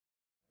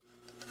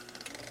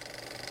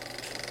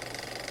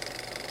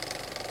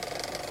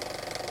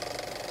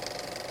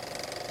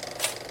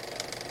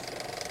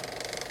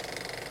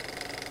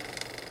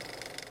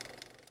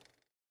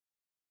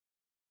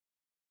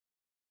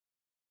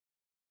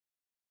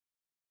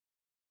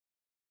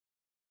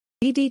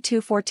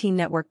DD214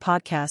 Network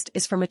podcast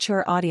is for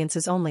mature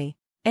audiences only.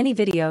 Any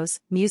videos,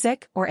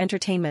 music, or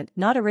entertainment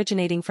not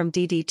originating from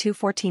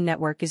DD214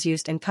 Network is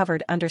used and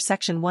covered under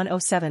Section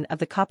 107 of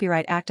the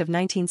Copyright Act of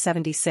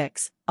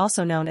 1976,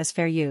 also known as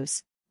fair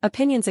use.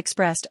 Opinions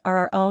expressed are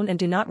our own and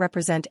do not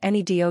represent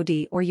any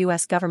DoD or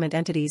U.S. government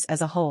entities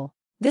as a whole.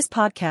 This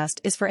podcast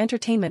is for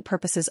entertainment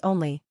purposes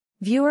only.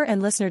 Viewer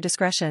and listener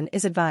discretion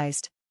is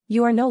advised.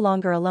 You are no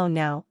longer alone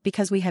now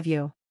because we have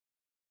you.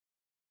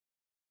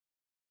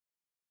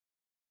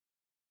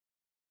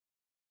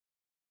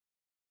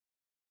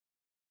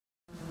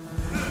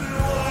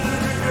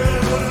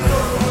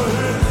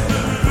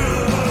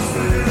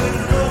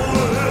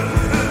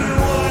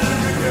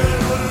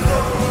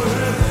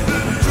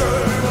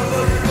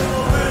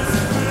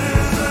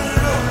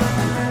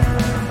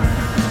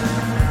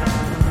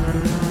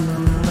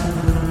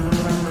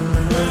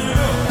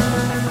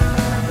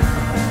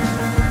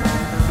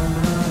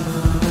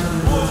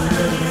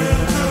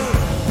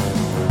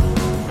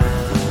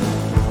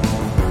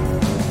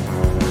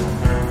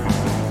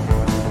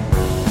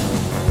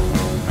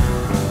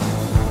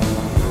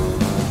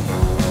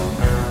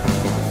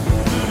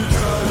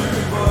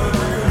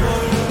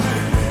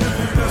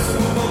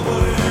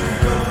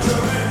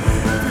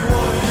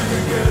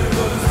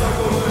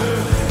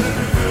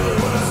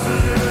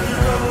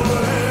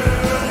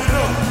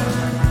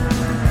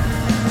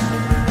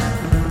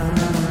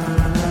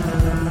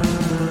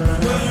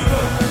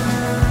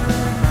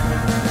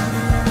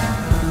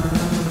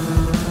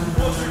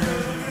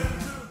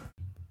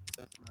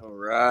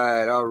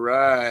 All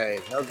right.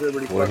 How's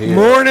everybody?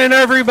 Morning,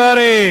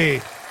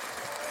 everybody.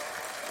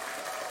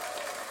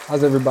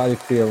 How's everybody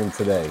feeling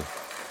today?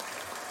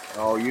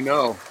 Oh, you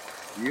know.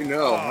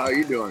 How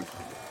you doing?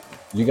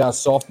 You got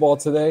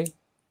softball today?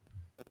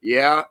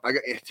 Yeah, I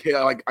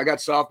got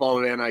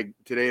softball today, and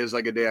today is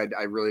like a day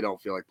I really don't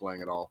feel like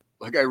playing at all.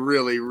 Like I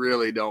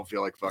really don't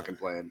feel like fucking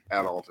playing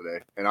at all today,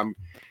 and I'm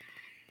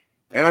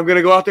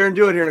gonna go out there and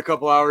do it here in a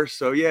couple hours.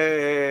 So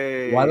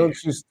yay! Why don't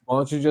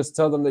you just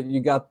tell them that you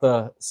got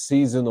the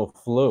seasonal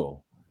flu?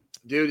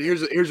 Dude,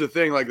 here's the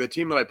thing. Like the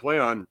team that I play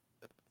on,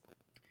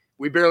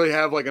 we barely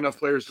have like enough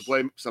players to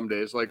play some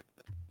days. Like,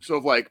 so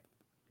if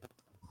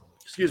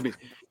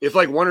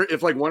one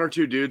or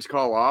two dudes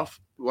call off,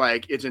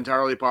 like it's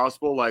entirely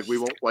possible. Like we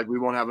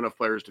won't have enough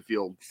players to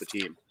field the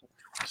team.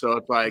 So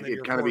it's like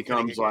it kind of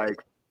becomes like,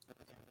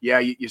 yeah,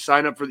 you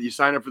sign up for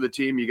the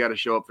team, you got to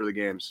show up for the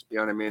games. You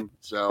know what I mean?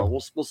 So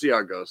we'll see how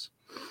it goes.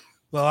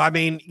 Well, I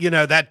mean,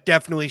 that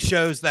definitely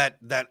shows that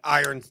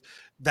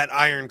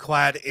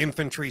ironclad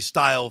infantry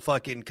style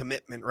fucking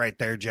commitment right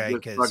there, Jay.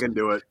 Just fucking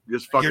do it.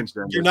 Just fucking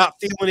send it. You're not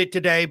feeling it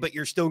today, but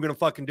you're still gonna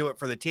fucking do it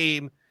for the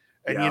team.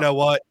 And yeah. You know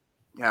what?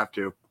 Have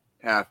to.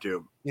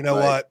 You know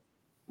what?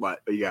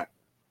 What you got?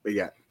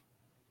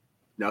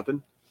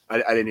 Nothing. I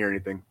didn't hear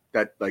anything.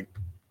 That like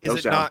no Is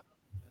it sound. not?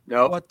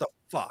 No. What the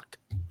fuck?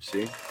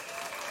 See,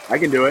 I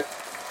can do it.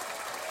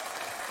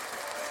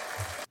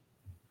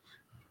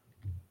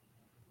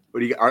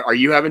 What do you? Are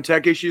you having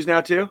tech issues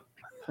now too?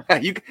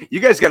 You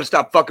guys got to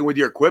stop fucking with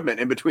your equipment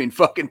in between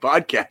fucking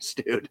podcasts,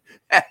 dude.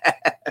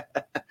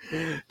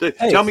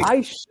 Tell me.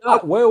 I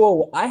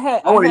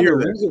want to hear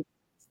this.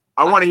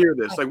 I want to hear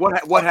this. Like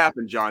what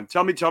happened, John?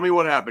 Tell me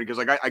what happened because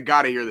like I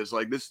got to hear this.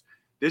 Like this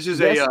is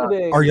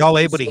yesterday, Are y'all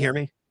able to hear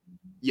me?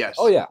 Yes.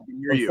 Oh yeah.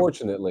 Hear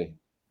Unfortunately.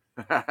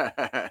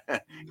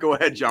 Go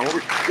ahead, John.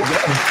 That's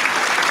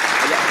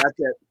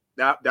it.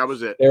 That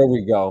was it. There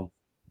we go.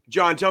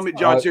 John, tell me,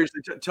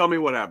 seriously, tell me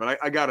what happened.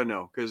 I got to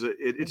know because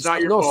it's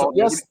not your fault.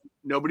 So yes,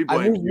 nobody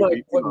blames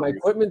you. My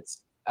equipment.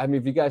 I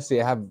mean, if you guys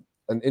see, I have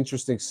an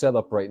interesting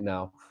setup right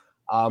now.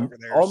 All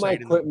my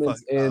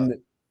equipment's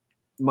in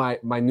my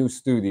new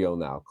studio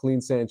now, Clean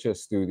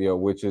Sanchez Studio,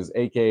 which is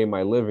AKA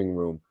my living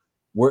room.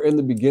 We're in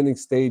the beginning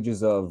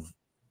stages of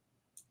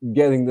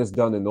getting this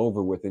done and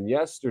over with. And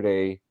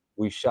yesterday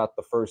we shot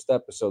the first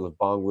episode of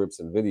Bong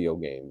Rips and Video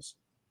Games,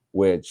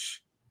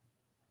 which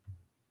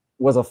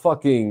was a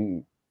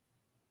fucking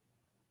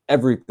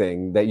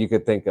everything that you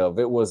could think of.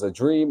 It was a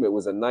dream. It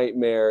was a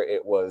nightmare.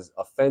 It was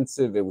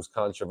offensive. It was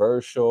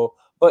controversial,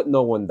 but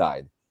no one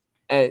died.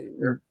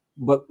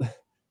 But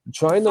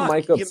trying to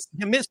mic up,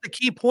 you missed the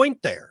key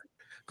point there.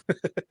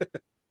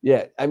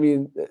 Yeah, I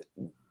mean,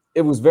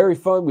 it was very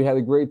fun. We had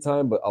a great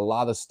time, but a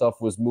lot of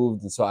stuff was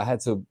moved, and so I had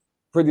to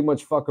pretty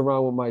much fuck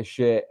around with my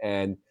shit.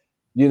 And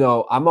I'm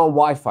on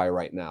Wi-Fi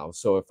right now,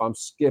 so if I'm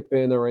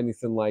skipping or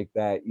anything like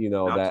that,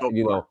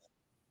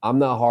 I'm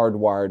not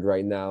hardwired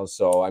right now.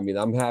 So I mean,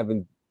 I'm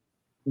having,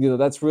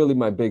 that's really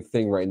my big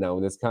thing right now,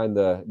 and it's kind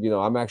of,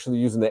 I'm actually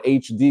using the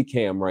HD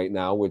cam right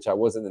now, which I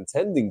wasn't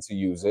intending to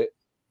use it,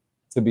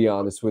 to be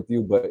honest with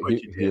you, but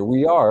here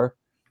we are.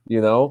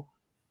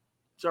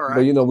 It's all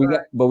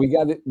right. But we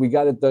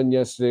got it done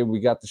yesterday. We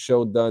got the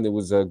show done. It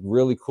was a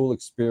really cool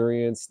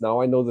experience.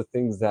 Now I know the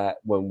things that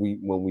when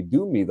we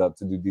do meet up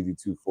to do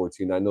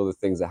DD214, I know the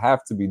things that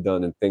have to be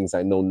done and things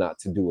I know not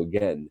to do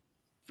again.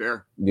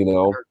 Fair. You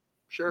know?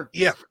 Sure.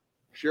 Yeah.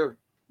 Sure.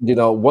 you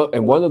know,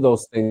 one of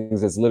those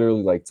things is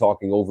literally like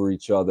talking over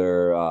each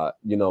other,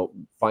 you know,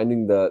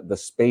 finding the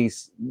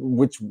space,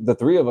 which the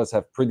three of us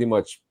have pretty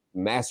much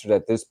mastered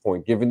at this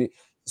point, given it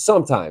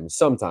sometimes.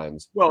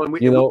 Well, and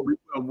You know,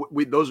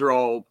 we those are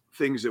all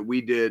things that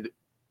we did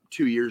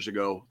 2 years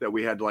ago that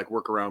we had to like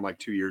work around like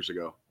 2 years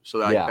ago. So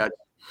like Yeah.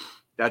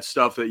 that's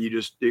stuff that you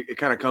just it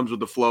kind of comes with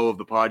the flow of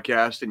the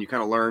podcast, and you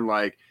kind of learn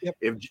like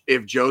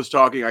if Joe's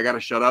talking, I got to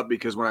shut up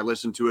because when I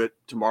listen to it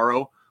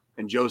tomorrow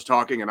and Joe's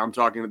talking and I'm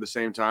talking at the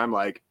same time,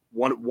 like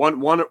one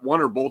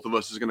or both of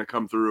us is going to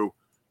come through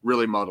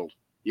really muddled.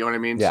 You know what I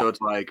mean? Yeah. So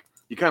it's like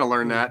you kind of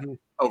learn that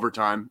over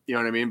time. You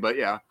know what I mean? But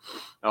yeah,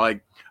 I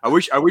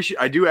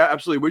do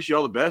absolutely wish you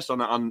all the best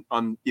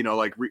on you know,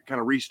 like kind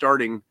of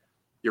restarting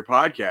your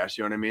podcast.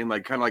 You know what I mean?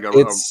 Like kind of like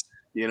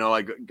you know,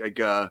 like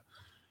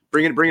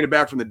bringing it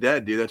back from the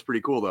dead, dude. That's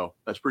pretty cool though.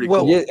 That's pretty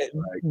cool. Yeah,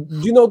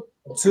 you know,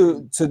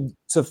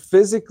 to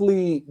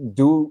physically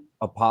do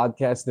a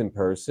podcast in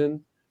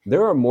person,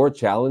 there are more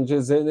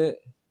challenges in it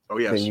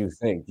than you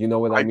think. You know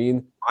what I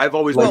mean? I've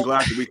always been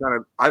glad that we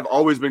kind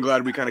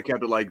of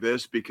kept it like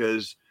this,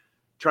 because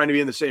trying to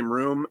be in the same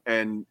room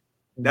and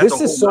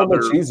this is so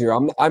much easier.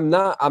 I'm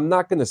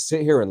not gonna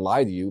sit here and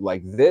lie to you.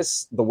 Like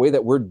this, the way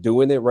that we're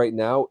doing it right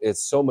now,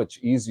 it's so much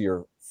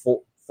easier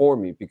for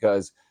me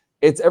because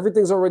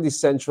everything's already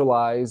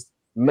centralized.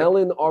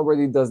 Melon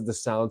already does the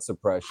sound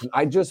suppression.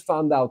 I just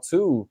found out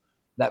too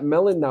that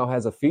Melon now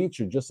has a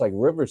feature just like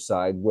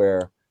Riverside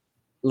where,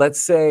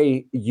 let's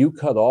say you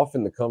cut off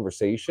in the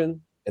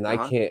conversation and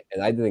I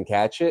didn't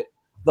catch it,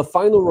 the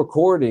final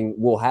recording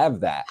will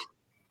have that.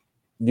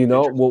 You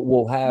know,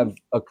 we'll have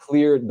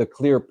the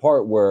clear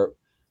part where,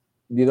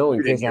 you know,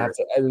 in case I have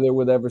to edit or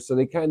whatever. So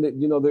they kind of,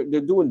 you know,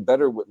 they're doing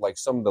better with like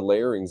some of the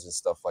layerings and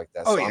stuff like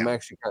that. I'm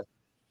actually kind of,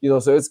 you know,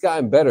 so it's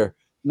gotten better.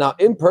 Now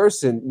in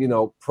person, you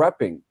know,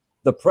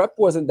 the prep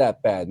wasn't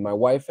that bad. My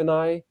wife and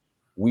I,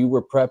 we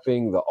were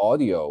prepping the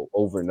audio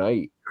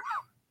overnight,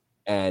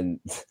 and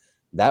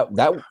that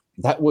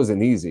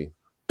wasn't easy.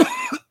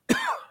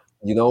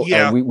 You know,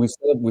 and we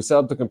set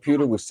up the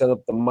computer, we set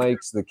up the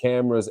mics, the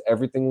cameras,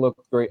 everything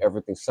looked great,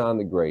 everything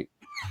sounded great.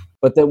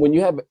 But then when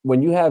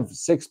you have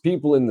 6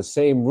 people in the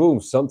same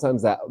room,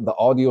 sometimes the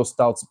audio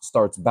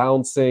starts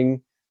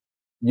bouncing,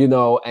 you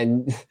know,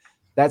 and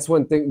that's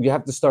one thing you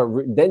have to start.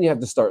 Then you have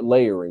to start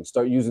layering,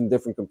 start using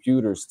different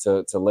computers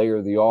to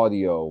layer the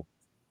audio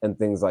and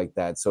things like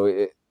that. So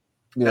it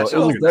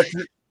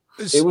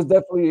was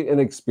definitely an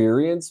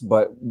experience,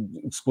 but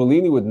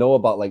Squillini would know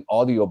about like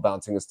audio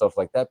bouncing and stuff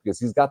like that because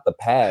he's got the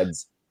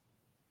pads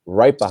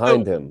right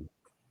behind him.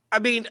 I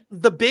mean,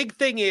 the big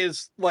thing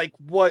is like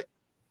what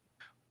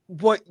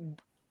we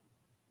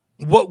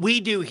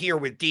do here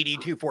with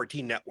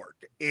DD214 Network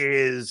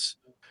is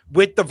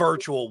with the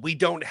virtual, we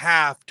don't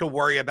have to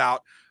worry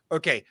about,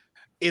 okay,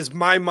 is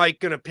my mic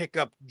going to pick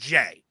up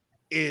Jay?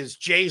 Is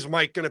Jay's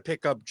mic going to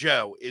pick up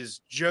Joe?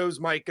 Is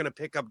Joe's mic going to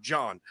pick up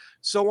John?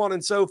 So on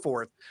and so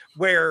forth,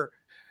 where,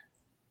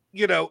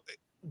 you know,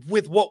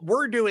 with what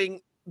we're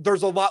doing,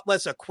 there's a lot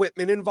less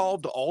equipment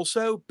involved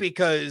also,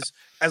 because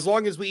as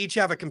long as we each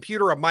have a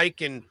computer, a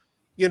mic, and,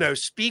 you know,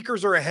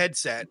 speakers or a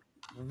headset,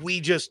 we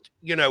just,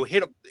 you know,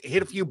 hit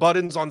a few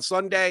buttons on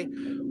Sunday,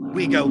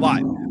 we go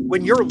live.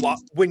 When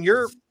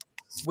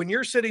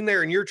you're sitting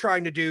there and you're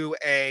trying to do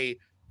a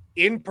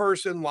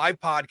in-person live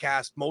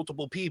podcast,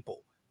 multiple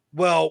people,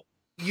 well,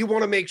 you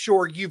want to make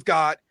sure you've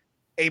got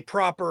a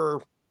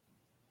proper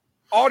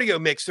audio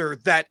mixer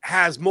that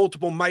has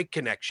multiple mic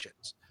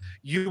connections.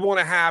 You want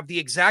to have the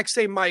exact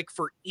same mic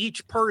for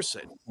each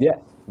person. Yeah.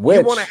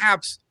 You want to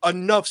have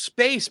enough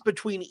space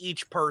between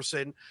each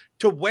person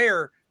to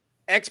where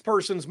X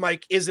person's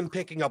mic isn't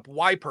picking up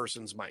Y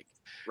person's mic.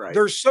 Right.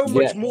 There's so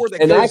much more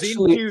that goes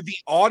into the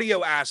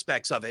audio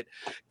aspects of it,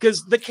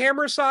 because the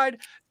camera side,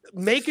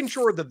 making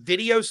sure the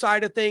video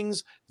side of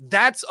things,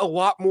 that's a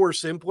lot more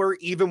simpler,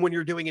 even when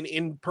you're doing an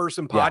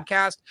in-person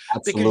podcast,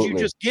 because you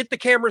just get the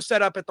camera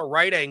set up at the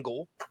right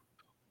angle,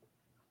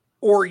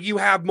 or you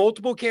have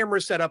multiple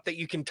cameras set up that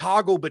you can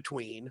toggle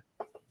between,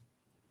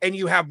 and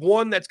you have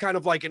one that's kind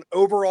of like an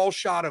overall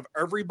shot of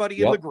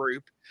everybody in the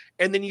group,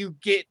 and then you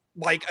get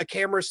like a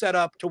camera set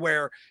up to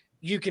where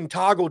you can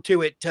toggle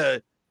to it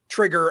to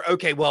trigger,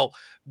 okay, well,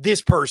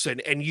 this person,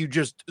 and you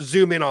just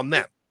zoom in on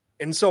them,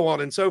 and so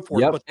on and so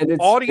forth. But the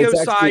audio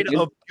side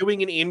of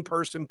doing an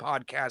in-person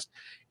podcast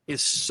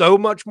is so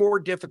much more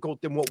difficult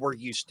than what we're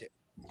used to.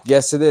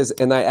 Yes, it is.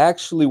 And I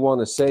actually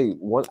want to say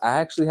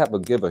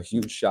give a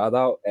huge shout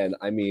out. And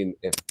I mean,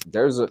 if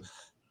there's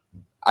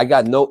I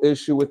got no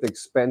issue with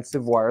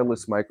expensive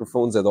wireless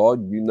microphones at all.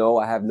 You know,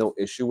 I have no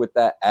issue with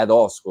that at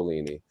all,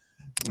 Squillini.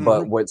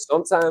 But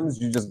sometimes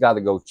you just got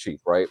to go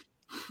cheap, right?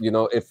 You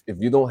know, if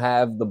you don't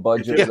have the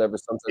budget, whatever,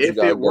 sometimes if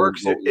it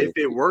works,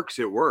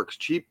 it works.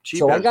 Cheap.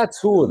 So I got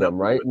 2 of them,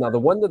 right? Now the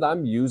one that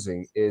I'm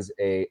using is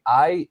a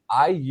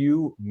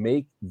IU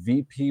Make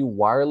VP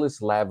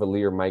wireless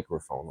lavalier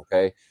microphone.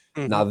 Okay.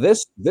 Now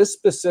this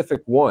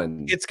specific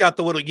one, it's got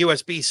the little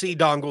USB-C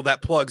dongle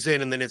that plugs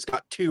in, and then it's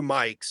got 2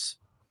 mics.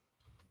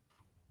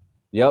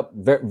 Yep,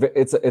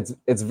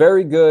 it's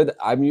very good.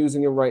 I'm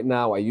using it right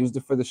now. I used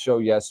it for the show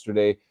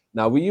yesterday.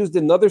 Now we used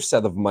another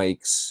set of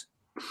mics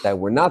that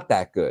were not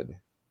that good,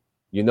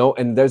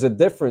 and there's a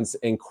difference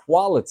in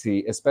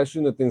quality, especially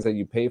in the things that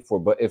you pay for.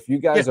 But if you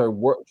guys are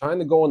trying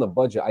to go on a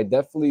budget, I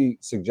definitely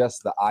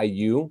suggest the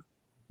IU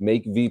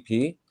Make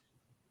VP.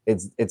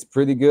 It's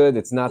pretty good.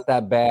 It's not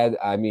that bad.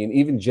 I mean,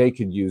 even Jay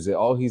could use it.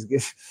 All he's,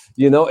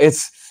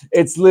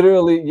 it's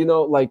literally,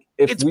 like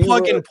if it's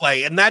plug and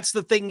play, and that's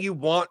the thing you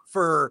want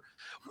for,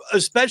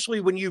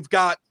 especially when you've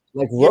got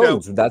like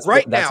Rhodes. That's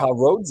how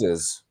Rhodes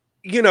is.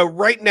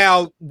 Right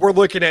now we're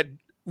looking at,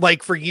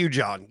 like, for you,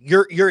 John,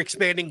 you're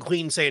expanding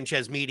Clean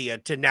Sanchez Media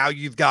to now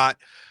you've got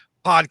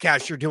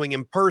podcasts you're doing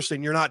in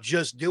person. You're not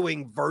just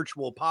doing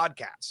virtual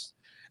podcasts,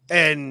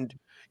 and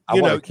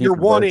you're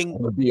wanting.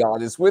 To be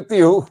honest with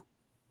you.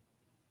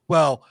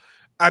 Well,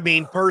 I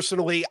mean,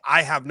 personally,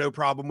 I have no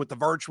problem with the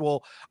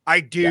virtual. I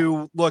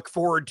do look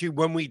forward to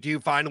when we do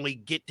finally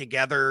get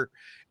together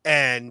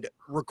and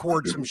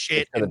record some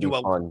shit and do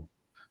a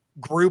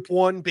group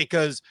one,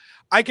 because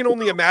I can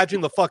only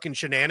imagine the fucking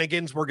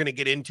shenanigans we're going to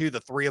get into,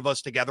 the three of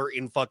us together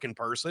in fucking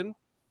person.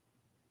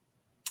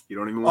 You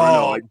don't even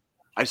want to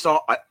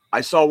know.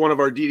 I saw one of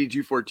our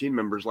DD214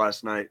 members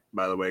last night,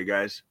 by the way,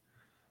 guys.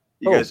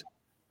 Guys,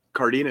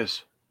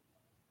 Cardenas.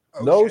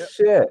 Oh, no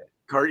shit.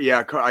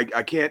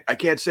 I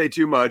can't say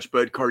too much,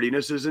 but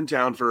Cardenas is in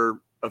town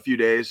for a few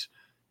days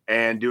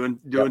and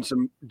doing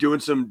some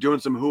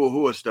hua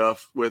hua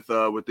stuff with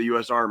the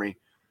U.S. Army.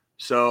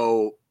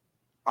 So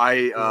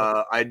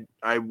I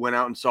went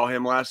out and saw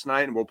him last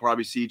night, and we'll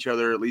probably see each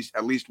other at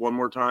least one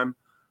more time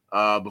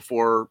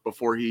before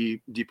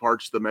he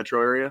departs the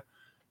metro area.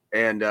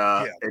 And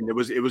it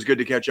was good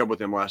to catch up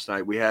with him last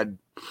night. We had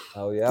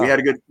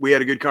a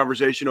good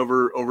conversation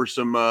over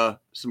some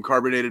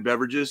carbonated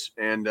beverages,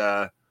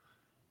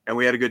 and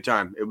we had a good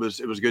time. It was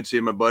good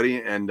seeing my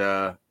buddy, and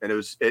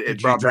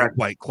it brought back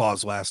White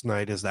Claws last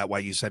night. Is that why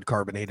you said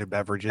carbonated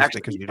beverages?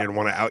 Actually, because you didn't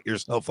want to out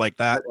yourself like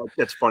that?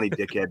 That's funny,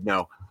 dickhead.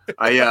 No,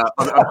 I'm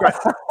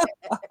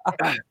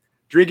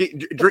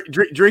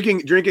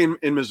drinking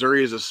in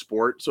Missouri is a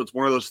sport, so it's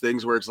one of those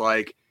things where it's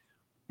like,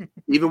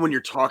 even when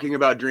you're talking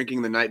about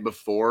drinking the night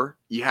before,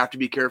 you have to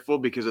be careful,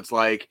 because it's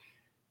like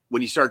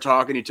when you start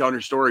talking, you're telling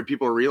your story,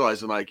 people are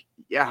realizing, like,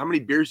 yeah, how many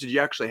beers did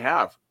you actually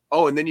have?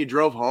 Oh, and then you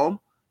drove home.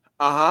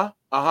 And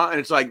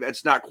it's like,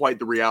 that's not quite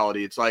the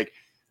reality. It's like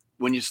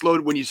when you slow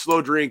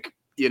drink,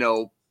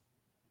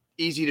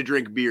 easy to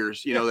drink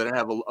beers, that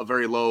have a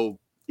very low,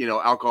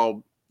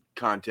 alcohol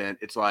content.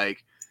 It's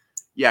like,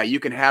 yeah, you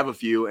can have a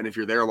few, and if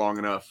you're there long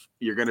enough,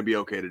 you're going to be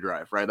okay to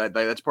drive, right?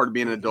 That's part of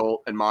being an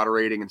adult and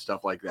moderating and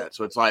stuff like that.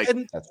 So it's like,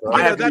 that's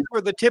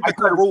where the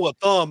typical rule of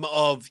thumb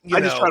of,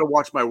 I just try to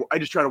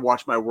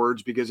watch my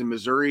words, because in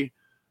Missouri,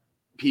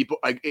 people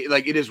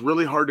it is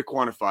really hard to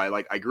quantify.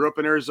 Like, I grew up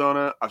in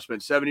Arizona. I've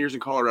spent 7 years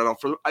in Colorado.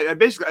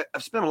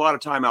 I've spent a lot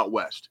of time out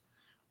west.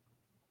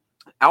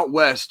 Out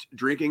west,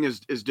 drinking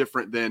is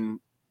different than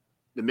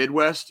the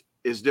Midwest,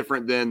 is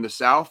different than the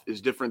South,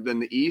 is different than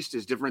the East,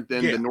 is different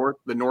than the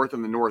North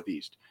and the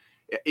Northeast.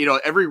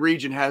 Every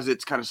region has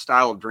its kind of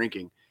style of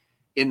drinking.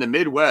 In the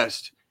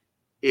Midwest,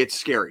 it's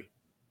scary.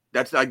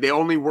 That's like the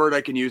only word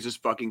I can use is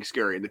fucking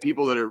scary. And the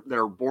people that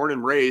are born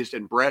and raised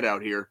and bred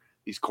out here,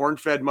 these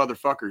corn-fed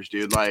motherfuckers,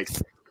 dude, like,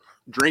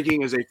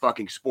 drinking is a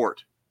fucking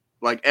sport.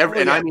 Like,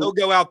 they'll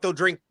go out, they'll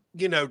drink,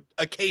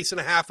 a case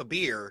and a half of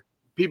beer.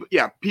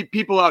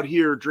 People out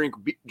here drink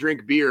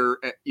beer,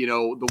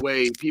 the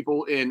way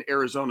people in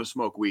Arizona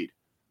smoke weed.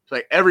 It's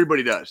like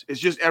everybody does. It's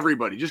just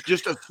everybody.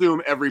 Just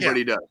assume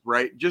everybody does,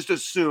 right? Just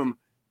assume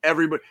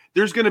everybody.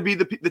 There's going to be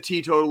the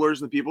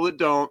teetotalers and the people that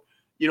don't,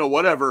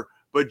 whatever.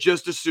 But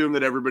just assume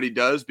that everybody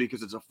does,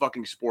 because it's a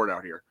fucking sport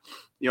out here.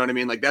 You know what I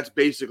mean? Like, that's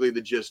basically the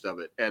gist of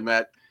it. And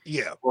that,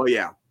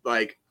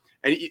 like,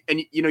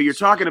 and you're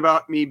talking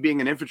about me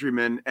being an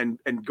infantryman and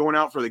going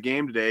out for the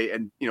game today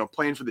and,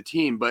 playing for the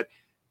team. But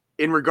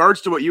in regards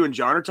to what you and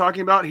John are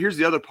talking about, here's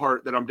the other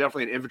part that I'm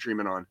definitely an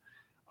infantryman on.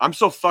 I'm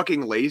so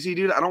fucking lazy,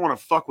 dude. I don't want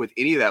to fuck with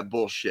any of that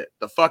bullshit.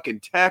 The fucking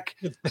tech,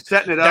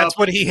 setting it up. That's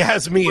what he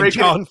has me and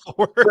John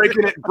for.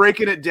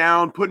 breaking it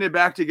down, putting it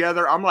back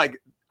together.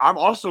 I'm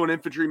also an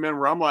infantryman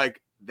where I'm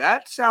like,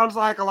 that sounds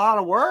like a lot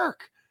of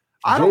work.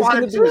 I don't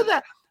want to do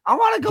that. I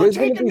want to go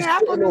take a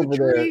nap under the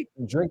tree.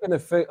 Drinking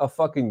a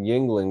fucking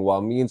Yingling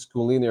while me and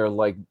Scolini are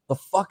like, the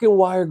fucking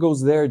wire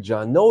goes there,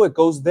 John. No, it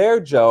goes there,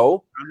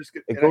 Joe.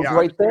 It goes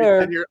right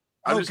there.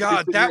 Oh,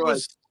 God, that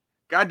was...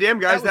 Goddamn,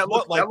 guys, that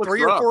was like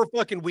 3 or 4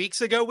 fucking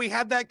weeks ago we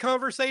had that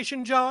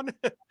conversation, John.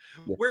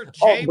 Where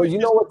Jay but you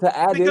know what to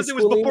add because it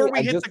was before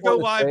we hit the go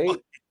live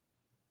button.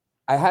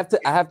 I have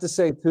to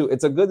say too,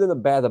 it's a good and a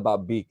bad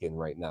about Beacon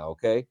right now.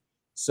 Okay,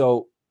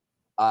 so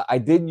I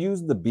did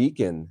use the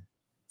Beacon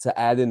to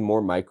add in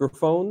more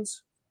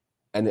microphones,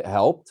 and it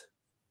helped.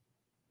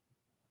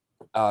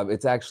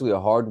 It's actually a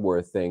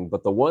hardware thing,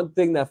 but the one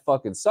thing that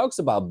fucking sucks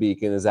about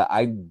Beacon is that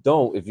I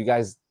don't. If you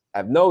guys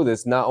have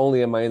noticed, not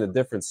only am I in a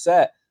different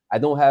set, I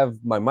don't have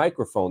my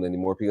microphone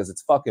anymore because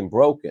it's fucking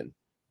broken.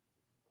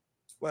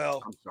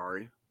 Well, I'm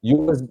sorry. We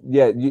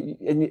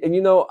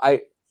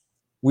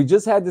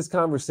just had this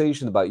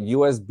conversation about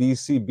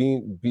USB-C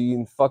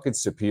being fucking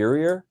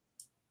superior.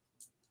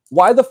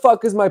 Why the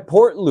fuck is my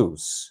port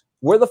loose?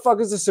 Where the fuck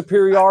is the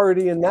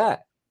superiority in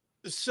that?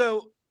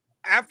 So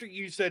after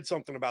you said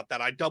something about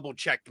that, I double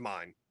checked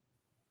mine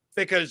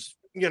because,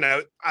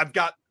 I've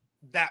got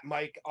that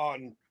mic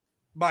on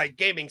my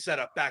gaming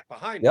setup back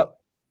behind me.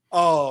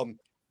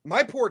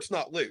 My port's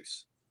not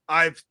loose.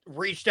 I've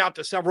reached out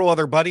to several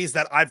other buddies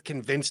that I've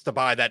convinced to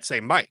buy that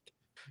same mic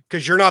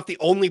because you're not the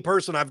only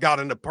person I've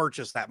gotten to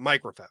purchase that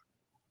microphone.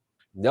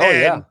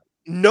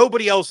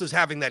 Nobody else is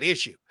having that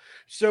issue.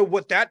 So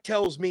what that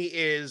tells me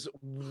is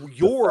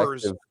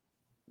yours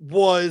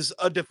was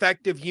a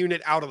defective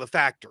unit out of the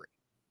factory.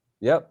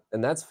 Yep,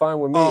 and that's fine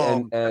with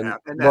me.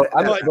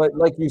 But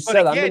like you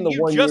said, I'm in the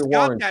 1 year warranty. You just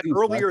got that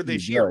earlier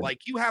this year.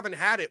 Like you haven't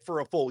had it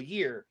for a full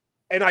year.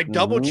 And I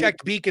double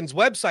checked Beacon's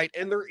website,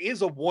 and there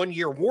is a 1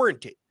 year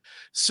warranty.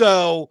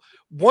 So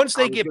once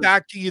they get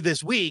back to you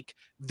this week,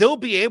 they'll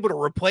be able to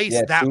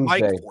replace that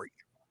mic for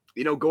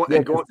you.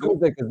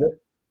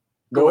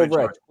 Go over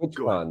at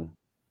TwitchCon.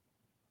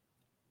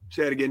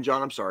 Say it again,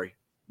 John. I'm sorry.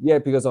 Yeah,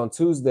 because on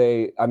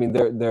Tuesday, I mean,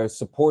 their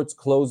support's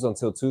closed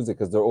until Tuesday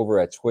because they're over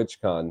at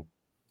TwitchCon.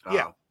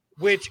 Yeah,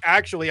 which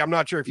actually, I'm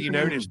not sure if you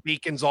noticed,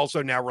 Beacon's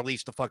also now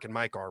released a fucking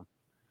mic arm.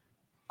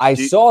 I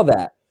saw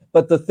that,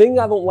 but the thing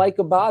I don't like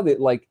about it,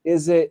 like,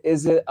 is it?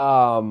 It's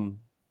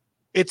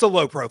a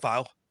low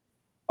profile.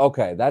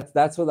 Okay,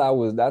 that's what I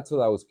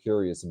was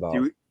curious about.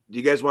 Do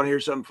you guys want to hear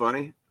something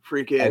funny?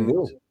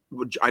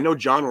 I know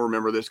John will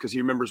remember this because he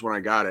remembers when I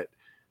got it,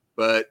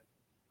 but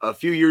a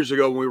few years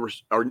ago when we were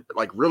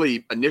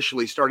really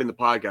initially starting the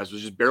podcast,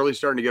 was just barely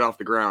starting to get off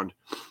the ground.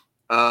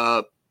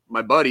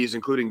 My buddies,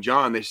 including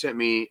John, they sent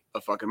me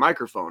a fucking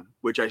microphone,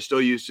 which I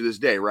still use to this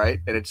day, right?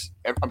 And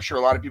I'm sure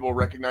a lot of people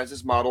recognize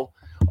this model.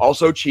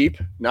 Also cheap,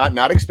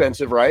 not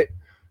expensive, right?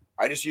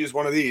 I just use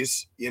one of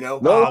these, No,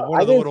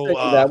 I didn't think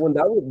that one.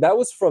 That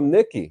was from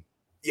Nikki.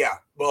 Yeah,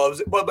 well,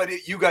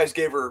 you guys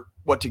gave her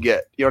what to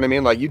get. You know what I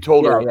mean? Like you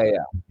told her.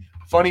 Yeah.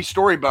 Funny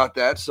story about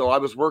that. So I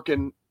was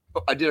working.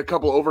 I did a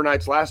couple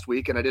overnights last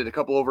week, and I did a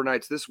couple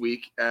overnights this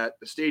week at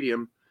the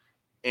stadium.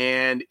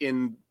 And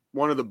in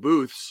one of the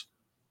booths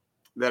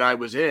that I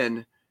was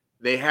in,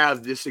 they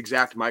have this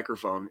exact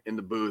microphone in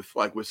the booth,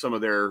 like with some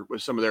of their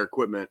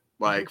equipment,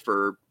 like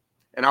for.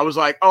 And I was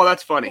like, oh,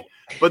 that's funny.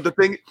 But the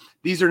thing,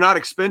 these are not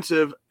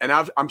expensive, and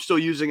I'm still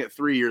using it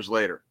 3 years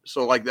later.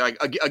 So like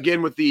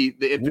again with the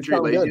infantry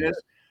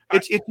laziness,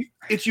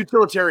 it's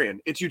utilitarian.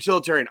 It's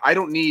utilitarian. I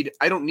don't need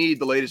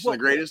the latest and the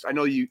greatest. I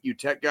know you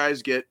tech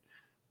guys get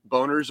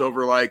boners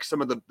over like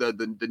some of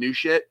the new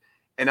shit,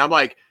 and I'm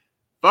like,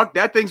 fuck,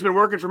 that thing's been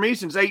working for me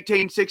since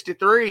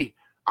 1863.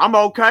 I'm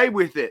okay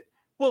with it.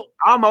 Well,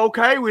 I'm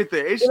okay with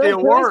it. It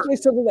still works. Can I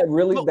say something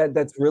that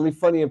that's really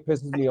funny and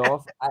pisses me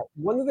off?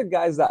 One of the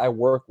guys that I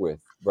work with,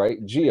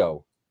 right,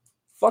 Gio,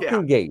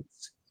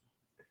 Gates,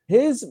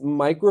 his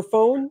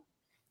microphone.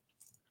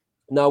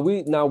 Now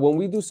when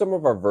we do some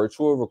of our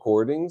virtual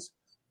recordings,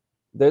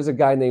 there's a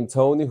guy named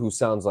Tony who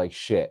sounds like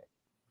shit.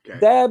 Okay.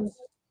 Debs,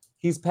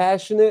 he's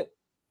passionate.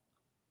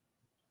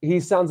 He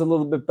sounds a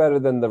little bit better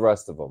than the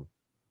rest of them.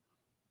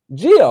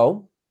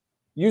 Gio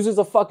uses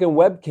a fucking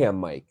webcam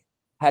mic,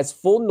 has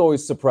full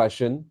noise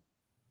suppression.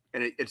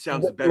 And it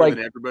sounds better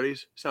than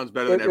everybody's. It sounds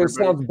better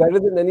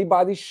than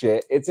anybody's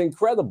shit. It's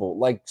incredible.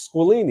 Like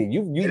Squilini,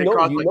 you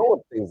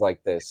know things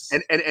like this.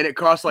 And it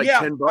costs like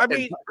 $10.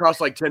 It costs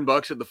like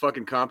 $10 at the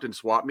fucking Compton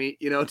swap meet,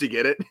 to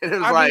get it. And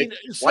it was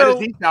why does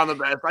he sound the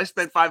best? I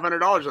spent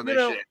 $500 on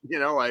this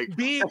shit. Like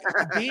being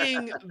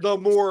the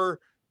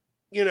more,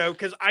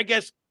 because I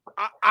guess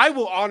I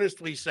will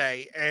honestly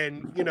say,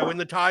 and in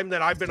the time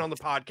that I've been on the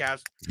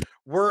podcast,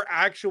 we're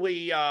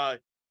actually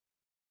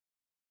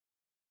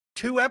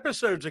 2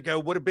 episodes ago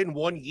would have been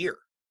 1 year.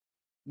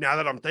 Now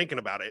that I'm thinking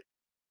about it,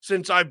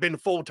 since I've been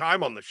full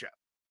time on the show.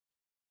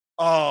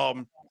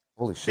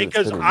 Holy shit!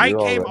 Because I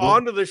came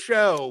onto the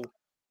show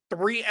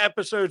 3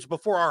 episodes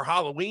before our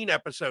Halloween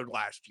episode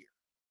last year,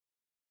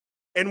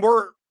 and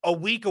we're a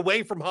week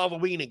away from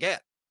Halloween again.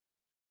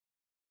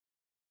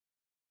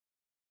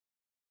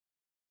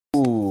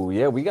 Ooh,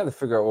 yeah, we got to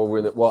figure out what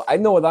we're. Well, I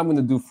know what I'm going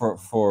to do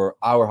for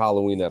our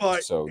Halloween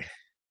episode.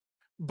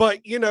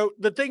 But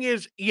the thing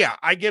is,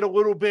 I get a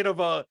little bit of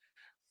a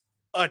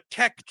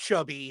tech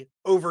chubby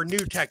over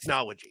new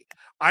technology.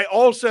 I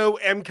also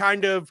am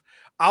kind of,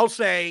 I'll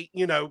say,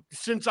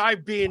 since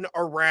I've been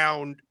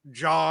around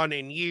John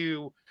and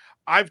you,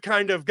 I've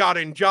kind of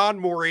gotten John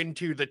more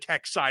into the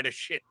tech side of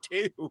shit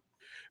too,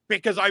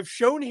 because I've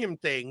shown him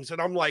things and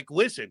I'm like,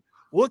 listen,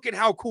 look at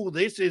how cool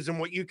this is and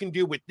what you can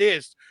do with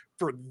this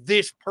for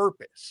this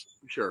purpose.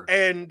 Sure.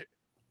 And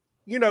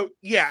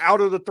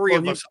out of the 3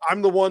 of us,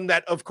 I'm the one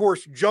that, of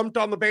course, jumped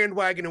on the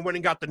bandwagon and went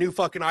and got the new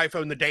fucking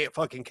iPhone the day it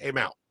fucking came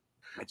out.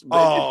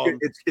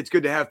 It's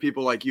good to have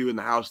people like you in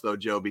the house, though,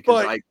 Joe,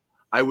 because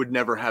I would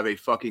never have a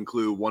fucking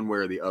clue one way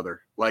or the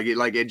other.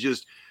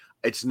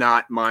 It's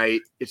not my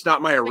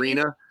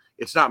arena.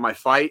 It's not my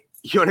fight.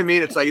 You know what I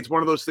mean? It's like it's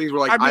one of those things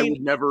where like I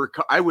mean,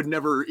 I would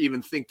never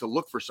even think to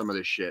look for some of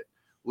this shit,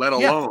 let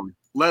alone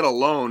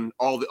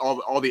all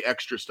the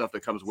extra stuff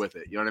that comes with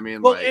it. You know what I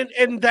mean? Well, Like,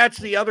 and that's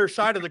the other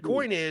side of the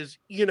coin is,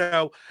 you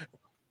know,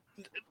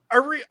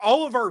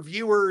 all of our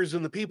viewers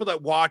and the people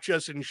that watch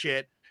us and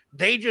shit,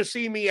 they just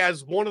see me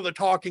as one of the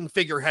talking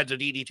figureheads of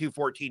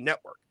DD214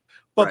 Network.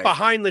 But right.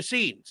 behind the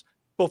scenes,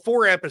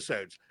 before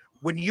episodes,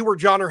 when you or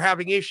John are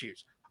having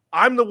issues,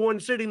 I'm the one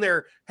sitting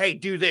there, hey,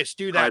 do this,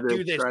 do that,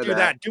 do this, do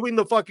that, doing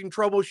the fucking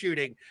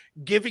troubleshooting,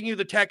 giving you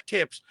the tech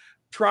tips,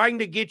 trying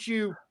to get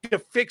you to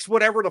fix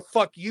whatever the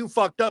fuck you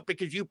fucked up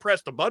because you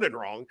pressed the button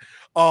wrong.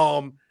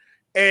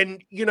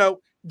 And, you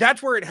know,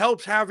 that's where it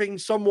helps having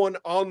someone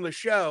on the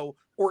show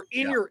or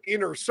in your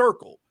inner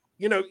circle.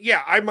 You know,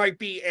 yeah, I might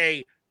be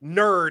a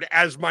nerd,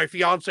 as my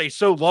fiance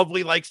so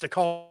lovely likes to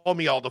call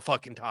me all the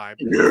fucking time,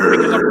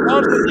 because I'm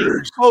constantly,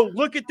 oh,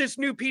 look at this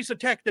new piece of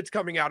tech that's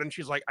coming out, and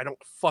she's like, I don't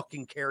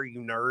fucking care, you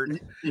nerd.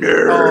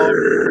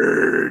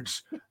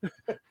 Nerds.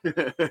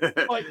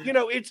 But you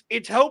know,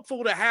 it's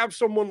helpful to have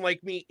someone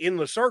like me in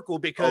the circle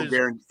because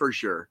for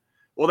sure.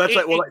 Well, that's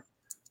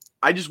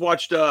I just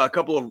watched a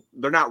couple of,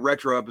 they're not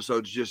retro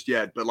episodes just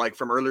yet, but like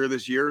from earlier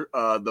this year,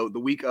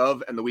 the week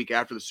of and the week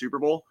after the Super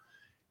Bowl.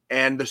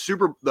 And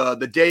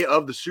the day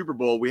of the Super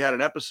Bowl, we had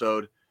an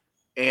episode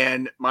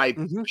and my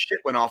shit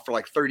went off for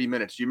like 30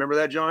 minutes. Do you remember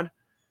that, John?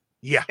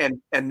 Yeah.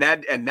 And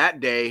that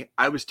day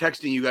I was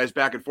texting you guys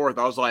back and forth.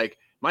 I was like,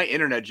 my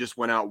internet just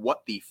went out.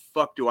 What the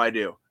fuck do I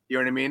do? You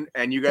know what I mean?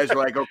 And you guys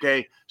were like,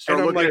 okay,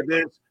 start looking at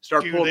this,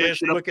 start pulling this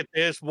shit up. Look at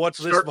this. What's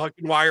this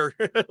fucking wire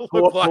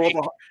pull up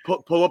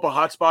a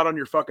hotspot on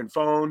your fucking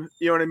phone.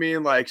 You know what I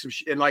mean? Like some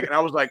shit. And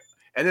I was like,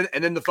 and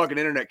then the fucking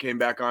internet came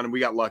back on and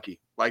we got lucky.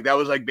 Like that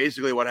was like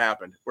basically what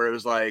happened, where it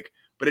was like,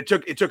 but it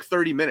took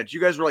 30 minutes.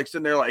 You guys were like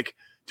sitting there like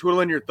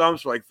twiddling your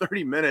thumbs for like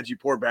 30 minutes, you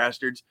poor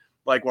bastards.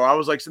 Like, while I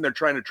was like sitting there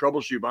trying to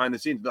troubleshoot behind the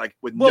scenes, like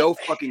with no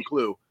fucking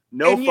clue.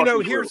 No fucking clue.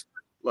 Here's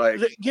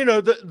like,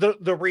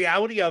 the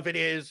reality of it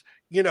is,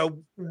 you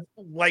know,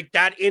 like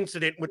that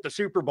incident with the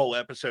Super Bowl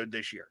episode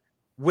this year,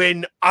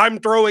 when I'm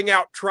throwing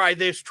out, try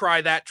this, try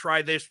that,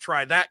 try this,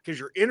 try that, because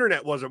your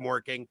internet wasn't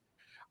working.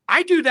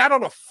 I do that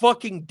on a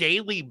fucking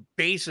daily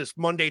basis,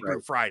 Monday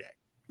through Friday.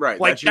 Right.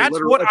 Like that's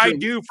what I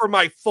do for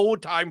my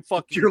full-time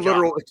fucking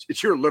job.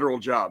 It's your literal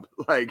job.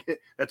 Like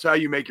that's how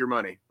you make your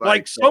money.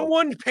 Like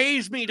someone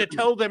pays me to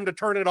tell them to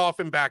turn it off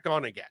and back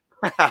on again.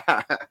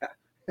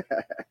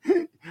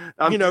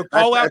 You know,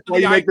 call out to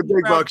the make the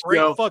big bucks, great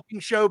Joe. Fucking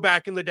show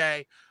back in the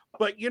day.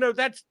 But you know,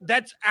 that's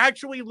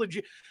actually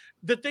legit.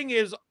 The thing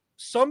is,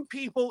 some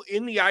people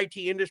in the IT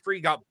industry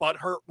got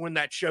butthurt when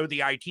that show,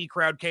 The IT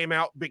Crowd, came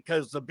out,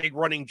 because the big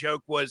running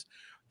joke was,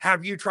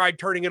 have you tried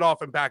turning it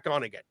off and back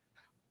on again?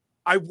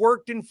 I've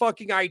worked in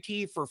fucking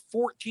IT for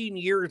 14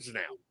 years now.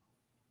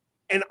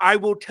 And I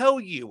will tell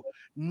you,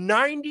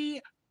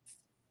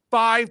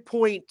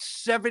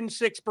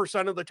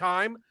 95.76% of the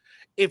time,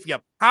 if you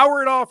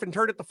power it off and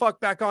turn it the fuck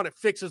back on, it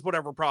fixes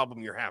whatever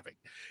problem you're having.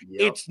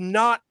 Yep. It's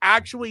not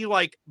actually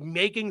like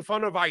making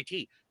fun of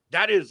IT.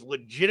 That is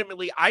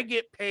legitimately, I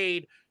get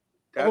paid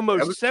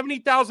almost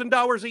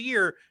 $70,000 a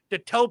year to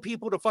tell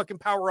people to fucking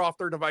power off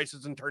their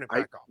devices and turn it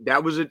back on.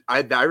 That was it.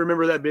 I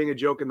remember that being a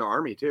joke in the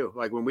Army too.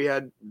 Like when we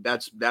had,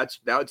 that's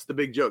the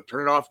big joke.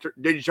 Turn it off.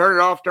 Did you turn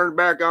it off? Turn it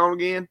back on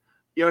again?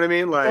 You know what I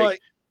mean? Like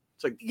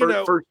it's like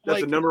first that's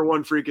the number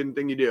one freaking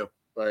thing you do.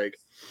 Like,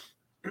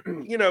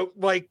 you know,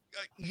 like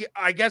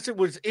I guess it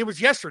was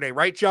yesterday,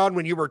 right, John,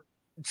 when you were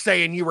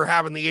saying you were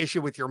having the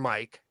issue with your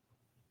mic.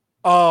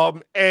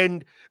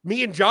 And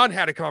me and John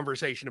had a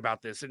conversation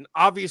about this, and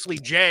obviously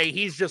Jay,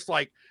 he's just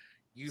like,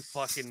 you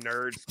fucking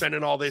nerd,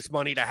 spending all this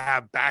money to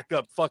have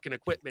backup fucking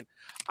equipment.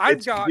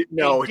 I've got a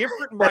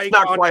different mic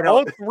on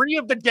all three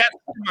of the desks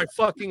in my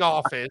fucking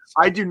office.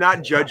 I do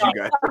not judge you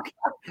guys.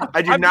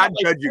 I do not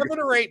judge you. 7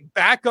 or 8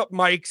 backup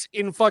mics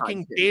in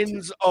fucking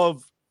bins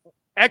of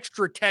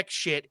extra tech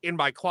shit in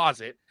my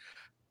closet.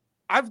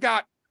 I've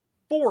got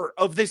 4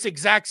 of this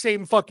exact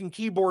same fucking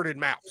keyboard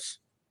and mouse.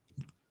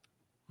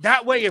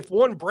 That way, if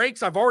one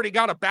breaks, I've already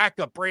got a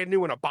backup brand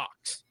new in a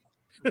box.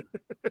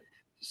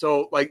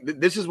 So, like,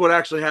 this is what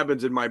actually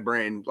happens in my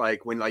brain.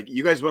 Like, when, like,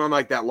 you guys went on,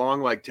 like, that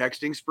long, like,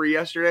 texting spree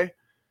yesterday,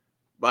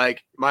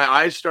 like, my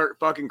eyes start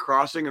fucking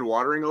crossing and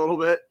watering a little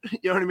bit.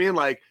 You know what I mean?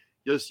 Like,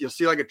 you'll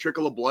see, like, a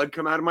trickle of blood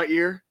come out of my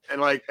ear.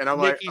 And I'm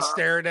Nikki's like...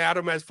 staring at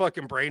him as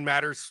fucking brain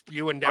matter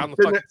spewing down the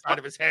fucking side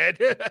of his head.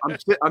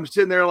 I'm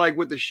sitting there, like,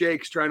 with the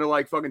shakes trying to,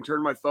 like, fucking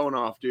turn my phone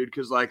off, dude.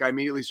 Because, like, I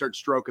immediately start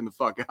stroking the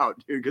fuck out,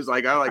 dude. Because,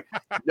 like, I, like,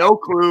 no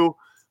clue.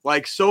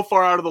 Like, so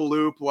far out of the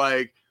loop,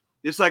 like...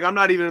 It's like I'm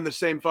not even in the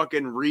same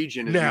fucking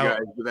region as you guys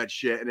with that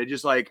shit, and it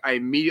just like I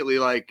immediately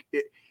like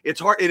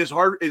it's hard. It is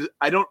hard.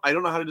 I don't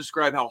know how to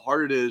describe how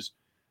hard it is.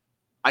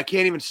 I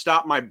can't even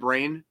stop my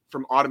brain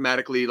from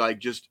automatically like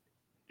just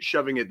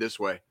shoving it this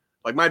way.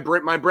 Like my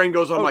brain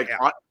goes on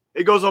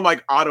it goes on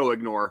like auto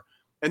ignore,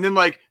 and then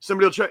like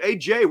somebody will try, hey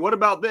Jay, what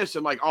about this?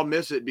 And like I'll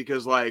miss it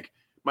because like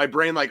my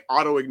brain like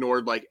auto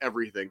ignored like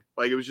everything.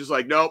 Like it was just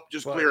like nope,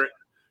 just clear it,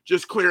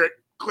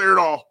 clear it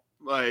all.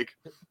 Like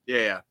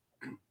yeah.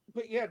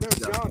 But yeah, no,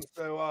 John.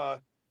 So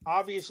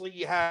obviously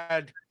you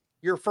had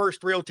your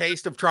first real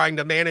taste of trying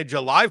to manage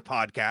a live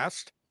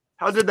podcast.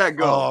 How did that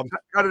go?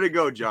 How did it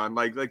go, John?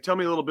 Like tell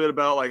me a little bit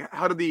about like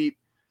how did the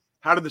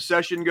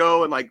session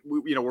go? And like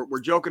we're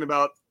joking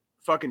about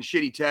fucking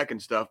shitty tech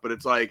and stuff, but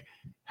it's like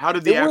how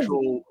did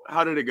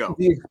it go?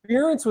 The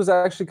experience was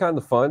actually kind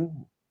of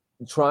fun.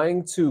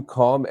 Trying to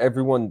calm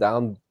everyone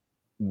down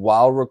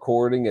while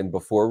recording and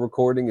before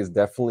recording is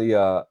definitely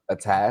a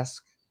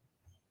task.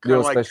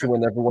 Especially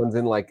when everyone's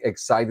in like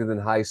excited and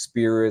high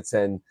spirits,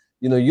 and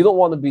you don't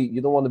want to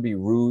be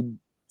rude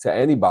to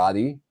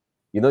anybody.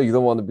 You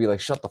don't want to be like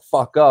shut the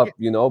fuck up.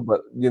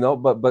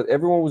 But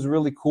everyone was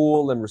really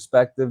cool and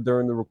respectful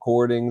during the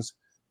recordings.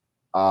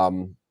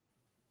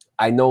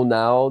 I know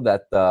now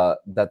that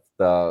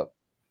the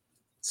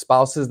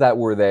spouses that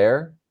were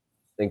there,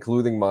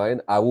 including mine,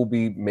 I will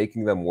be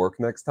making them work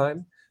next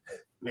time.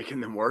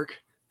 Making them work?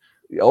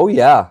 Oh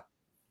yeah.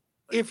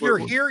 If you're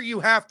here, you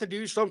have to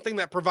do something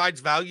that provides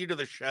value to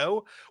the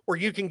show, or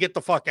you can get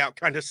the fuck out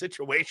kind of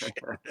situation.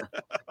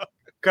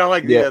 Kind of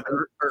like the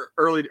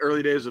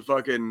early days of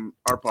fucking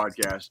our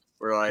podcast,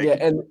 where like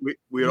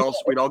we'd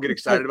all get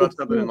excited about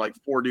something, and like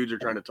four dudes are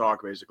trying to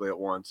talk basically at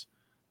once.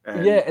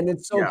 And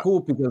it's so cool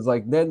because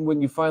like then when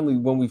we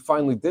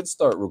finally did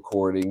start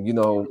recording,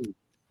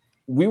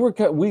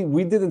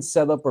 we didn't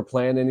set up or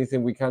plan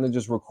anything. We kind of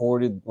just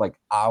recorded like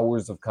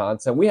hours of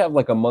content. We have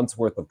like a month's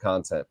worth of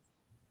content.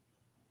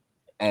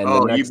 And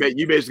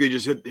you basically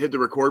just hit the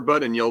record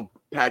button and you'll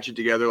patch it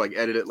together, like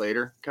edit it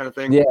later kind of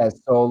thing? Yeah,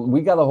 so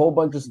we got a whole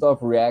bunch of stuff,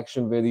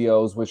 reaction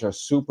videos, which are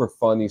super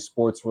funny,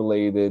 sports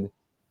related.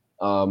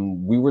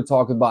 We were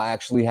talking about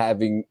actually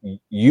having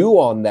you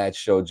on that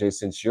show, Jay,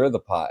 since you're the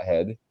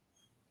pothead.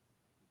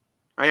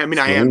 I am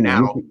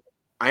now.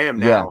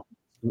 Yeah.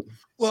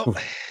 Well,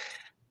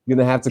 you're going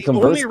to have to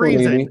converse with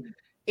me.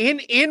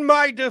 In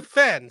my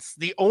defense,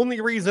 the only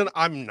reason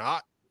I'm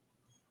not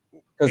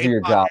because of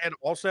your job.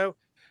 Also,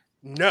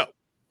 no,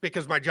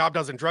 because my job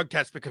doesn't drug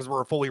test because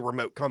we're a fully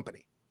remote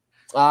company.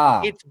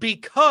 It's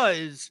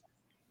because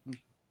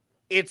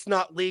it's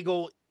not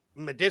legal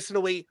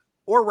medicinally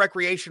or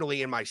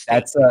recreationally in my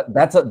state.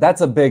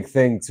 That's a big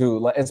thing too,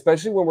 like,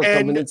 especially when we're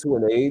coming into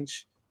an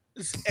age.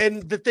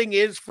 And the thing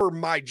is, for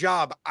my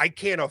job, I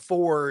can't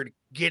afford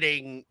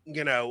getting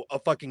a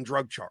fucking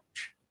drug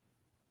charge.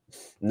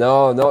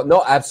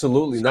 No,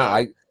 absolutely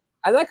not.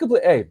 I could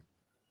play. Hey,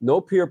 no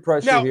peer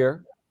pressure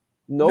here.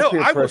 No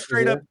peer pressure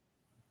here.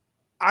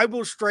 I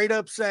will straight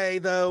up say,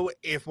 though,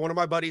 if one of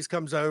my buddies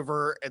comes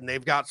over and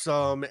they've got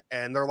some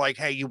and they're like,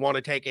 hey, you want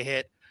to take a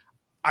hit?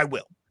 I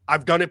will.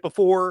 I've done it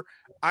before.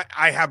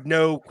 I have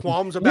no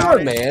qualms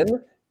about it. Man.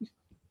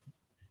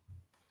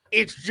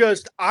 It's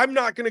just I'm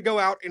not going to go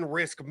out and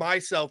risk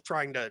myself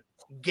trying to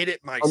get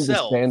it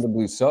myself.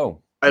 Understandably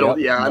so. I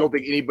don't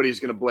think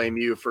anybody's going to blame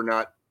you for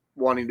not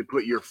wanting to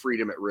put your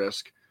freedom at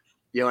risk.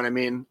 You know what I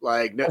mean?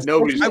 Like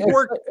nobody's.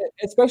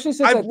 Especially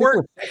since we're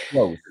so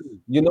close.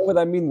 You know what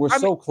I mean? We're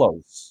so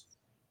close.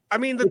 I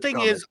mean, the thing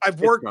is,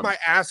 I've worked my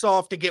ass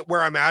off to get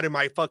where I'm at in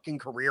my fucking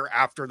career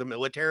after the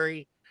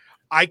military.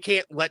 I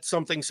can't let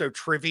something so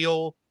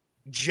trivial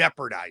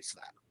jeopardize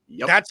that.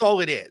 Yep. That's all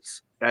it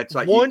is. That's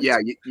like,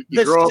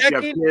 you grow up, you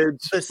have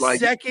kids. The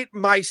second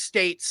my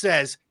state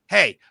says,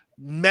 hey,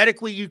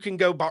 medically you can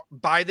go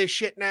buy this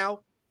shit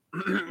now,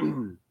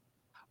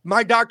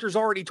 my doctor's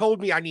already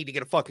told me I need to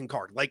get a fucking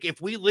card. Like,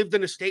 if we lived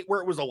in a state where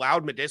it was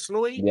allowed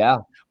medicinally,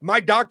 my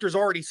doctor's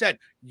already said,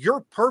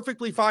 you're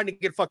perfectly fine to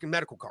get a fucking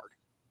medical card.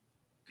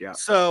 Yeah.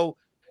 So,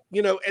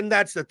 and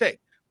that's the thing.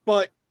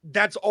 But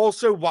that's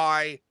also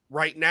why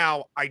right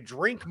now I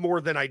drink more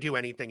than I do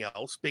anything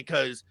else,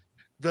 because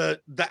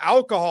the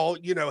alcohol,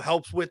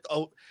 helps with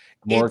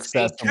more it's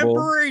accessible. A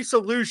temporary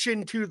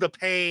solution to the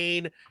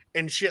pain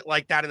and shit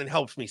like that, and then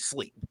helps me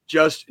sleep.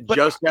 Just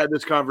had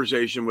this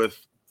conversation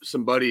with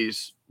some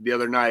buddies the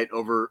other night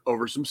over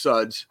some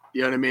suds,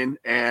 you know what I mean?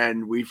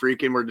 And we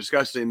were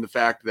discussing the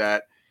fact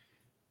that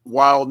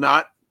while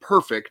not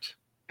perfect,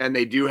 and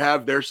they do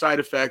have their side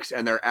effects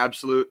and their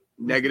absolute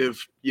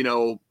negative,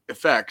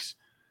 effects,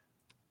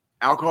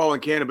 alcohol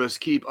and cannabis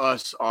keep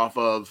us off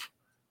of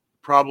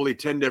probably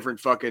 10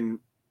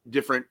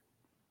 different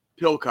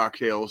pill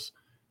cocktails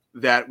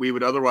that we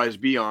would otherwise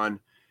be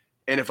on.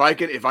 And if I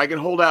can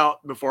hold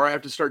out before I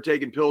have to start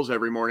taking pills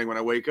every morning when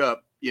I wake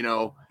up,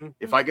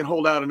 if I can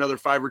hold out another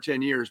 5 or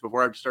 10 years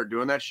before I have to start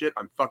doing that shit,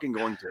 I'm fucking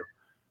going to.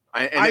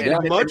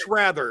 I'd much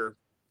rather.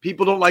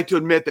 People don't like to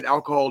admit that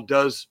alcohol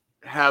does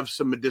have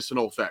some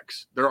medicinal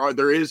effects.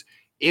 There is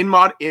in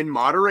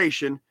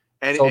moderation,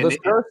 and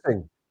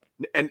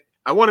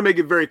I want to make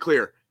it very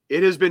clear.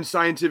 It has been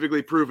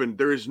scientifically proven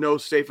there is no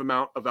safe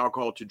amount of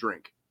alcohol to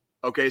drink.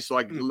 Okay, so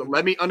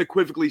let me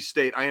unequivocally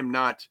state I am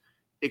not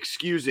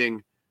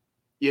excusing,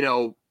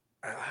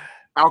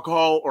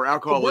 alcohol or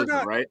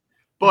alcoholism, right?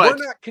 But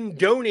we're not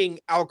condoning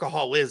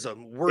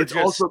alcoholism. We're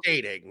just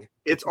stating.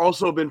 It's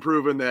also been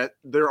proven that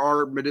there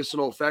are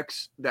medicinal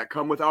effects that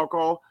come with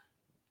alcohol.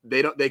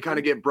 They kind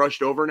of get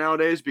brushed over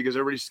nowadays because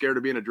everybody's scared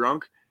of being a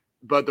drunk.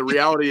 But the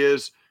reality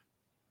is,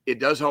 it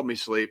does help me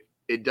sleep.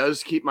 it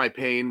does keep my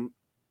pain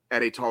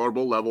at a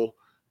tolerable level,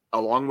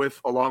 along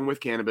with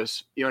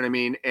cannabis. You know what I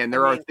mean? And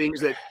there are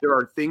things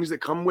that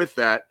come with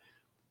that.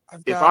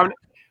 If I'm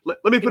let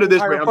me put it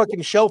this way, I'm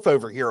fucking shelf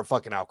over here of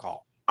fucking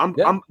alcohol. I'm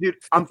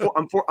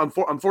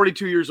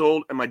 42 years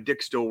old and my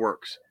dick still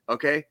works.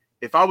 Okay.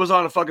 If I was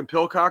on a fucking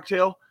pill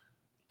cocktail,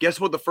 guess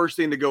what the first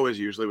thing to go is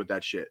usually with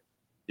that shit?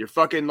 You're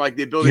fucking like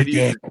the ability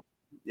to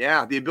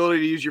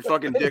use your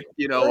fucking dick,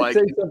 you know, like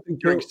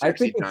during I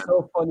think time. it's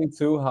so funny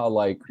too how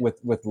like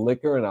with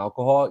liquor and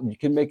alcohol, you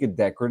can make it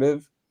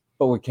decorative,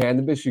 but with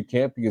cannabis you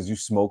can't because you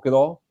smoke it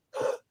all.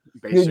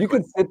 Dude, you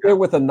could sit there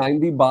with a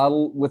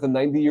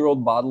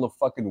 90-year-old bottle of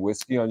fucking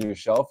whiskey on your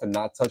shelf and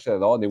not touch it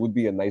at all, and it would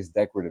be a nice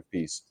decorative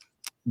piece.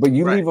 But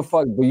you leave a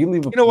fuck John.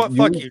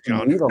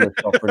 Meat on the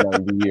shelf for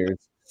 90 years.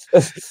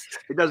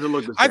 It doesn't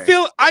look the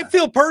same. I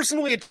feel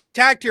personally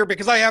attacked here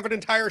because I have an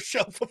entire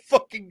shelf of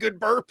fucking good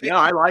bourbon. No,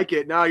 I like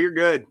it. No, you're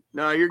good.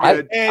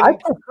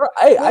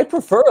 I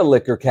prefer a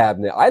liquor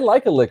cabinet. I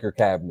like a liquor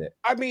cabinet.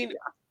 I mean,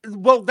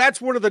 well,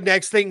 that's one of the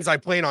next things I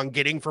plan on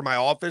getting for my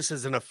office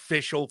is an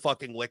official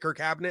fucking liquor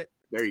cabinet.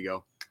 There you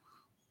go.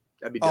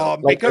 That'd be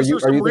dope. Because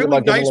there's some really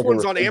nice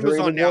ones on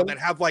Amazon now that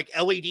have like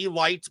LED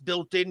lights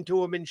built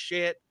into them and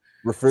shit.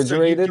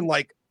 Refrigerated?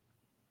 So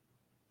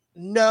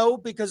no,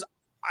 because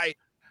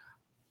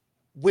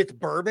with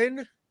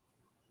bourbon,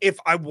 if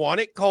I want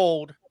it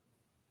cold,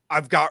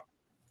 I've got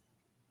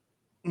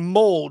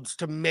molds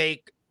to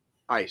make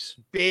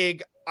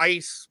big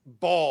ice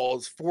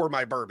balls for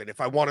my bourbon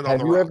if I want it on the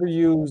Have you ever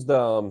used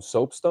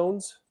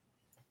soapstones?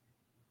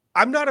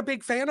 I'm not a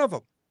big fan of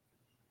them.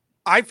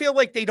 I feel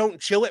like they don't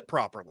chill it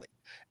properly.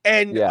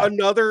 And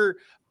another,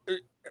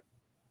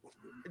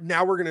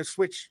 now we're going to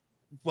switch.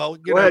 Well,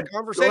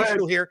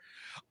 conversational here.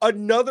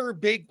 Another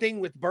big thing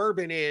with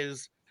bourbon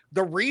is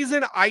the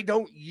reason I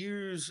don't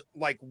use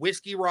like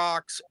whiskey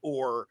rocks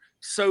or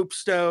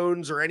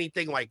soapstones or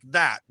anything like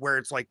that, where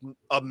it's like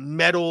a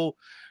metal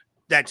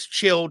that's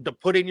chilled to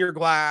put in your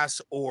glass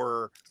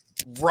or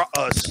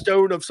a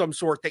stone of some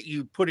sort that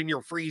you put in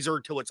your freezer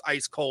till it's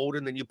ice cold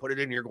and then you put it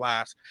in your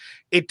glass.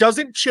 It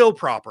doesn't chill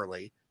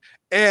properly.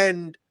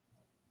 And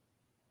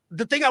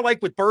the thing I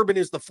like with bourbon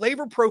is the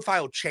flavor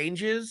profile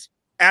changes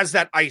as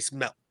that ice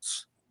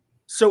melts.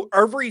 So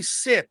every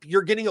sip,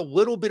 you're getting a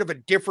little bit of a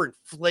different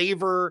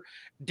flavor,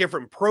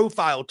 different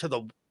profile to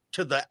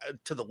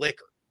the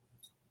liquor.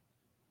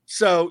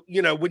 So,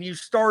 you know, when you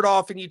start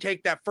off and you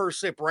take that first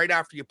sip right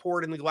after you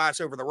pour it in the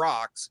glass over the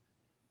rocks,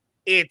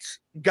 it's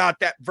got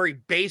that very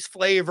base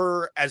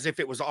flavor as if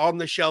it was on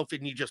the shelf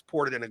and you just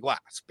poured it in a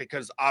glass,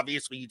 because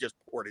obviously you just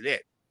poured it in.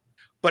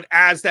 But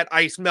as that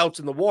ice melts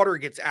and the water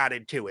gets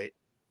added to it,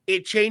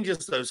 it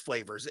changes those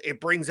flavors. It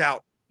brings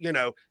out, you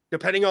know,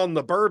 depending on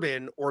the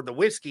bourbon or the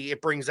whiskey,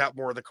 it brings out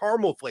more of the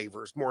caramel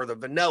flavors, more of the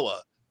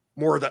vanilla,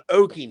 more of the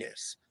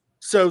oakiness.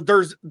 So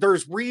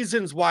there's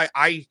reasons why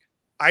I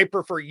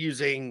prefer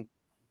using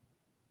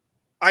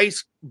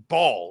ice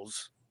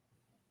balls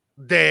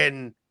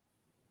than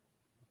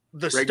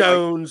the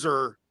stones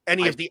or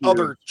any of the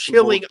other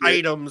chilling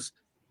items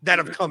that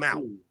have come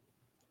out.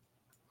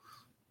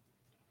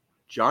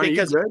 John, are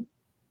you good?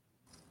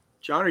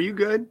 John, are you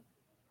good?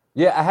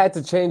 Yeah, I had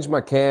to change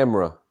my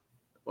camera.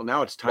 Well,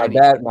 now it's tiny.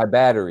 My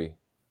battery.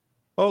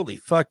 Holy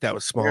fuck, that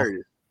was small.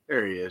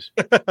 There he is.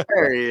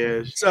 There he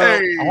is. So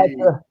hey.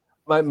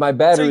 My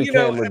battery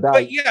camera died.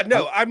 But yeah,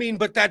 no, I mean,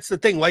 but that's the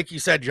thing. Like you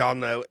said, John,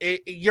 though,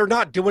 you're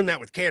not doing that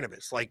with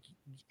cannabis. Like,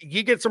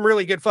 you get some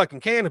really good fucking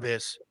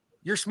cannabis,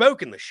 you're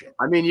smoking the shit.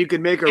 I mean, you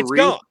could make a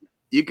wreath.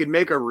 You could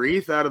make a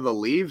wreath out of the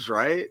leaves,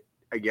 right?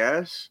 I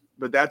guess,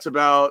 but that's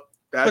about.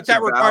 But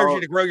that requires you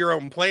to grow your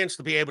own plants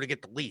to be able to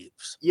get the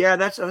leaves. Yeah,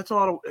 that's a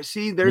lot of.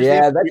 See, there's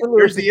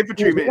the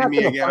infantry in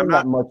me again. I'm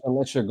not much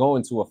unless you're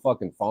going to a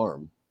fucking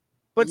farm.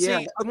 But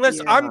see,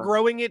 unless I'm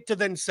growing it to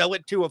then sell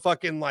it to a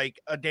fucking like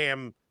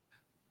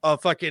a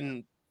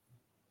fucking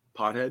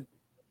pothead,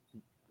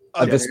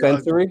 a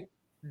dispensary.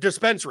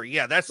 Dispensary,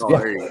 yeah, that's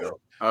there you go.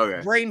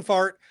 Okay. Brain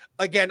fart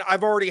again.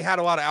 I've already had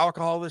a lot of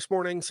alcohol this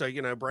morning, so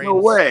you know, brain. No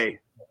way.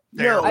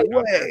 No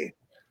way.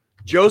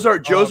 Joe's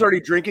already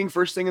drinking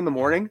first thing in the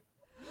morning.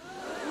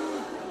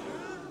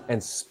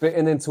 And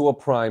spitting into a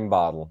prime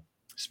bottle.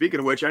 Speaking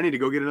of which, I need to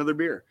go get another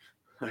beer.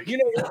 You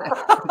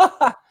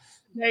know,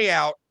 day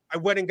out, I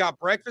went and got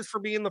breakfast for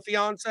me and the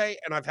fiance,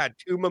 and I've had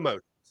 2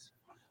 mimosas.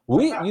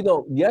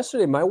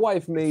 Yesterday my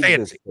wife made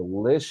this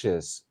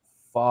delicious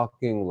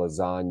fucking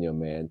lasagna,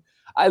 man.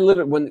 I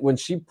literally, when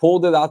she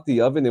pulled it out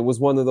the oven, it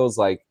was one of those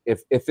like, if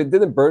it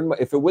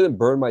wouldn't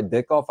burn my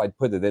dick off, I'd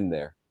put it in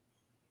there.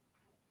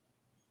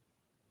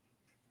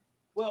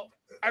 Well,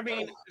 I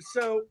mean,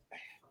 so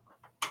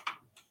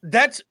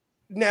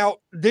now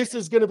this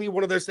is going to be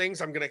one of those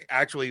things I'm going to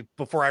actually,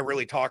 before I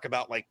really talk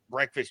about like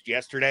breakfast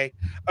yesterday.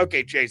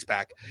 Okay, Jay's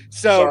back.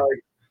 So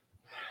sorry.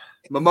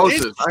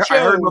 Mimosas.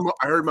 I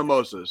heard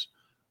mimosas.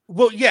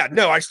 Well, yeah,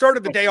 no, I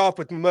started the day off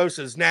with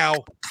mimosas. Now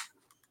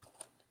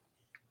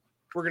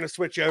we're going to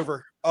switch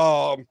over.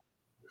 Now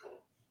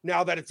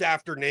that it's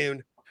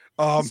afternoon.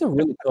 It's a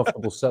really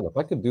comfortable setup.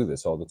 I could do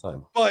this all the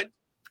time. But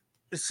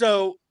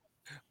so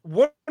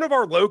one of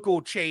our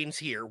local chains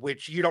here,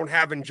 which you don't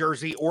have in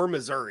Jersey or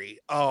Missouri,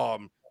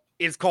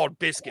 is called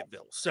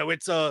Biscuitville. So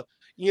it's a,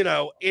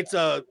 it's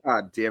a.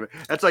 God damn it!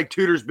 That's like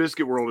Tudor's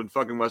Biscuit World in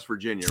fucking West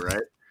Virginia,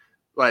 right?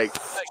 Like,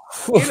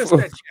 in a sense,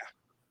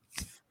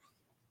 yeah.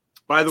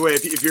 By the way,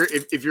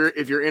 if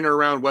you're in or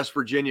around West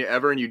Virginia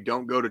ever and you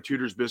don't go to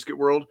Tudor's Biscuit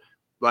World,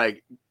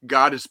 like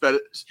God has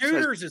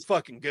Tudor's is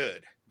fucking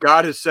good.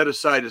 God has set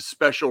aside a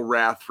special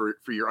wrath for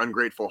your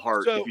ungrateful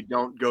heart if you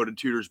don't go to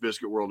Tudor's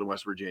Biscuit World in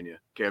West Virginia.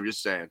 Okay, I'm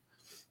just saying.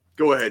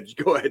 Go ahead,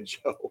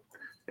 Joe.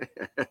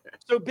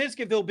 So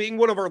Biscuitville being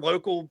one of our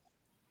local,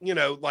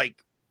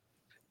 like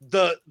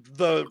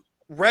the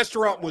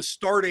restaurant was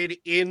started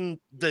in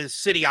the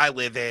city I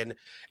live in,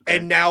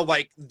 and now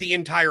like the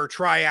entire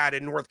triad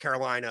in North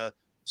Carolina.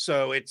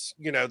 So it's,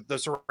 the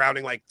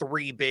surrounding like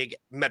 3 big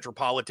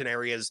metropolitan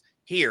areas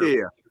here.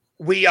 Yeah.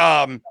 We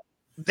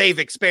they've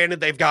expanded.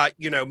 They've got,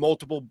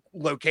 multiple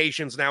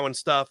locations now and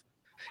stuff.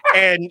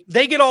 And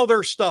they get all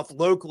their stuff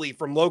locally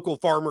from local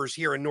farmers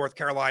here in North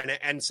Carolina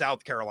and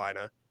South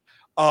Carolina.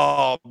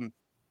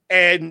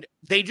 And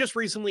they just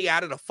recently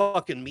added a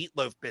fucking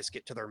meatloaf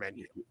biscuit to their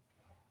menu.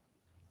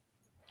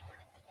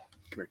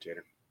 Come here,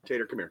 Tater.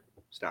 Tater, come here.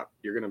 Stop.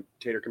 Tater,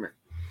 come here.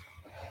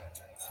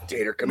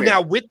 Tater, come here.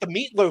 Now with the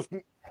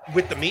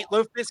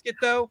meatloaf biscuit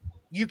though,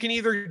 you can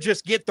either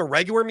just get the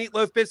regular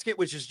meatloaf biscuit,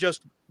 which is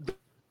just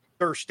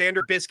their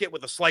standard biscuit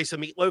with a slice of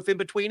meatloaf in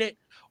between it,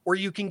 or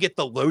you can get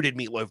the loaded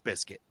meatloaf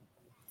biscuit.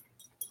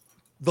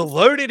 The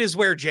loaded is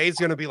where Jay's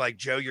going to be like,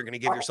 Joe, you're going to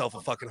give yourself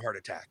a fucking heart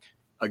attack.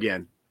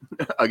 Again.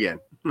 Again.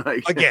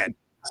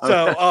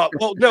 So,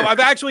 well, no, I've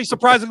actually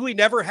surprisingly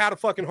never had a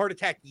fucking heart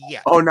attack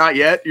yet. Oh, not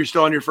yet? You're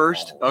still on your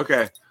first?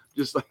 Okay.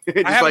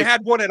 I haven't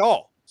had one at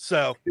all.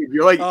 So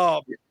you're like,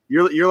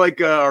 you're like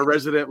a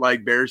resident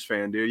like Bears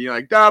fan, dude. You're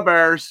like, da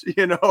Bears,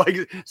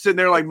 like sitting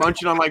there like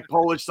munching on like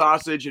Polish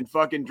sausage and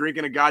fucking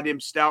drinking a goddamn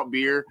stout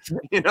beer.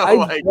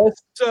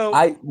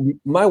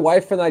 My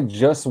wife and I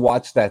just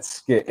watched that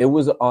skit. It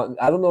was on.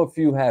 I don't know if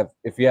you have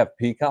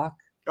Peacock.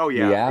 Oh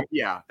yeah,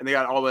 yeah, and they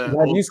got all the.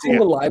 Have you seen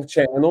the live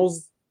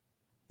channels?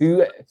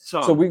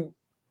 So we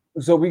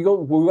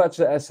watch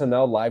the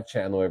SNL live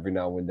channel every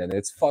now and then.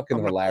 It's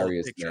fucking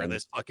hilarious. Picture of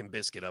this fucking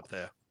biscuit up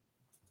there.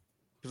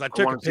 Because I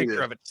took a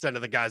picture of it to send to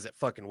the guys that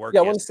fucking work.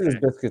 Yeah, I want to see this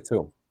biscuit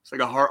too. It's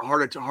like a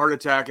heart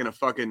attack and a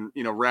fucking,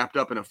 wrapped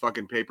up in a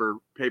fucking paper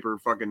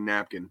fucking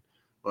napkin.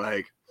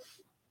 Like,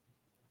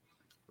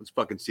 let's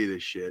fucking see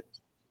this shit.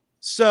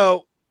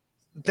 So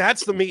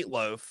that's the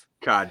meatloaf.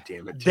 God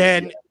damn it.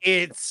 Then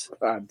it's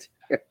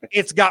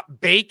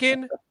got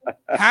bacon,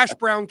 hash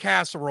brown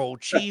casserole,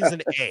 cheese,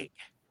 and egg.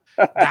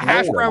 The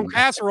hash brown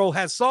casserole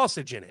has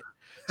sausage in it.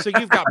 So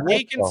you've got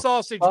bacon,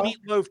 sausage,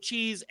 meatloaf,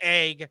 cheese,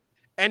 egg,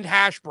 and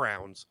hash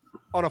browns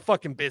on a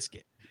fucking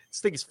biscuit. This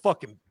thing is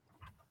fucking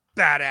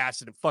badass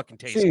and it fucking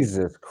tastes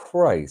Jesus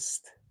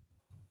Christ.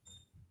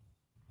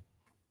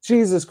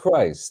 Jesus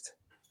Christ.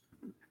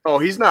 Oh,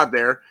 he's not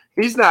there.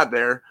 He's not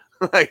there.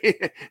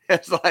 Like,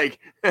 it's like,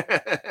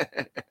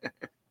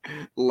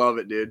 love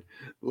it, dude.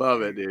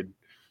 Love it, dude.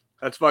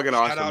 That's fucking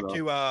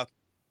awesome.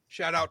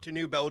 Shout out to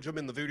New Belgium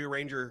and the Voodoo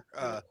Ranger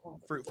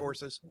fruit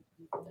forces.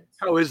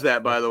 How is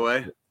that, by the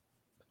way?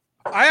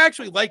 I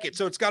actually like it.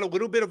 So it's got a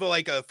little bit of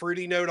a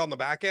fruity note on the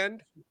back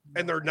end,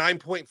 and they're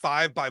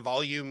 9.5 by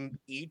volume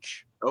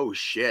each. Oh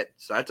shit!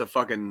 So that's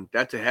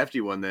a hefty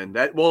one then.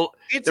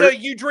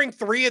 You drink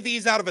 3 of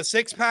these out of a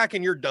 6-pack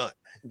and you're done.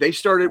 They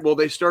started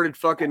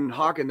fucking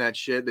hawking that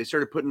shit. They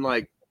started putting some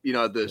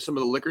of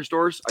the liquor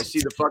stores. I see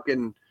the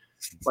fucking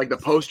like the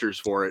posters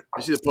for it.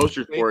 I see the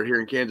posters for it here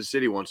in Kansas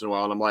City once in a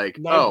while, and I'm like,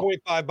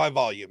 9.5 by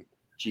volume.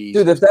 Jeez.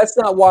 Dude, if that's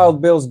not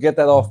Wild Bills, get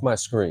that off my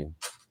screen.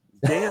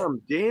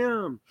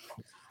 Damn.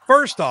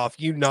 First off,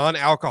 you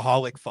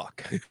non-alcoholic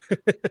fuck.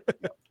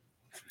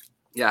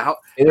 Yeah, how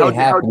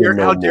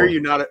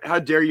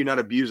dare you not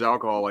abuse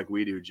alcohol like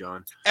we do,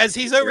 John? As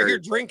he's over here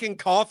drinking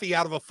coffee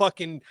out of a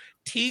fucking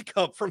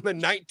teacup from the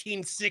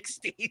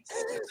 1960s.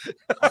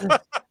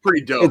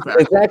 Pretty dope.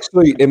 It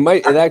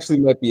actually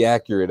might be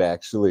accurate.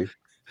 Actually,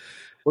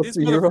 what's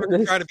the year on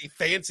this? Trying to be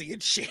fancy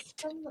and shit.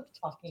 From the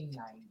fucking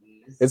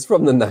 90s. It's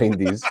from the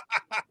 90s.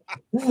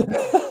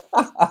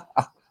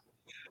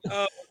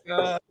 Oh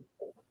God!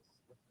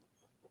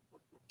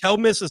 Tell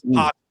Mrs.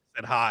 Pop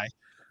said hi.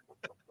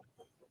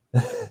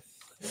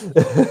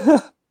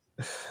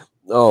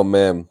 Oh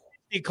man!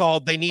 He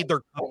called. They need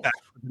their comeback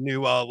for the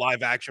new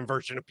live action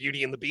version of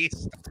Beauty and the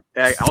Beast.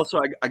 Hey,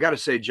 also, I gotta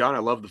say, John, I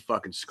love the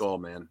fucking skull,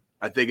 man.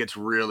 I think it's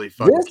really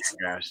fucking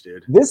gas,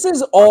 dude. This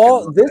is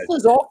all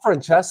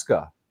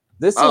Francesca.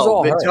 This is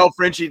all. Then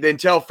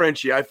tell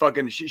Frenchie. I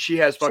fucking she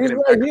has fucking. She's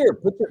right here.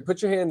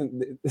 Put your hand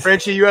in.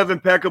 Frenchie, you have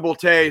impeccable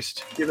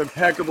taste. You have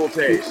impeccable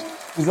taste.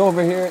 He's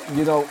over here.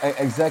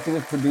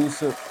 Executive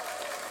producer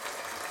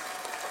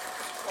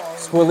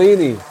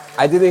Squilini.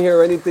 I didn't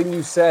hear anything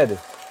you said.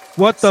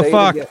 What the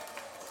fuck?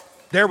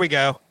 There we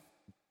go.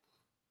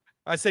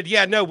 I said,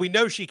 yeah, no, we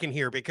know she can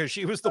hear because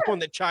she was the one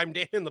that chimed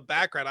in the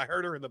background. I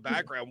heard her in the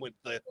background with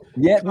the.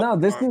 Yeah, no,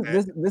 this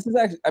is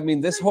actually. I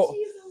mean, this whole.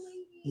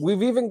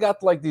 we've even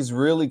got like these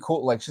really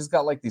cool, like she's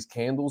got like these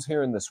candles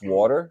here in this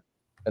water,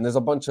 and there's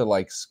a bunch of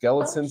like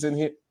skeletons in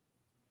here.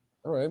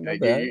 All right, my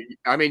bad.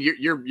 I mean,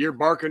 you're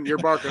barking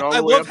all I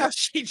the way love up. how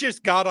she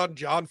just got on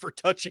John for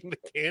touching the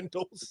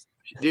candles.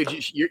 Dude,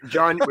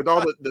 John, with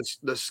all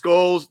the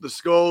skulls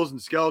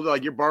and skeletons,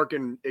 like you're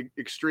barking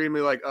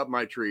extremely like up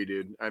my tree,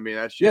 dude. I mean,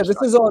 that's just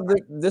this is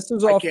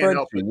all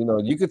Frenchy. You know,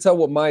 you could tell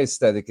what my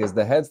aesthetic is: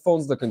 the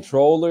headphones, the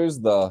controllers,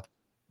 the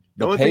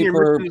only thing you're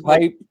paper missing is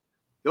pipe.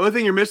 the only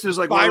thing you're missing is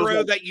like one of those,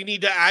 Spyro that you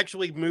need to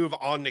actually move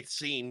on the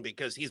scene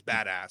because he's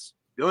badass.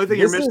 the only thing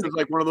you're missing is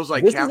like one of those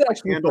like This is Catholic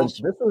actually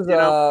candles. this was you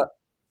know?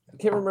 I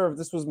can't remember if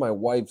this was my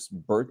wife's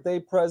birthday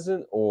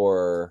present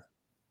or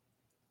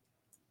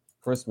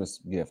Christmas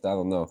gift. I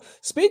don't know.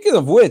 Speaking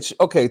of which,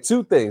 okay,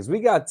 two things.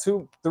 We got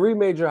three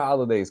major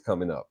holidays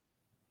coming up.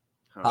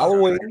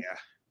 Halloween, Yeah.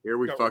 Here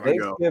we fucking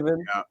go.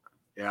 Thanksgiving,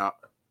 Yeah.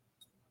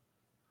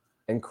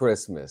 and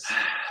Christmas.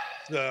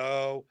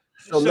 So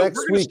So next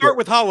we're going to week, start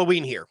with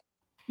Halloween here.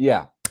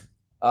 yeah.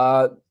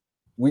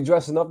 We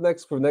dressing up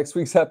next for next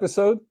week's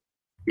episode.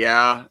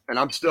 Yeah, and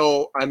I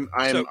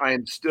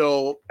am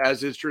still,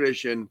 as is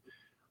tradition,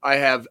 I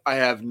have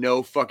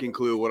no fucking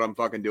clue what I'm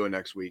fucking doing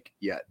next week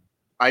yet.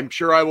 I'm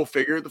sure I will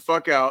figure it the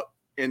fuck out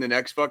in the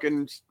next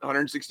fucking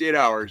 168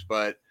 hours,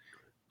 but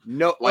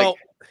no, like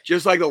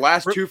just like the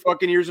last 2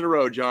 fucking years in a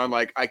row, John,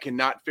 like I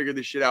cannot figure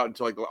this shit out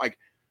until like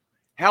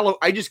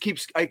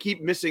I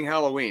keep missing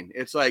Halloween.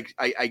 It's like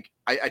I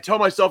tell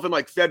myself in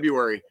like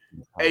February,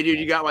 hey dude,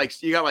 you got like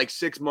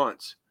 6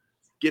 months.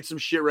 Get some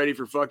shit ready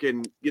for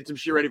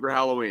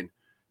Halloween.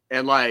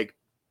 And like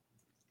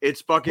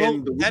it's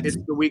fucking it's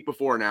the week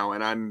before now,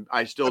 and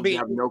I still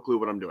have no clue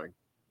what I'm doing.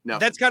 No.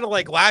 That's kind of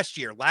like last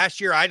year.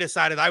 Last year I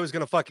decided I was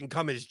gonna fucking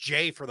come as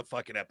Jay for the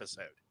fucking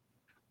episode.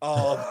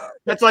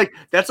 That's like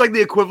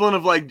the equivalent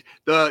of like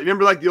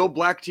remember like the old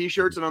black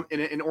t-shirts and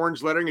in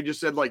orange lettering it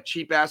just said like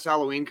cheap ass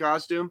Halloween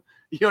costume.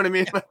 You know what I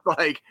mean?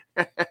 Like,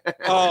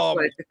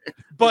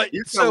 but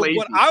so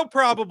what I'll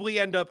probably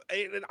end up,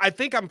 I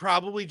think I'm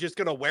probably just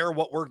going to wear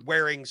what we're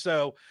wearing.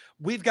 So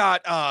we've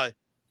got,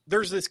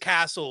 there's this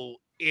castle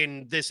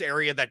in this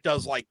area that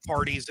does like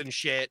parties and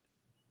shit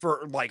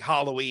for like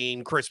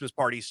Halloween, Christmas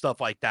parties, stuff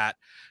like that.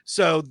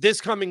 So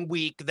this coming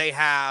week, they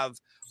have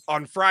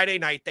on Friday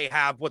night, they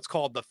have what's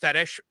called the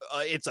fetish.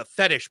 It's a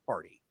fetish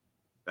party.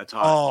 That's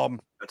hot.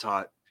 That's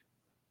hot.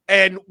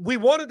 And we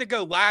wanted to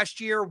go last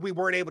year. We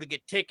weren't able to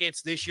get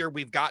tickets. This year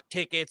we've got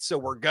tickets, so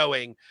we're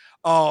going.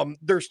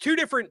 There's 2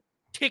 different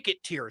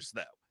ticket tiers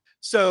though.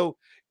 So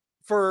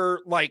for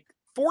like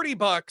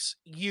 $40,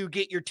 you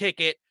get your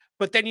ticket,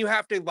 but then you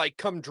have to like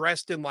come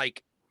dressed in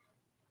like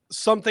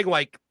something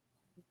like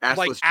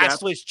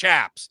assless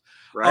chaps.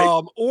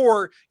 Right.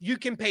 Or you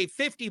can pay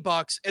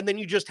 $50 and then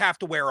you just have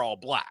to wear all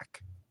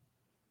black.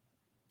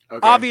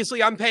 Okay.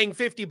 Obviously, I'm paying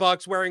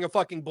 $50 wearing a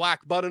fucking black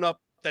button up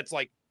that's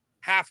like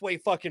halfway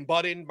fucking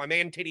button, my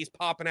man titties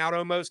popping out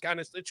almost kind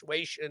of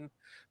situation.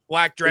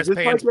 Black dress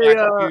pants, like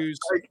black shoes.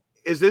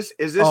 Is this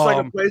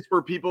like a place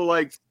where people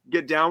like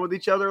get down with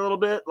each other a little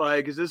bit?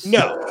 Like, is this?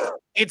 No,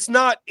 it's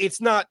not.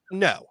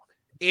 No,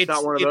 it's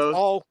not one of those.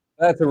 All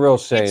that's a real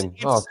shame.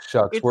 It's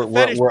shucks, it's a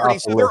fetish party.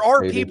 So there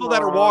are people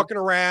that are walking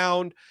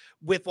around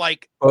with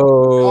like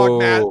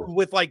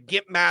with like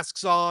gimp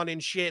masks on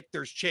and shit.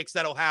 There's chicks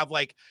that'll have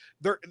like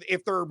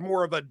if they're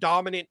more of a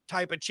dominant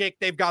type of chick,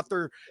 they've got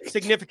their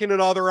significant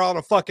other on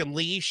a fucking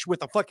leash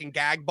with a fucking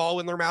gag ball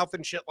in their mouth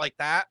and shit like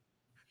that.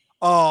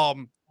 Are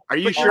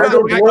you sure? Are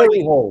there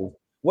glory holes?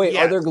 Wait,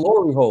 yes. Are there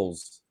glory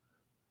holes?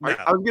 No.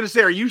 I was gonna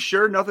say, are you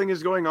sure nothing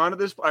is going on at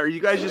this? Are you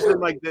guys just in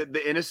like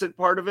the innocent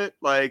part of it?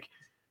 Like,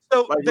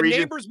 so like the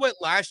neighbors went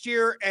last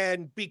year,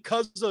 and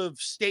because of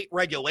state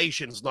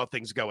regulations,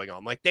 nothing's going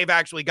on. Like they've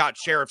actually got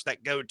sheriffs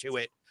that go to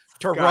it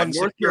to run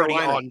security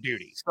on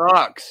duty.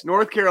 Sucks.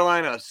 North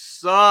Carolina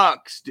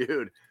sucks,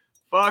 dude.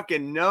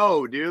 Fucking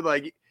no, dude.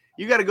 Like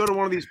you got to go to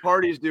one of these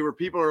parties, dude, where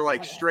people are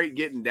like straight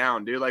getting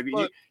down, dude. Like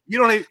you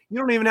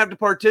don't even have to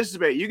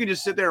participate. You can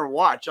just sit there and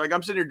watch. Like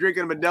I'm sitting here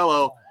drinking a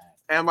Modelo,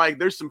 and like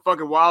there's some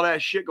fucking wild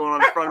ass shit going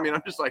on in front of me, and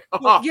I'm just like,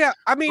 well, yeah.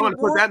 I mean,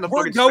 we're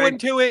going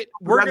to it.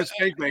 We're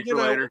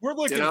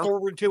looking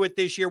forward to it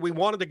this year. We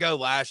wanted to go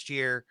last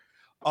year,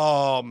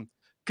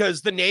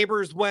 because the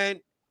neighbors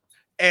went.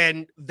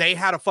 And they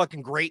had a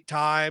fucking great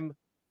time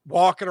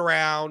walking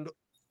around,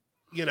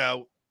 you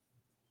know,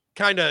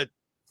 kind of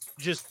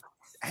just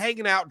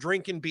hanging out,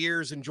 drinking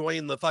beers,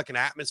 enjoying the fucking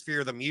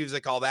atmosphere, the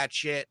music, all that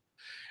shit.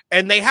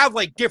 And they have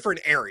like different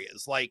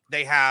areas. Like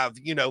they have,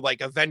 you know, like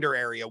a vendor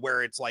area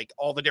where it's like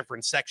all the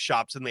different sex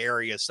shops in the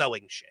area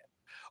selling shit.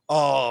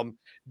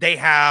 They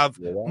have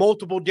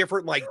multiple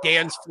different like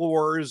dance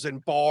floors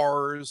and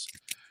bars,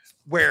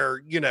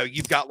 where, you know,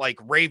 you've got like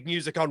rave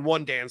music on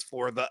one dance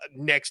floor, the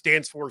next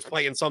dance floor is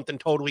playing something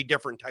totally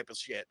different type of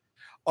shit.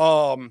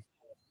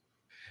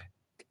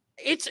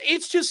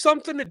 It's just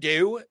something to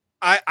do.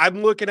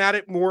 I'm looking at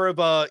it more of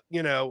a,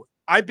 you know,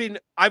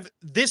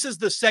 this is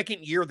the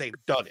second year they've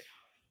done it.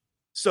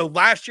 So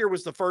last year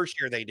was the first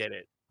year they did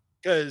it,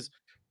 because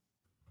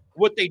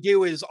what they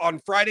do is on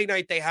Friday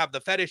night they have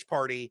the fetish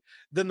party.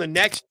 Then the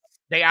next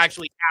they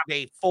actually have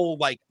a full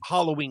like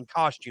Halloween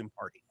costume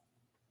party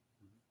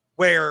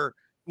where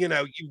you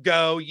know you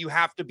go, you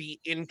have to be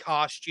in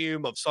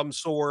costume of some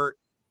sort.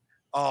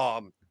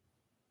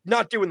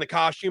 Not doing the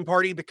costume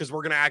party because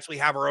we're gonna actually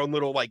have our own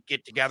little like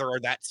get together or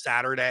that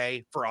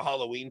Saturday for a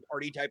Halloween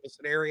party type of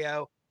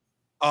scenario.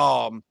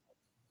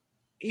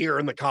 Here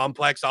in the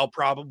complex, I'll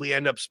probably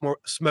end up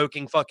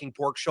smoking fucking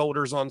pork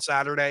shoulders on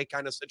Saturday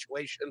kind of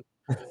situation.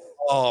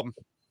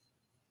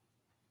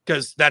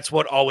 Because that's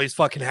what always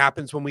fucking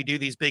happens when we do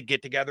these big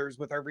get-togethers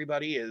with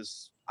everybody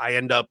is I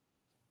end up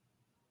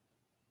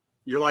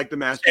You're like the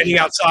master standing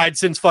outside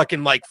since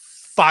fucking like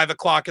 5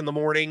 o'clock in the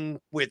morning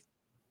with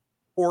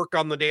pork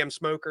on the damn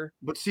smoker.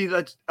 But see,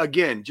 that's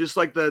again just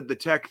like the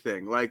tech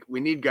thing. Like we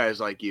need guys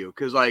like you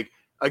because, like,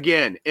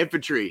 again,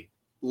 infantry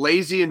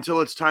lazy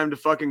until it's time to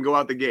fucking go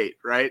out the gate,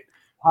 right?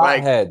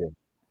 Hothead,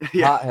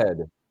 Yeah. hothead.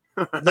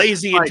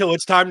 Lazy Like- until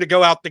it's time to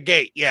go out the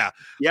gate. Yeah.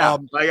 Yeah,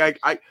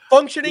 I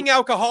Functioning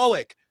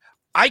alcoholic.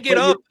 I get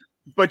But up.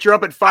 but you're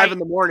up at 5 in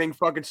the morning,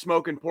 fucking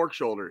smoking pork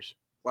shoulders.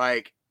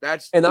 Like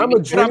that's And I'm a But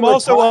I'm dreamer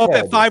also up at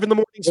hothead 5 in the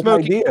morning with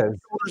smoking ideas.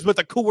 shoulders with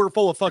a cooler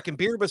full of fucking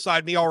beer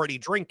beside me already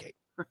drinking.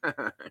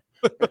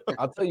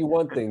 I'll tell you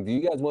one thing. Do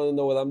you guys want to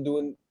know what I'm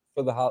doing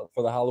for the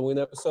Halloween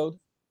episode?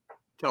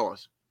 Tell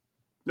us.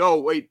 No,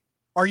 wait.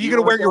 Are you You going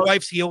to know wear what, your dog?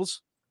 wife's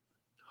heels?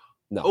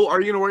 No. Oh, are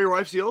you gonna wear your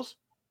wife's heels?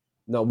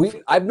 No,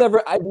 I've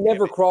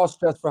never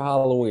cross-dressed for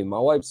Halloween. My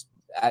wife's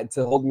had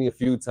to hold me a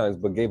few times,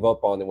 but gave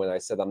up on it when I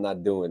said I'm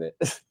not doing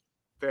it.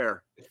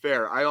 Fair.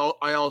 I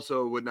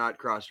also would not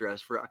cross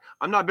dress for.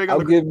 I'm not big on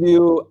I'll the.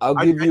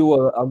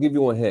 give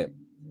you a hint.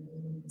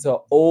 It's an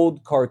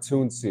old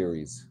cartoon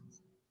series.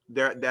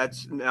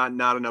 That's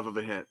not enough of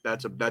a hint.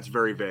 That's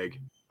very vague.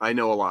 I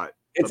know a lot.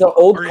 It's an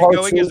old Are you cartoon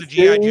going as a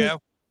G.I. series. Joe?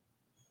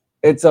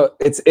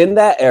 It's in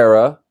that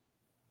era,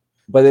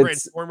 but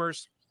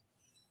Transformers?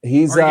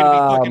 he's Are you going to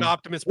be fucking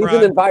Optimus he's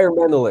Prime? an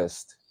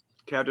environmentalist.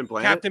 Captain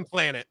Planet. Captain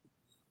Planet.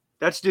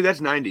 That's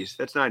 90s.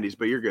 That's 90s.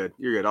 But you're good.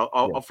 You're good.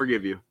 I'll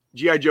forgive you.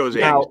 GI Joe's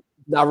 80s.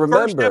 Now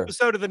First remember,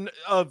 episode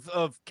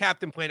of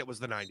Captain Planet was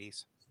the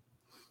 90s.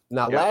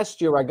 now Yeah.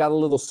 last year I got a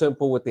little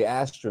simple with the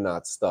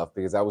astronaut stuff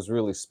because I was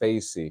really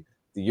spacey.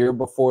 The year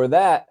before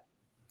that,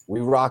 we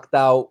rocked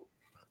out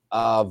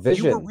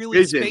Vision. You were really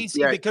Vision, spacey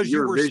yeah, because you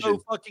you're were Vision.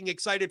 so fucking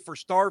excited for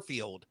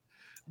Starfield.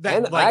 That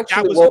And like that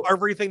actually, was well,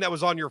 everything that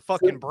was on your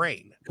fucking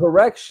brain.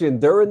 Correction,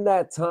 during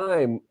that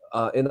time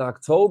in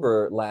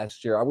October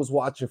last year, I was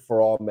watching For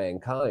All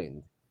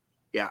Mankind.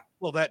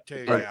 Well, that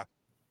too, Right. yeah.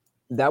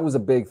 That was a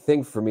big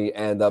thing for me.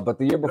 And but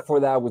the year before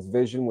that was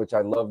Vision, which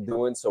I love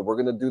doing. So we're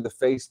gonna do the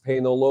face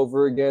paint all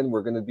over again.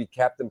 We're gonna be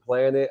Captain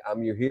Planet.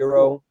 I'm your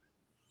hero.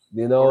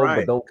 You know, All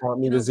right. but don't count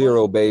me You to know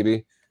zero,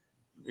 baby.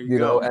 There You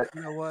know, go. and,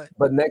 You know what?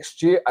 but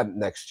next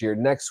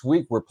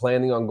week, we're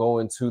planning on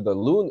going to the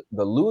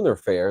Luna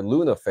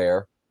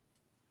Fair,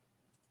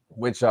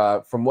 which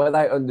from what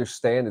I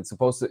understand, it's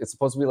supposed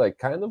to be like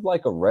kind of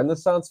like a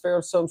Renaissance fair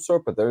of some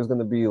sort, but there's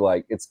gonna be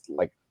it's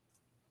like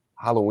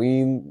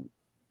Halloween.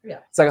 Yeah.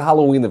 It's like a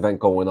Halloween event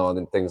going on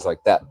and things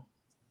like that.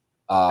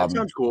 That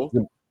sounds cool.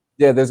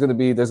 Yeah, there's gonna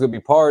be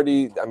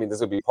party. I mean, there's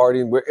gonna be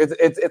partying.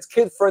 It's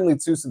kid friendly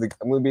too, so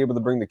I'm gonna be able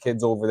to bring the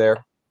kids over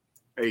there.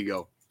 There you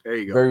go.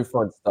 Very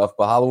fun stuff.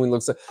 But Halloween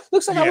looks like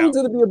Yeah. Halloween's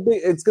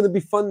it's gonna be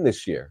fun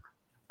this year.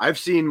 I've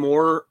seen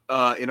more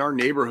in our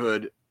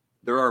neighborhood.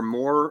 There are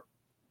more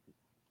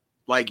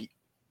like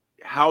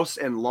house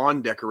and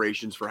lawn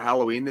decorations for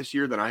Halloween this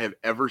year than I have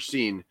ever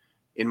seen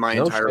in my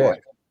No entire shit.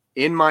 life.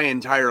 In my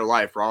entire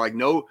life, Raw.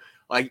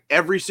 Like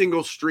every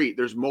single street,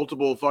 there's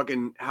multiple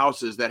fucking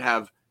houses that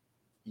have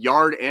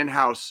yard and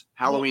house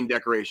Halloween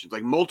decorations.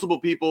 Like multiple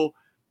people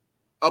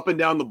up and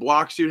down the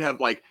blocks, you'd have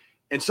like,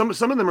 and some of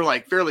them are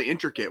like fairly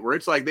intricate, where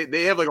it's like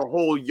they have like a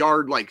whole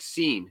yard like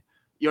scene.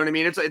 You know what I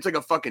mean? It's like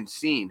a fucking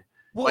scene,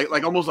 Well,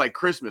 like almost like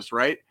Christmas,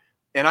 right?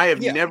 And I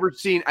have Yeah. never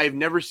seen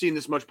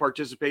this much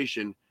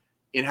participation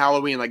in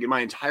Halloween. Like in my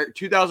entire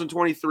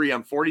 2023,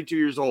 I'm 42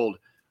 years old.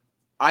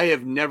 I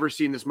have never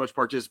seen this much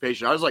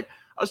participation. I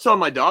was telling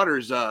my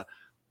daughters,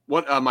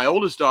 my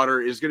oldest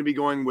daughter is going to be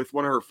going with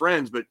one of her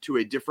friends, but to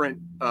a different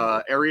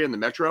area in the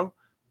metro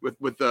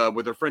with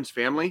her friend's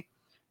family.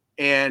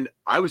 And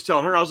I was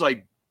telling her, I was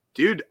like,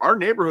 dude, our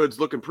neighborhood's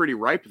looking pretty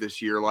ripe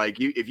this year.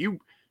 Like if you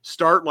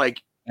start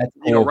like, That's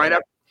you know, cool. right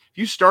after, if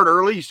you start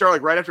early, you start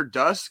like right after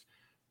dusk,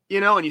 you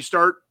know, and you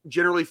start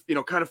generally, you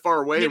know, kind of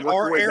far away. in and work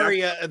your our way back,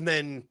 area, and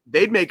then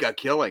they'd make a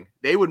killing.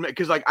 They would make,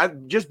 because like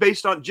I've just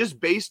based on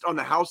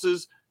the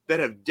houses that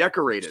have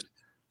decorated.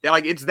 They're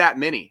like, it's that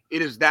many.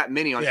 It is that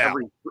many on Yeah.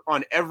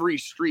 every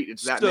street.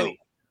 It's that So, many.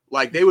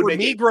 Like they would for make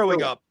me it growing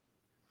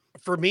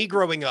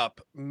killing.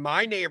 up,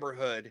 my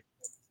neighborhood,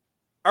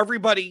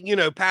 everybody, you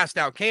know, passed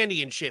out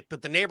candy and shit,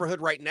 but the neighborhood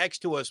right next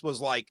to us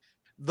was like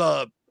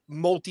the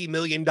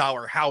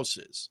multi-million-dollar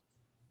houses.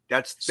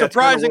 That's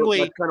Surprisingly,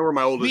 that's kind of where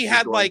my oldest we is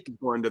had, going. like- She's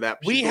going to that.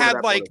 We she's going to had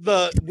that like part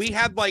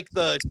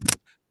of it.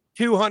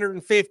 the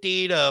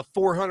 $250,000 to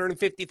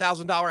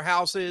 $450,000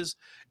 houses,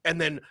 and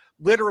then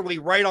literally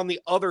right on the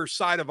other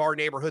side of our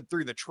neighborhood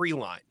through the tree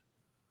line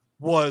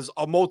was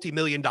a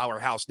multi-million-dollar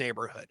house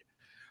neighborhood.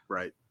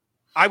 Right.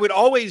 I would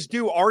always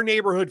do our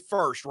neighborhood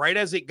first, right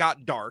as it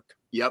got dark.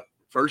 Yep.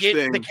 First Get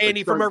thing. the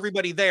candy from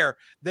everybody there,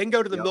 then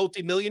go to the Yep.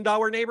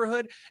 multi-million-dollar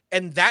neighborhood.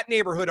 And that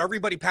neighborhood,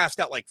 everybody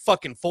passed out like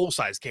fucking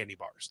full-size candy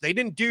bars. They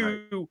didn't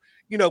do,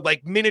 you know,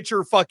 like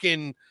miniature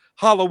fucking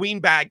Halloween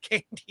bag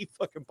candy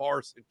fucking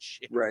bars and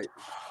shit. Right.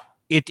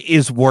 It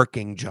is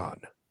working,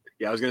 John.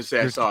 Yeah, I was gonna say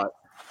I saw it.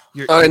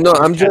 I know.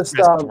 I'm your just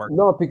test is working.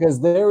 no,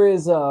 because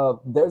there's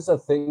a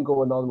thing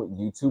going on with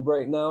YouTube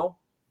right now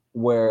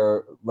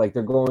where like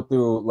they're going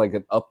through like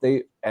an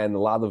update and a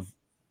lot of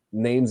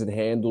names and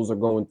handles are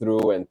going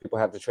through and people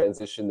have to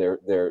transition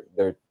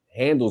their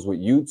handles with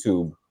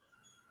YouTube,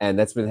 and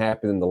that's been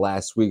happening the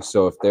last week.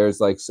 So if there's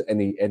like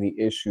any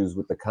issues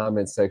with the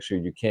comment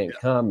section, you can't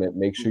comment.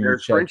 Make sure you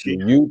check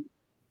your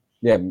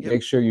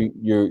make sure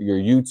your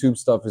YouTube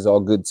stuff is all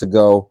good to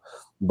go.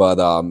 But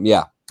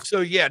yeah.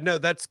 So yeah, no,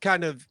 that's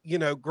kind of, you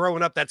know,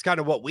 growing up, that's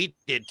kind of what we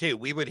did too.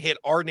 We would hit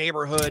our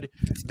neighborhood,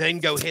 then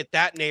go hit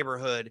that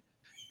neighborhood,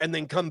 and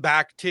then come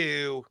back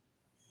to,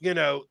 you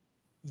know,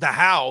 the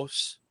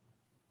house.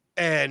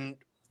 And,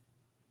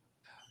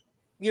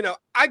 you know,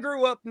 I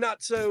grew up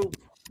not so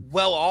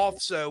well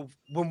off. So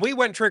when we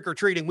went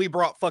trick-or-treating, we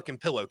brought fucking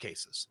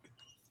pillowcases.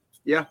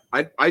 Yeah,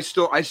 I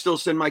still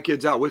send my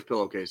kids out with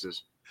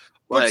pillowcases.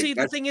 But see,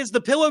 the thing is, the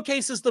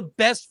pillowcase is the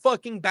best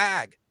fucking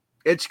bag.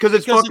 It's because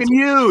it's fucking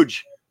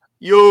huge.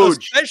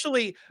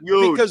 Especially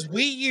because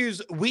we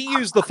use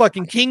the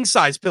fucking king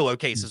size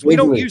pillowcases. We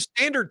don't use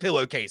standard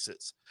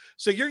pillowcases.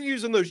 So you're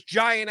using those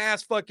giant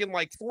ass fucking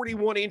like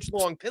 41-inch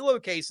long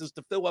pillowcases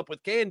to fill up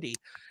with candy.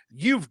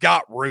 You've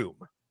got room.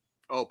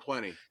 Oh,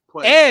 plenty.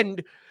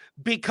 And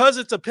because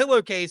it's a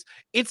pillowcase,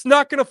 it's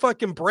not going to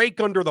fucking break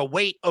under the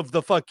weight of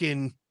the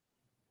fucking.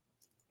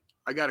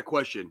 I got a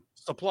question.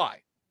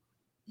 Supply.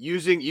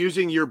 Using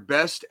your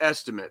best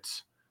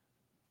estimates.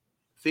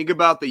 Think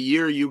about the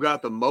year you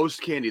got the most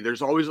candy.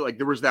 There's always like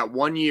there was that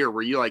one year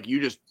where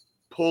you just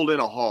pulled in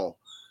a haul.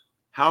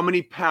 How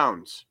many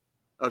pounds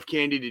of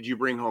candy did you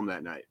bring home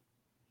that night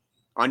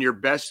on your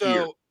best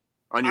year?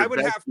 I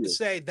would have to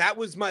say that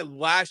was my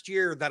last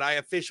year that I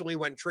officially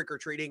went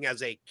trick-or-treating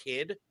as a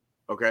kid.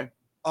 Okay.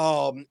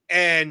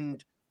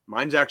 And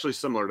mine's actually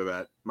similar to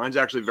that. Mine's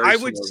actually very similar.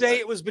 I would say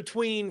it was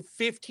between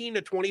 15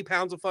 to 20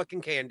 pounds of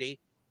fucking candy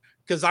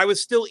because I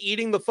was still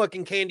eating the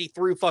fucking candy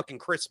through fucking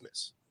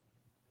Christmas.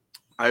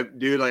 My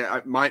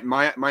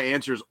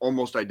answer is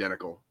almost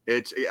identical.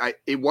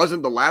 It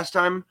wasn't the last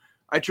time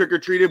I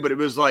trick-or-treated, but it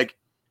was like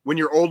when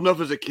you're old enough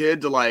as a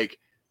kid to like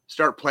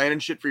start planning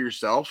shit for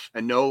yourself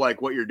and know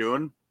like what you're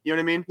doing. You know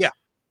what I mean? Yeah.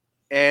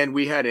 And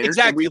we had energy.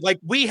 Exactly.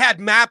 We had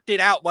mapped it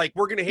out. Like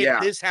we're gonna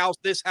hit this house,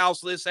 this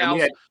house, this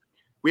house.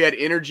 We had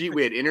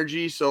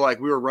energy. So like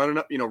we were running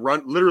up,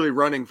 literally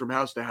running from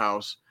house to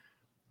house.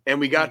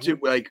 And we got to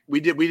like we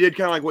did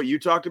kind of like what you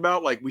talked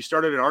about. Like we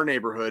started in our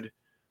neighborhood.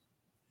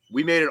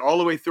 We made it all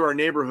the way through our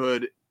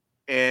neighborhood,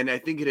 and I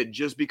think it had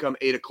just become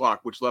 8:00,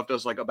 which left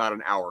us like about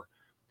an hour.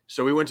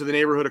 So we went to the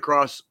neighborhood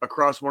across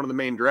one of the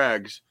main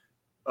drags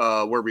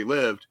where we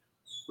lived.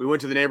 We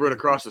went to the neighborhood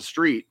across the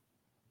street,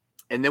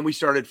 and then we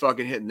started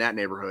fucking hitting that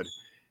neighborhood.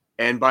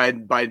 And by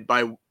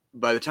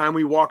the time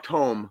we walked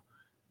home,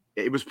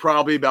 it was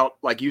probably about,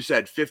 like you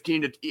said,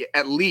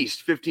 at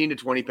least 15 to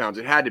 20 pounds.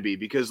 It had to be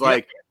because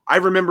like I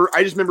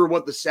just remember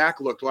what the sack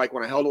looked like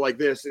when I held it like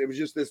this, and it was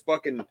just this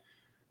fucking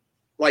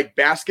like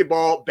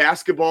basketball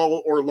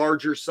or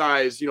larger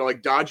size,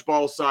 like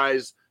dodgeball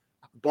size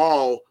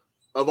ball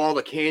of all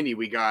the candy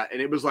we got.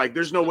 And it was like,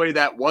 there's no way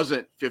that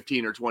wasn't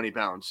 15 or 20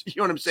 pounds. You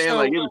know what I'm saying? So,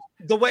 like it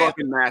was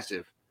fucking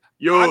massive.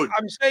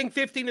 I'm saying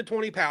 15 to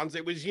 20 pounds.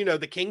 It was,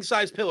 the king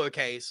size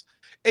pillowcase.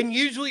 And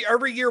usually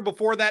every year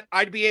before that,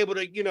 I'd be able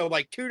to,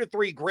 like 2 to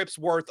 3 grips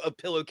worth of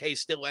pillowcase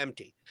still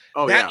empty.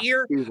 Oh, that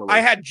year, easily.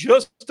 I had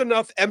just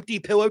enough empty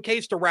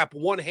pillowcase to wrap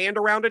one hand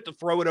around it to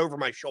throw it over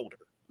my shoulder.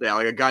 Yeah,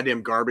 like a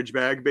goddamn garbage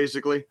bag,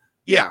 basically.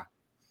 Yeah.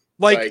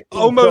 Like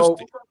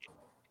almost,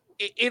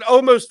 it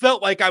almost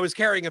felt like I was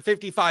carrying a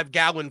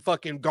 55-gallon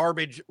fucking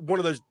garbage, one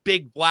of those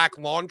big black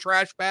lawn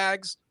trash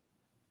bags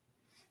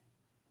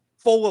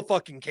full of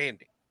fucking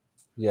candy.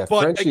 Yeah,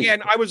 but Frenchie,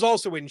 again, I was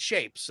also in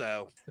shape,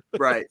 so.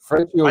 Right.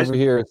 Frenchie over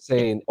here is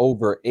saying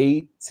over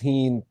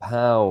 18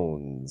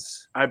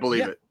 pounds. I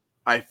believe it.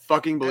 I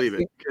fucking believe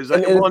it. Because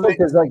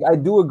like I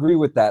do agree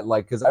with that.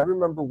 Like, because I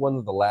remember one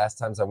of the last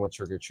times I went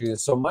trick-or-treating.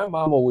 So my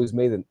mom always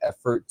made an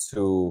effort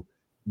to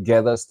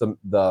get us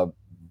the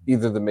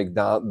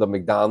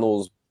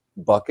McDonald's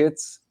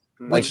buckets.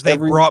 Which they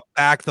brought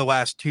back the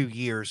last 2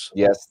 years.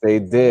 Yes, they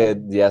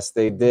did.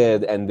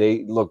 And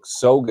they look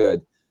so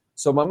good.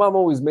 So my mom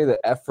always made an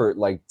effort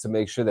like to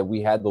make sure that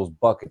we had those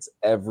buckets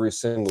every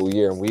single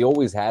year. And we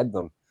always had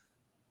them.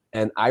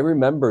 And I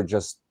remember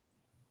because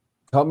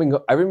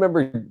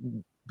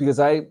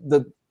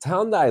the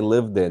town that I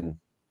lived in,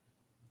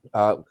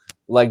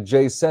 like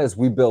Jay says,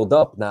 we build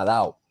up, not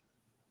out.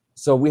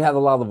 So we had a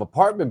lot of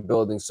apartment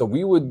buildings. So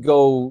we would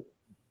go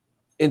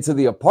into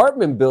the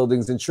apartment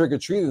buildings and trick or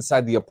treat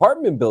inside the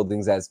apartment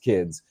buildings as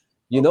kids.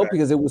 You know,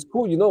 because it was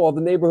cool. You know, all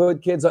the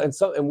neighborhood kids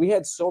and we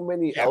had so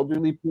many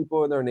elderly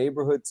people in our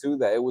neighborhood too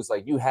that it was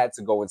like you had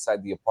to go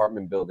inside the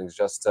apartment buildings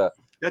just to.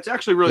 That's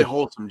actually really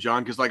wholesome,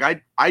 John. Because like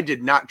I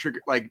did not trick.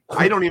 Like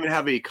I don't even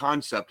have a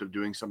concept of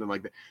doing something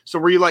like that. So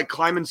were you like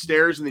climbing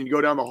stairs and then you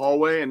go down the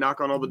hallway and knock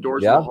on all the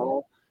doors in the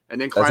hall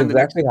and then climb? That's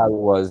exactly how it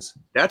was.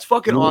 That's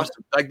fucking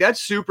awesome. Like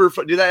that's super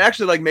fun. Dude, that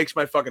actually like makes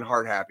my fucking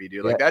heart happy,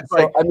 dude. Like that's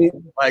like I mean,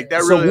 like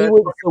that so really.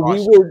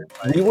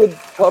 We would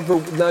cover.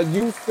 Now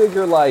you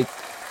figure like.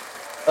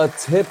 A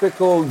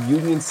typical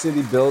Union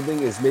City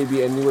building is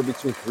maybe anywhere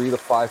between 3 to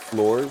 5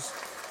 floors.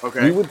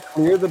 Okay. We would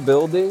clear the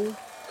building,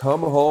 come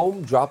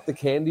home, drop the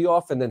candy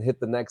off, and then hit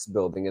the next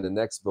building and the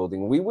next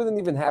building. We wouldn't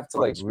even have to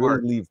like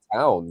really leave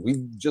town.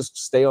 We'd just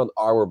stay on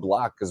our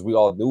block because we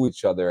all knew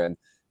each other and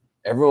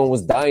everyone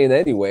was dying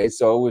anyway.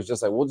 So it was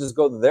just like, we'll just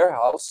go to their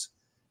house.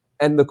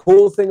 And the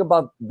cool thing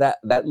about that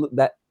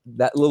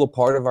little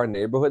part of our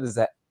neighborhood is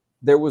that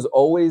there was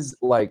always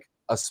like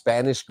a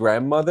Spanish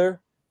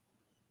grandmother.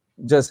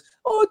 Just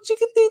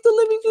chiquitito,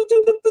 let me do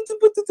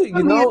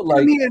you know,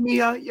 like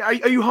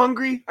are you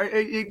hungry?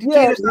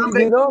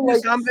 You know,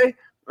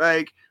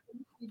 like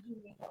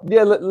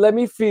let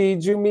me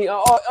feed you me.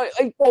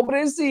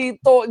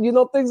 Pobrecito, you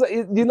know, things like,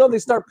 you know, they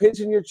start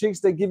pinching your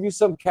cheeks. They give you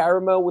some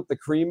caramel with the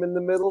cream in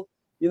the middle,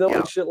 you know,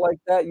 and shit like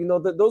that. You know,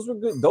 those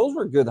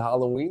were good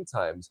Halloween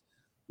times.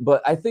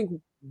 But I think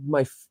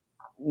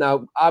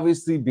now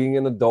obviously being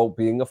an adult,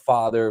 being a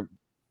father,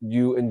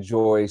 you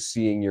enjoy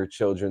seeing your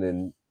children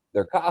in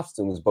their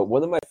costumes, but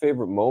one of my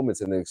favorite moments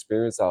in the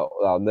experience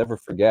I'll never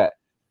forget.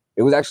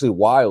 It was actually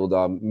wild.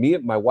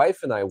 My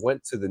wife and I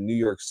went to the New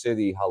York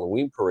City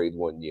Halloween parade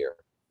one year,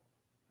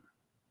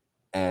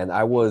 and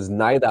I was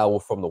Night Owl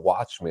from The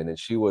Watchmen, and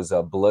she was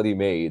a Bloody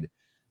Maid.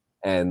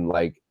 And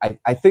like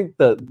I think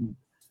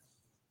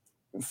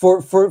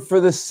for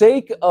the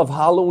sake of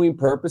Halloween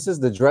purposes,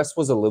 the dress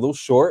was a little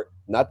short.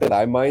 Not that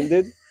I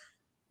minded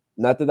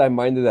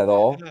at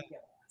all.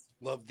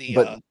 Love the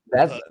but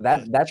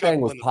that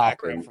thing was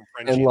popping,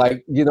 and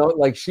like, you know,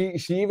 like she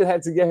even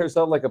had to get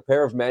herself like a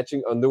pair of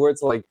matching underwear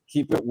to like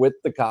keep it with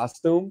the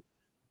costume.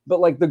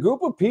 But like the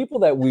group of people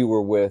that we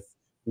were with,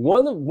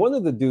 one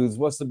of the dudes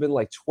must have been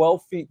like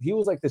 12 feet. He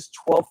was like this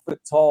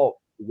 12-foot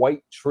tall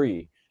white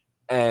tree,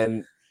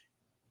 and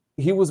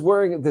he was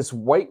wearing this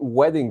white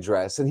wedding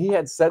dress, and he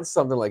had said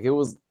something like it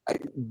was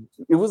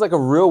like a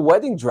real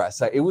wedding dress.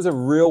 It was a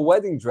real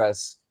wedding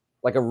dress.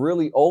 Like a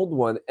really old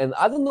one, and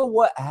I don't know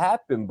what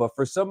happened, but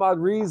for some odd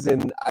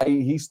reason,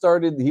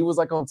 he was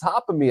like on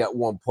top of me at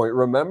one point.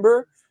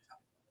 Remember,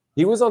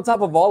 he was on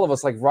top of all of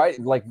us, like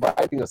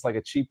riding us like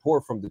a cheap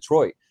whore from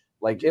Detroit.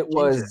 Like it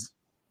was.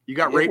 You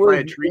got raped by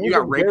a tree. You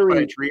got raped by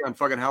a tree on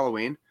fucking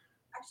Halloween.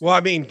 Well,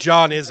 I mean,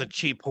 John is a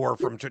cheap whore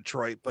from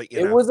Detroit, but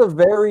it was a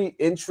very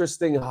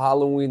interesting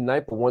Halloween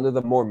night, but one of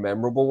the more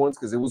memorable ones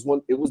because it was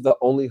the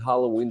only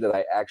Halloween that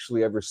I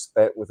actually ever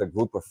spent with a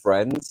group of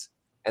friends.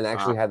 And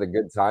actually had a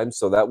good time.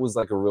 So that was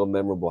like a real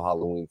memorable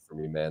Halloween for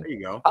me, man. There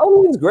you go.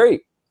 Halloween's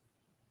great.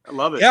 I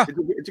love it. Yeah.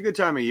 It's a good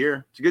time of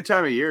year. It's a good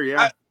time of year.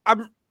 Yeah.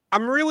 I'm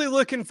really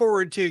looking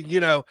forward to, you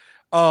know,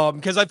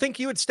 because I think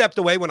you had stepped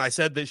away when I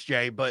said this,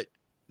 Jay, but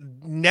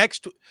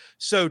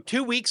so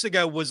 2 weeks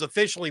ago was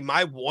officially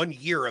my 1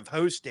 year of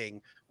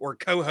hosting or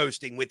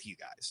co-hosting with you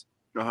guys.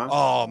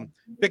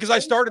 Because I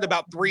started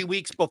about 3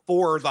 weeks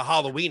before the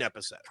Halloween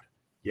episode.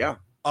 Yeah.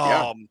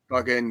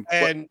 Fucking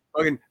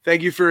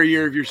thank you for a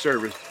year of your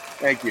service.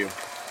 Thank you.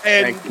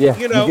 And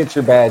you know, you get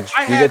your badge.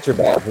 Get your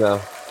badge now.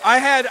 I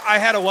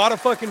had a lot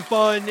of fucking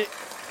fun,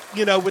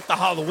 you know, with the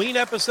Halloween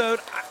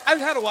episode. I've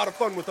had a lot of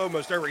fun with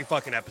almost every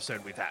fucking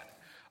episode we've had.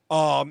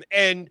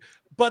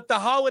 But the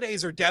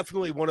holidays are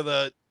definitely one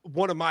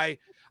of my,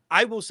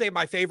 I will say,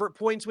 my favorite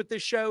points with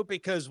this show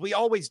because we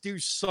always do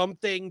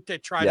something to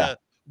try to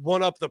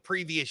one up the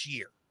previous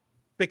year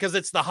because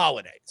it's the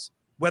holidays.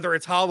 Whether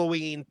it's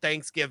Halloween,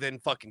 Thanksgiving,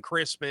 fucking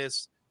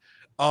Christmas.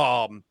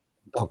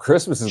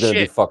 Christmas is going to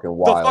be fucking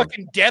wild. The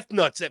fucking death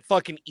nuts at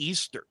fucking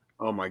Easter.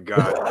 Oh my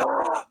God.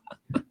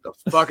 The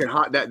fucking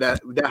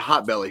that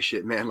hot belly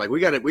shit, man. Like we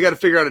got to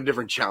figure out a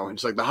different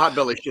challenge. Like the hot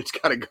belly shit's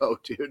got to go,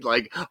 dude.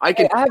 Like I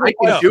can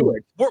do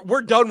it.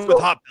 We're done with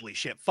hot belly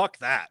shit. Fuck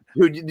that.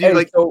 Dude,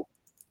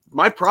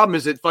 my problem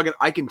is that fucking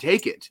I can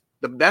take it.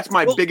 That's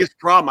my biggest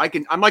problem.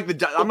 I'm like the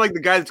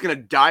guy that's gonna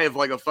die of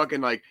like a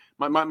fucking like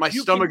my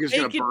stomach is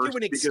gonna burst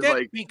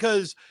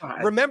because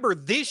remember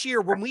this year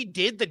when we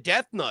did the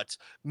death nuts,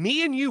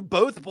 me and you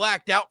both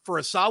blacked out for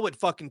a solid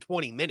fucking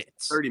 20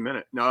 minutes. 30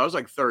 minutes. No, I was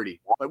like 30.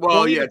 Like,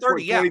 well, 20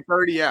 30,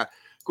 30, yeah.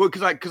 Cool,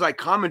 because I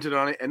commented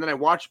on it and then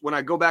when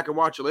I go back and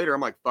watch it later, I'm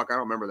like, fuck, I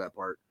don't remember that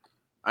part.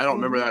 I don't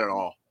remember that at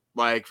all.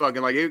 Like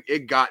fucking like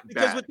it got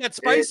because bad. With that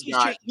spicy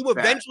shit, you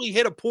eventually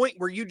hit a point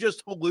where you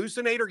just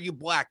hallucinate or you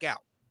black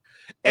out.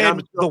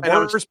 And the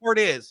worst part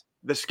is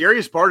the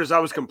scariest part is I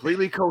was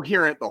completely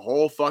coherent the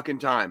whole fucking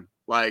time.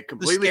 Like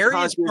completely. The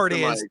scariest part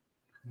is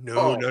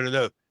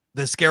no.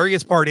 The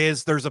scariest part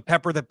is there's a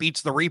pepper that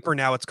beats the Reaper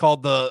now. It's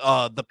called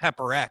the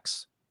Pepper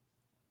X.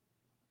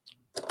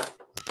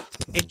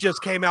 It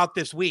just came out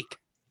this week.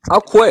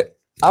 I'll quit.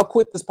 I'll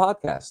quit this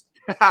podcast.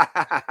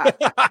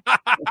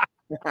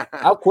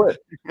 I'll quit.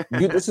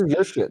 This is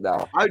your shit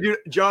now.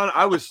 John,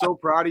 I was so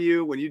proud of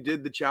you when you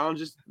did the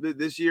challenges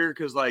this year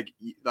because, like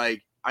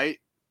I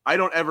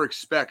don't ever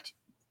expect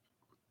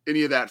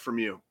any of that from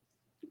you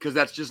because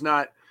that's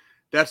not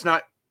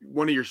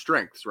one of your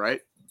strengths,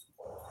 right?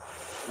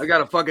 I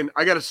got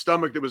a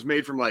stomach that was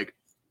made from like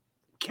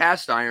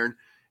cast iron,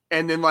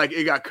 and then like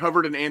it got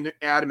covered in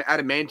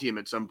adamantium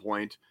at some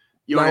point.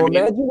 You know now what I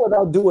mean? Imagine what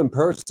I'll do in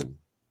person.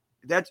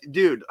 That's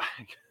dude.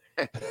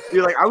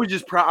 Dude, like I was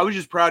just proud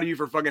of you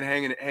for fucking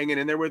hanging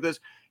in there with us.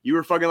 You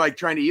were fucking like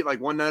trying to eat like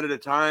one nut at a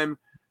time,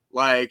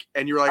 like,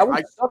 and you were like, I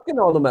was sucking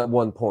on them at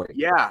one point.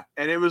 Yeah,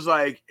 and it was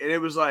like,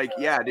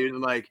 yeah, dude,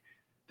 and like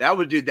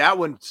that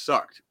one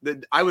sucked.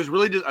 I was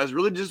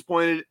really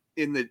disappointed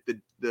in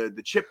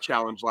the chip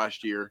challenge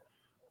last year,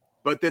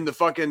 but then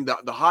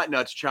the hot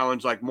nuts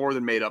challenge like more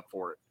than made up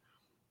for it.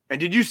 And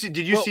did you see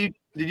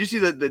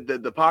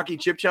the Pocky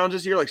chip challenge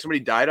this year? Like somebody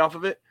died off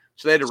of it.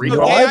 So they had to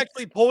So they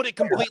actually pulled it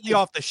completely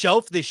off the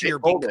shelf this year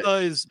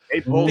because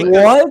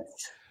what?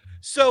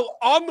 So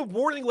on the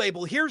warning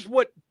label, here's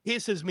what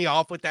pisses me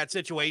off with that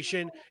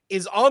situation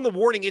is on the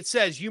warning, it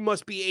says you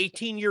must be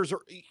 18 years or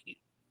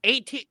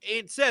 18.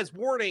 It says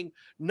warning,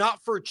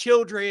 not for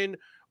children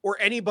or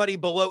anybody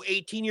below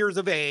 18 years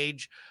of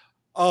age.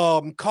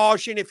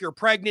 Caution if you're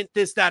pregnant,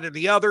 this, that, or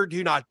the other,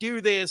 do not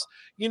do this.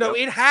 You know,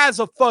 It has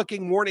a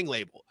fucking warning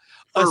label.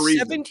 A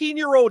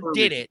 17-year-old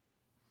did it.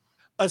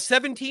 A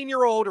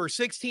 17-year-old or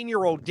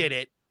 16-year-old did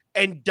it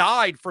and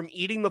died from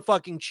eating the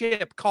fucking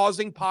chip,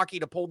 causing Pocky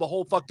to pull the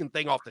whole fucking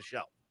thing off the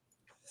shelf.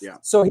 Yeah.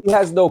 So he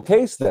has no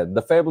case then.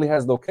 The family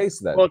has no case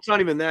then. Well, it's not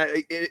even that.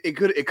 It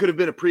could have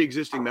been a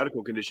pre-existing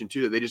medical condition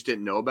too that they just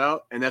didn't know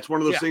about, and that's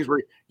one of those things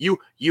where you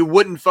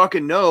wouldn't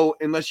fucking know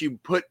unless you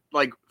put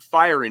like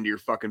fire into your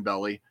fucking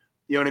belly.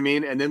 You know what I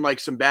mean? And then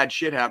like some bad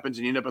shit happens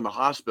and you end up in the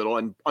hospital.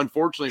 And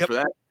unfortunately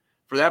for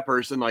that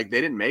person, like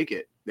they didn't make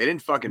it. They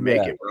didn't fucking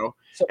make it, bro.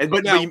 So,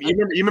 but you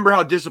remember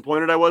how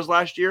disappointed I was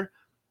last year?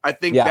 I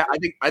think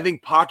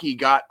Pocky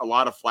got a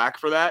lot of flack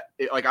for that.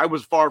 Like I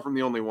was far from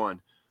the only one.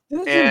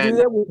 Didn't you do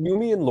that with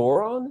Yumi and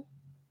Lauron?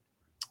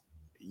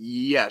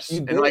 Yes,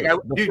 you and like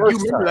you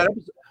remember that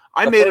episode?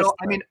 I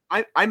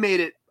made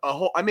it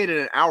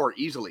an hour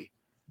easily.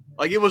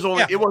 Like it was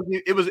only it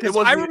was.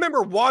 I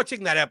remember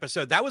watching that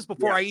episode. That was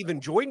before I even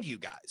joined you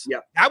guys. Yeah,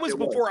 that was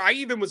before I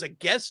even was a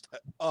guest.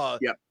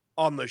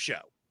 On the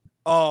show.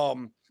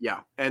 Yeah,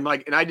 and I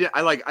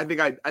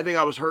think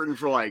I was hurting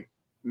for like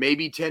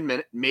maybe 10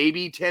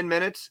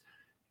 minutes,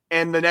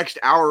 and the next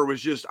hour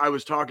was just I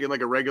was talking like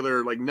a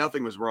regular, like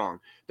nothing was wrong.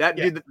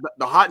 Dude,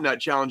 the hot nut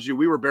challenge, dude,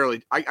 we were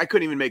barely I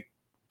couldn't even make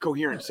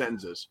coherent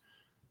sentences.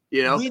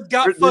 You know, we've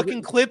got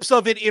fucking clips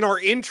of it in our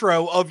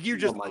intro of you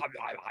just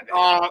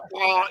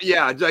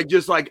yeah, like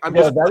just like I'm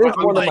yeah, just that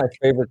is one of my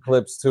favorite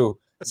clips too.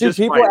 See,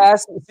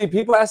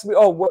 people ask me,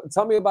 oh,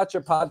 tell me about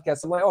your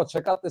podcast. I'm like, oh,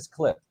 check out this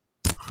clip.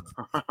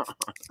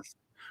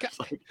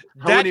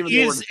 That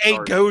is a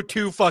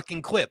go-to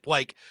fucking clip.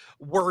 Like,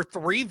 we're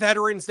three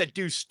veterans that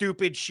do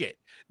stupid shit.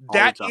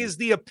 That is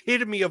the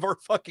epitome of our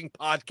fucking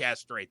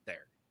podcast right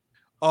there.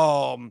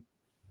 I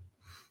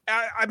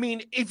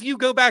mean, if you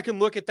go back and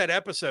look at that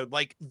episode,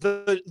 like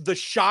the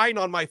shine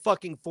on my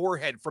fucking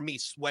forehead from me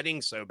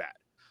sweating so bad,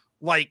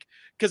 like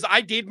because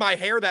I did my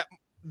hair that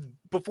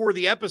before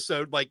the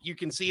episode, like you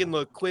can see in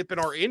the clip in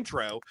our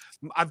intro,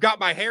 I've got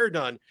my hair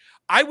done.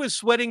 I was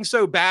sweating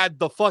so bad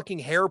the fucking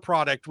hair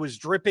product was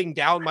dripping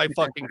down my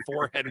fucking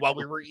forehead while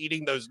we were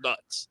eating those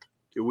nuts.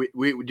 Dude,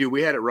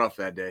 we had it rough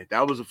that day.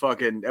 That was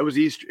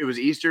Easter. It was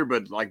Easter,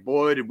 but like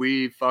boy, did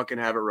we fucking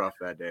have it rough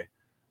that day.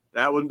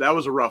 That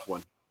was a rough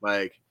one.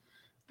 Like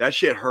that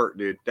shit hurt,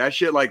 dude. That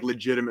shit like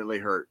legitimately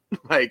hurt.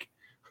 like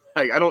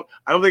I don't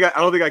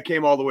think I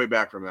came all the way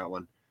back from that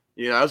one.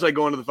 You know, I was like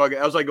going back.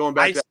 I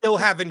still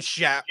haven't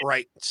shat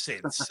right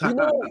since.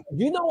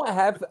 You know,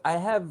 I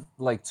have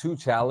like two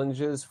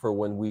challenges for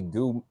when we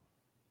do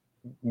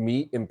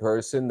meet in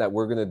person that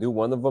we're gonna do.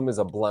 One of them is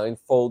a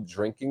blindfold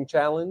drinking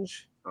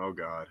challenge. Oh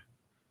God.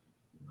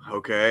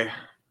 Okay.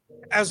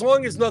 As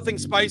long as nothing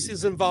spicy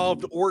is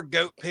involved, or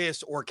goat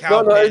piss, or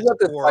cow piss. No, it's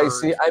nothing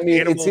spicy. I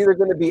mean, it's either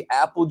going to be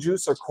apple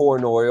juice or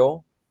corn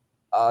oil,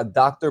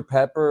 Dr.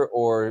 Pepper,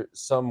 or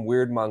some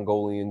weird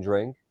Mongolian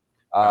drink.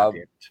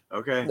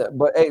 Okay.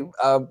 But hey,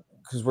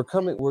 because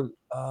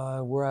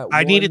we're at.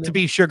 I need it to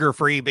be sugar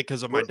free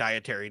because of my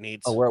dietary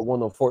needs. Oh, we're at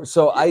 104.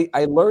 So I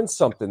learned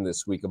something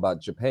this week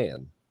about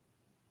Japan.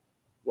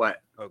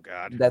 What? Oh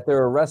God. That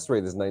their arrest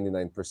rate is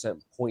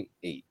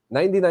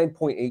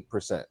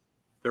 99.8%.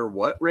 Their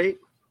what rate?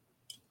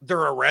 Their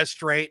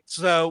arrest rate.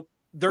 So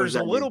there's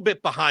a little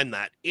bit behind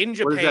that. In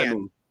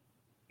Japan,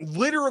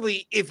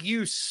 literally, if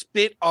you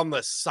spit on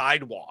the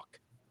sidewalk,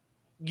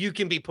 you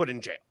can be put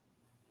in jail.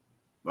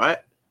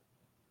 What?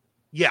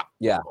 Yeah.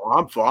 Yeah.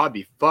 Oh, I'd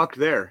be fucked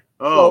there.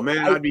 Oh, well, man,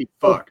 I'd be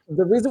fucked.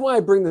 The reason why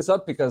I bring this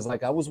up because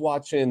like I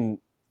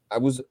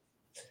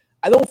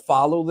don't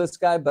follow this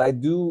guy, but I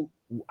do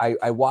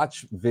I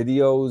watch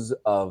videos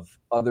of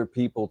other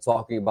people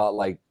talking about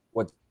like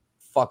what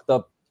fucked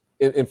up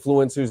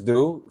influencers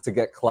do to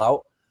get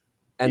clout.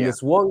 And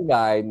this one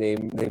guy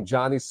named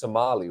Johnny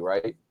Somali,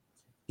 right?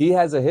 He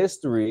has a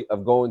history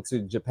of going to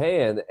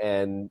Japan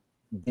and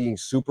being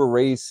super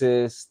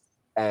racist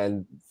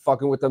and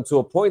fucking with them to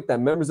a point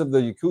that members of the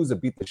Yakuza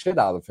beat the shit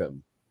out of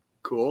him.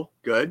 Cool.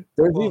 Good.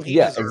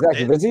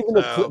 Exactly. There's even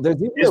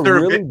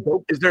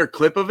Is there a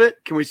clip of it?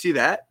 Can we see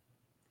that?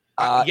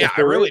 I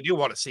really do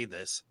want to see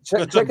this.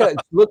 Check it out.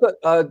 Look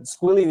at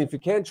Squilly, and if you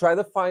can, try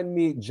to find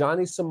me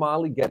Johnny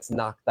Somali gets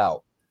knocked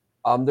out.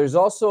 There's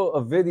also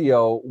a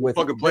video with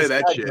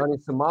Johnny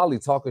Somali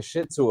talking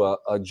shit to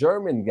a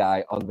German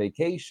guy on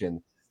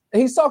vacation.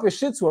 And he's talking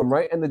shit to him,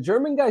 right? And the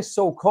German guy's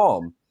so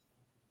calm.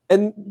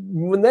 And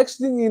the next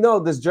thing you know,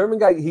 this German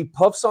guy, he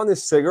puffs on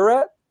his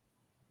cigarette,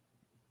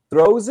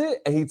 throws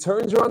it, and he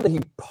turns around and he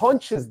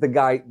punches the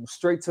guy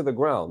straight to the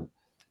ground.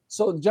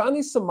 So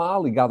Johnny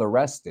Somali got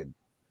arrested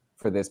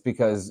for this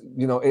because,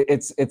 you know,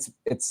 it's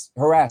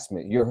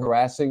harassment. You're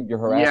harassing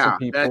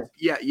people.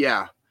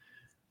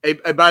 Hey,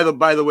 by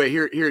the way,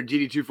 here at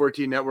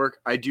DD214 Network,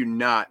 I do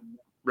not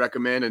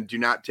recommend and do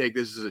not take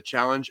this as a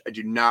challenge. I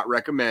do not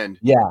recommend.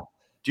 Yeah.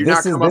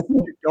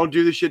 Don't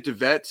do this shit to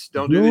vets.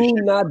 Do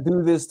not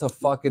do this to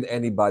fucking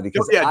anybody.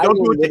 Don't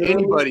do it to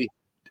anybody.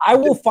 I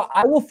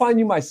will find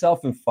you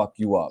myself and fuck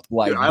you up.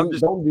 Like, dude,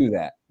 don't do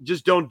that.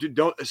 Just don't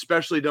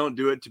especially don't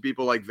do it to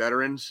people like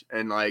veterans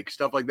and like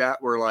stuff like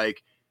that, where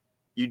like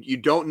you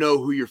don't know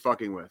who you're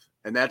fucking with,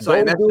 and that's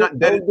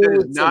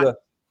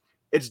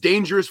it's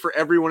dangerous for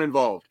everyone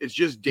involved. It's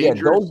just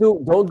dangerous. Don't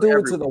do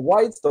it to the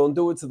whites. Don't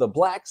do it to the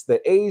blacks, the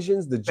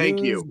Asians, the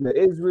Jews, the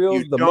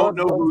Israels, the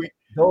Muslims.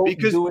 Don't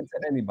do it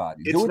to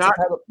anybody. Do it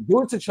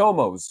to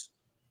Chomos.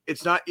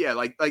 It's not. Yeah,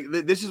 like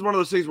this is one of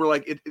those things where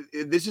like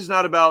this is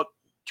not about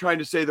trying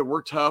to say that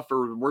we're tough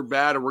or we're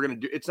bad or we're gonna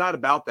do. It's not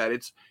about that.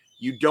 It's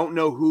you don't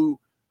know who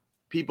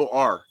people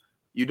are.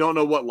 You don't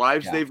know what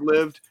lives they've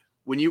lived.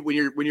 When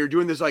you're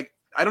doing this, like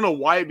I don't know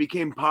why it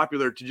became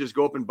popular to just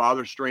go up and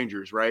bother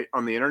strangers, right,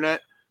 on the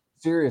internet.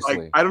 Seriously,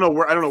 like, I don't know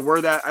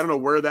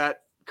where that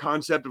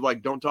concept of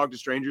like don't talk to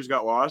strangers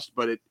got lost,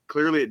 but it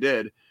clearly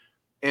did.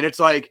 And it's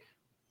like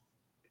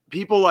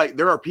people like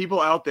there are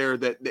people out there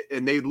that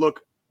and they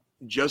look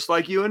just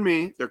like you and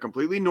me. They're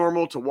completely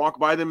normal. To walk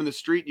by them in the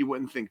street, you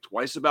wouldn't think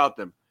twice about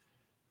them.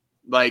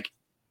 Like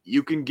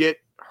you can get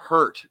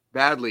hurt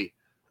badly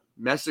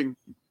messing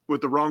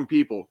with the wrong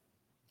people.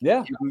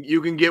 Yeah,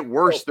 you can get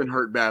worse than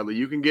hurt badly.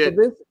 You can get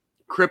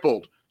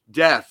crippled,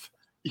 death.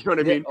 You know what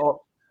I mean?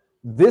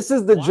 This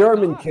is the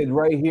German kid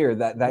right here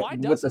that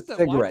with the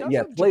cigarette.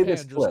 Yeah, play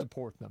this clip.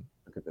 Look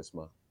at this,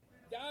 man.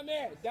 Down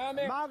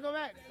there. Malcolm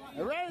X.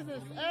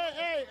 Racist.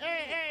 Hey,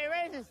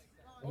 racist.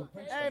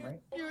 Hey,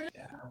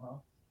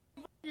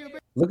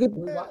 Look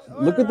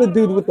at the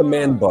dude with the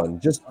man bun.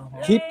 Just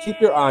keep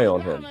your eye on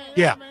him.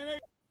 Yeah.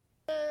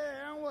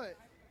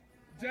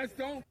 Just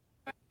don't.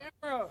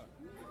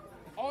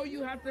 All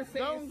you have to say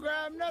don't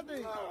grab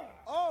nothing.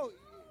 Oh.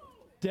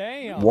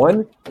 Damn.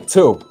 1,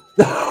 2.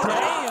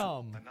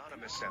 Damn.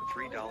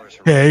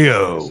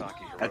 Heyo.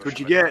 That's what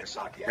you get.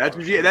 That's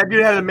what you get. That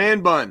dude had a man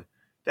bun.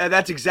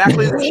 That's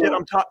exactly the shit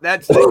I'm talking.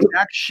 That's the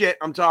exact shit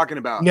I'm talking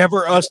about.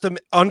 Never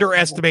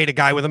underestimate a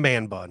guy with a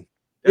man bun.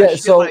 Yeah.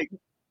 So to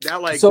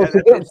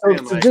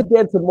just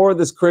get to more of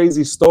this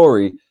crazy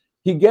story,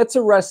 he gets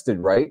arrested,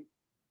 right?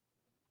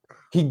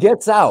 He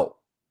gets out.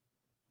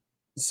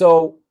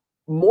 So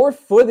more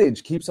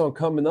footage keeps on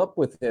coming up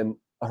with him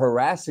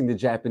harassing the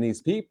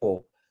Japanese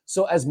people.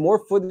 So as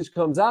more footage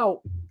comes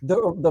out,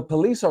 the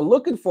police are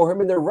looking for him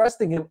and they're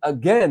arresting him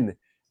again.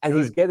 And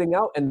he's getting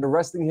out and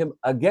arresting him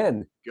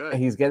again. Good.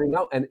 And he's getting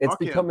out and it's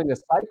becoming a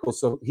cycle.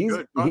 So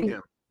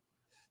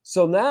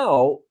so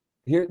now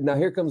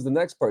here comes the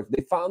next part.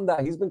 They found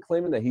that he's been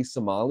claiming that he's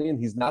Somalian.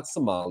 He's not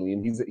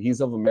Somalian. He's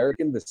of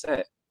American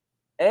descent.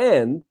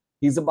 And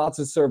he's about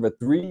to serve a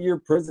 3-year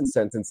prison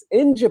sentence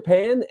in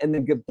Japan and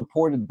then get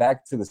deported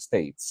back to the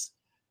States.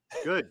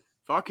 Good.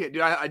 Fuck it,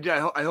 dude.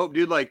 I hope,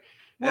 dude, like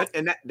that's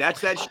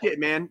that shit,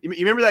 man. You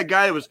remember that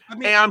guy that was,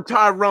 hey, I'm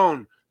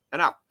Tyrone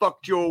and I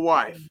fucked your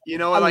wife. You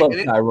know, I love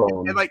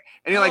Tyrone. And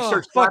he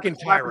starts fucking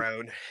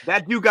Tyrone.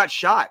 That dude got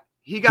shot.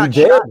 He got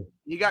shot.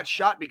 He got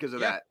shot because of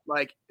that.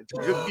 Like it's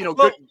good, you know,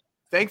 good.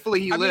 Thankfully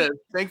he lived.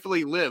 Thankfully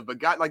he lived, but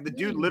the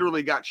dude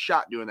literally got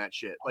shot doing that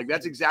shit. Like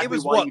that's exactly it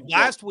was why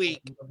last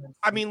week.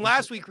 I mean,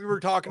 last week we were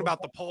talking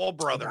about the Paul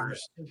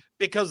brothers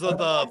because of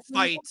the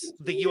fights,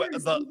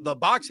 the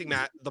boxing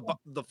match,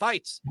 the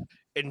fights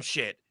and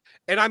shit.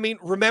 And I mean,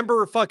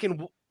 remember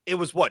it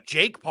was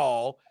Jake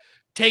Paul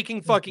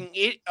taking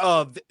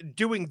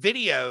doing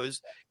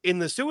videos in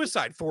the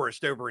suicide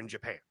forest over in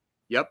Japan.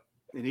 Yep.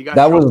 And he got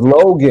that was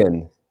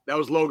Logan. That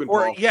was Logan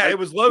Paul. Yeah, it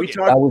was Logan.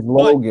 That was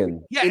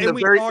Logan. Yeah, and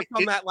we talked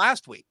on that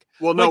last week.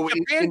 Well, no,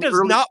 Japan does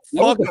not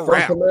fuck around. That was the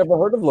first time I ever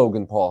heard of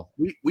Logan Paul.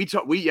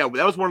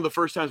 That was one of the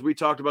first times we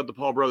talked about the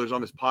Paul brothers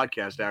on this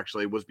podcast.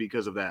 Actually, was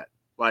because of that.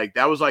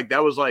 That was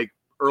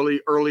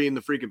early in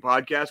the freaking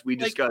podcast. We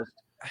discussed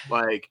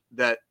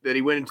that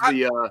he went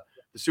into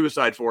the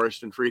suicide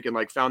forest and freaking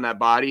like found that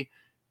body.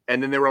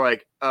 And then they were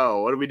like,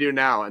 oh, what do we do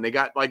now? And they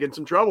got like in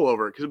some trouble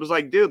over it. Cause it was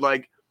like, dude,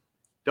 like,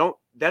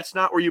 that's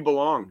not where you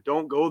belong.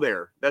 Don't go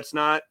there. That's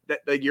not that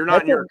like, you're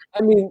not in your.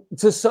 I mean,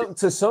 to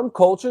some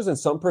cultures and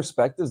some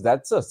perspectives,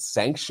 that's a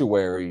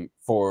sanctuary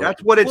for.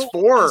 That's what it's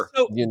for.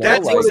 So You know,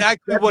 that's like-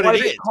 exactly what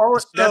it is.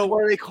 That's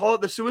why they call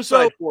it the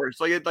suicide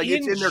forest. Like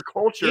it's in their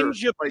culture. In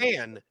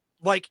Japan,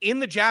 like in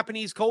the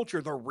Japanese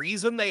culture, the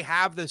reason they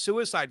have the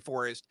suicide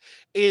forest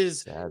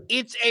is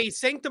it's a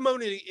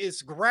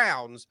sanctimonious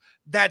grounds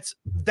that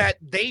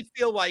they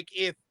feel like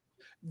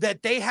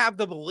that they have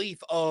the belief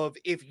of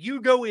if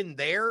you go in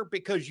there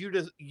because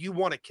you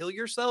want to kill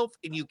yourself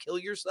and you kill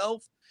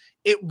yourself,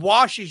 it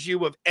washes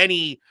you of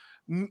any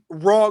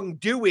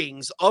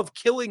wrongdoings of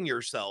killing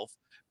yourself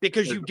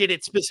because you did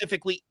it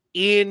specifically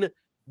in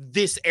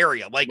this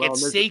area. Like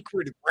it's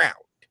sacred ground.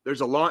 There's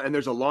a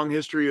long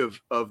history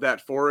of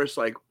that forest,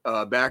 like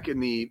back in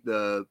the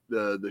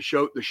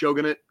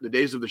shogunate, the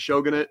days of the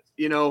shogunate,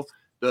 you know,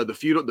 the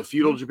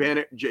feudal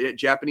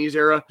Japanese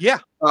era. Yeah.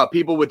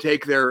 People would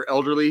take their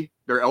elderly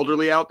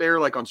out there,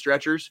 like on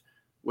stretchers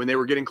when they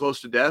were getting close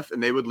to death,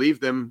 and they would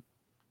leave them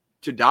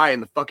to die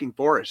in the fucking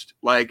forest.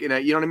 Like, you know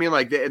what I mean?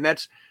 Like, and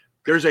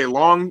there's a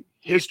long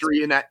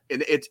history in that.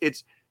 And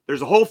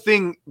there's a whole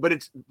thing, but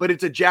it's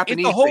a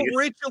Japanese it's a whole thing.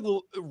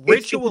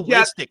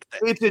 ritualistic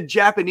thing. It's a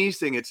Japanese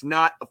thing. It's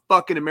not a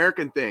fucking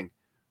American thing.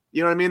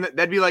 You know what I mean?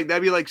 That'd be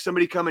like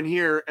somebody coming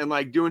here and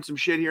like doing some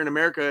shit here in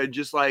America and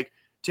just like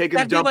taking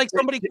That'd be like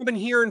somebody coming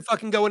here and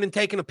fucking going and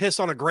taking a piss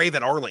on a grave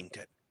at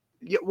Arlington.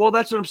 Yeah, well,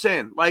 that's what I'm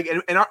saying. Like,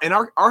 and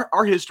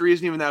our history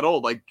isn't even that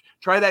old. Like,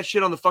 try that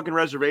shit on the fucking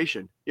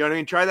reservation. You know what I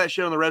mean? Try that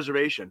shit on the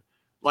reservation.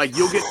 Like,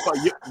 you'll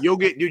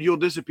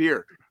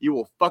disappear. You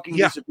will fucking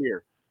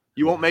disappear.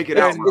 You won't make it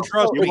out.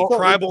 Trust me,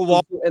 tribal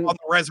law on the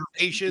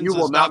reservations. You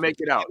will not make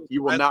it out.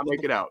 You will not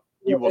make it out.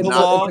 You will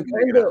not.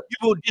 You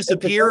will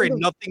disappear, and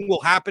nothing will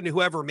happen to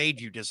whoever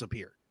made you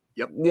disappear.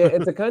 Yep. Yeah,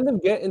 and to kind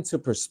of get into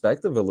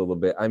perspective a little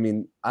bit, I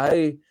mean,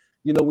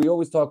 we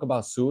always talk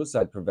about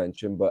suicide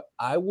prevention, but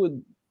I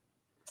would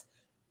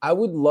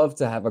love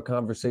to have a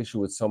conversation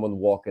with someone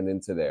walking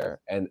into there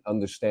and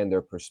understand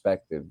their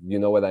perspective. You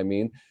know what I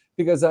mean?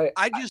 Because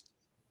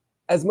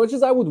as much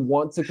as I would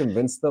want to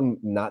convince them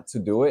not to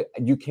do it,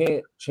 you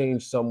can't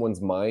change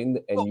someone's mind,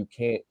 and you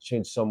can't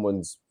change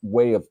someone's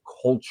way of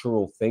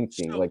cultural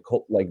thinking,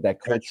 like that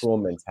cultural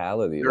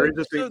mentality. There is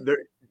a thing.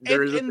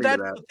 There is a thing to that.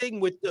 And that's the thing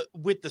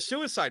with the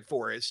suicide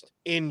forest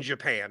in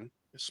Japan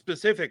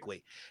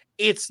specifically.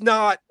 It's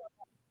not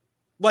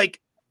like,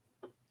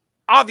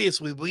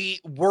 obviously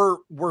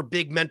we're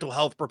big mental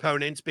health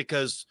proponents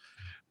because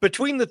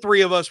between the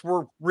three of us,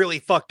 we're really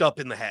fucked up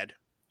in the head.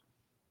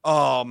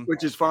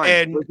 Which is fine.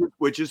 And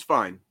which is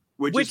fine.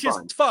 Which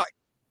is fine.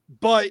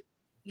 But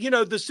you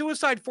know, the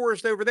suicide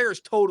forest over there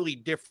is totally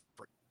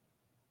different.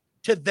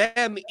 To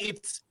them,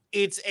 it's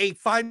a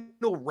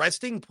final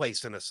resting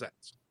place in a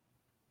sense.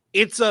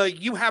 It's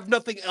you have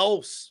nothing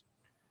else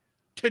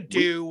to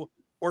do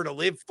or to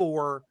live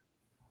for.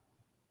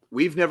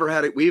 We've never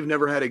had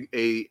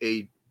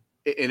a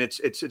and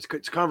it's a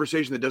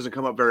conversation that doesn't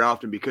come up very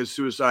often because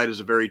suicide is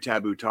a very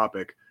taboo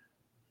topic.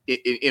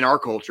 In our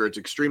culture, it's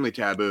extremely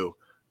taboo.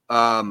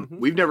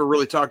 We've never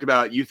really talked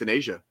about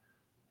euthanasia.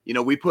 You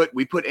know, we put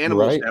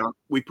animals down.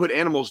 We put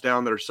animals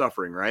down that are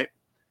suffering, right?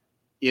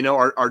 You know,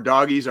 our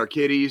doggies, our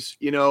kitties,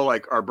 you know,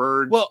 like our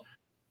birds. Well,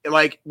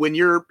 like when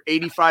you're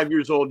 85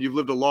 years old, you've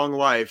lived a long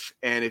life.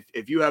 And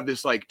if you have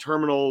this like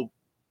terminal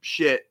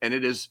shit and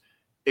it is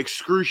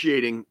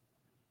excruciating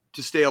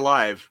to stay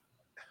alive,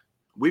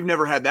 we've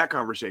never had that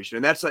conversation.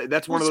 And that's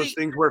one of those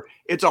things where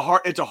it's a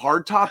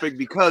hard topic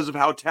because of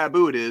how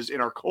taboo it is in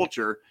our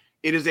culture.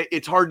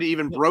 It's hard to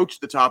even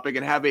broach the topic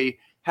and have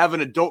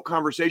an adult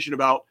conversation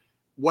about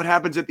what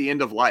happens at the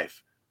end of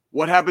life.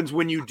 What happens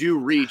when you do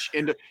reach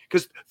into,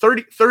 because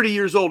 30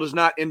 years old is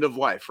not end of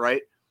life,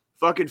 right?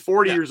 Fucking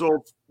 40 years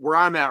old, where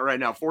I'm at right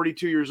now,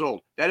 42 years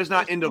old. That is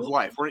not end of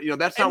life.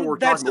 That's not what we're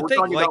talking about. We're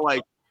talking about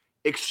like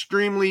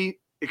extreme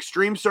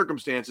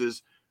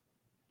circumstances.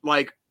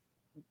 Like,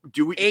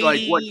 do we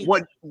 80,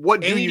 like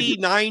what do 80, you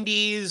do?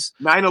 90s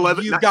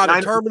 9/11? You've got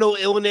a terminal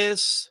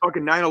illness.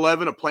 Fucking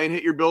 9/11, a plane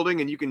hit your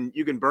building and you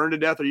can burn to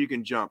death or you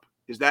can jump.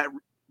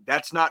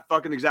 That's not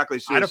fucking exactly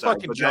suicide. I'd have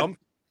fucking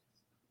jumped.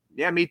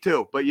 Yeah, me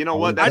too. But you know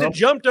what? I'd have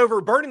jumped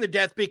over burning to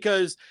death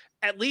because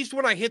at least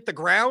when I hit the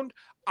ground,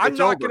 it's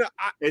over.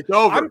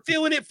 I'm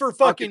feeling it for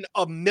fucking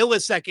a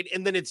millisecond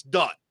and then it's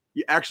done.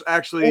 You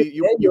actually,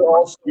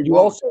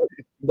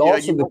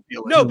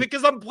 no,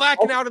 because I'm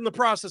blacking out in the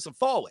process of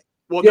falling.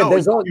 Well, yeah,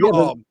 no,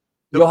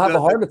 you'll have a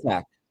heart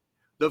attack.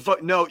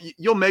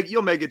 You'll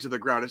make it to the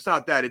ground. It's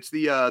not that. It's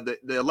the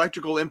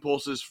electrical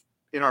impulses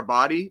in our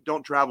body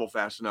don't travel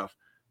fast enough.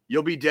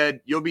 You'll be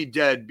dead. You'll be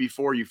dead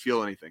before you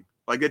feel anything.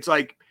 Like it's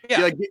like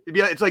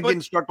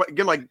getting struck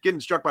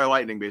by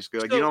lightning.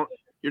 Basically, like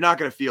you're not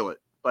gonna feel it.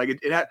 Like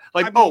it had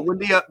when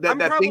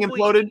that thing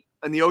imploded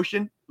in the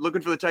ocean,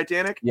 looking for the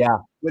Titanic. Yeah,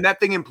 when that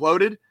thing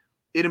imploded,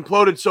 it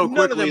imploded so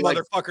quickly. None of them like,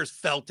 motherfuckers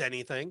felt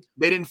anything.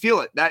 they didn't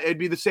feel it. That it'd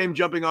be the same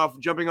jumping off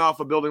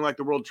a building like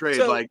the World Trade.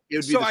 So- like it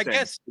would be so the I same.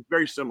 guess- It's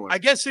very similar. I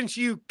guess since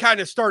you kind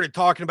of started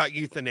talking about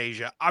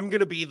euthanasia, I'm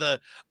gonna be the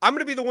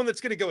one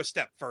that's gonna go a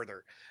step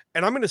further,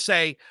 and I'm gonna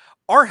say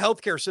our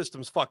healthcare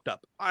system's fucked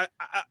up. I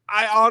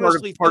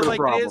honestly part feel of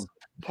the like it problem. is.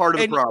 Part of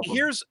the And problem.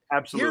 Absolutely.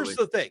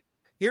 Absolutely.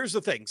 Here's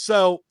the thing.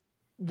 So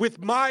with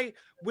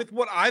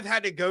what I've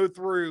had to go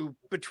through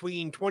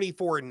between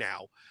 24 and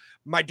now,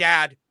 my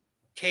dad,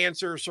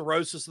 cancer,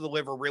 cirrhosis of the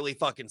liver, really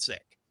fucking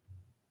sick.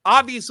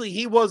 Obviously,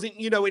 he wasn't,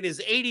 in his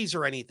 80s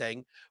or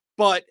anything,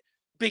 but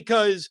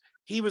because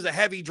he was a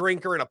heavy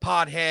drinker and a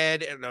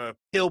pothead and a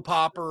pill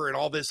popper and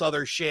all this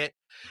other shit,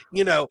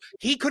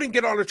 he couldn't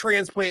get on a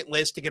transplant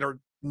list to get a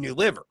new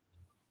liver.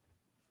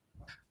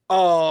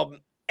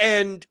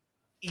 And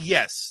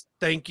yes,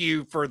 thank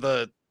you for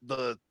the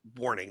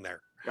warning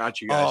there.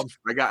 Got you guys.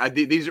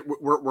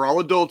 We're all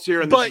adults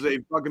here, and this is a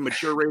fucking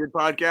mature rated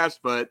podcast.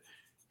 But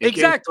in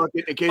case a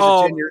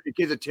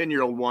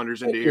 10-year-old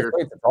wanders into here,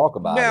 to talk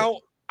about now,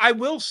 I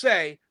will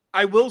say,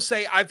 I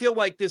feel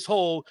like this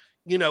whole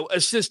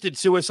assisted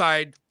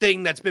suicide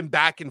thing that's been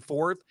back and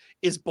forth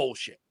is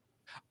bullshit.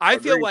 I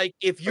feel like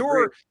if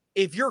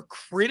you're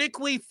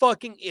critically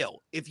fucking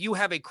ill, if you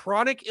have a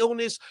chronic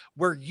illness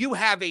where you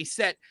have a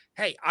set,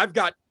 hey, I've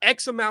got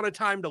X amount of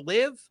time to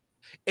live,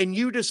 and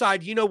you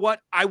decide, you know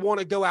what, I want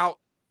to go out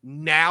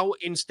now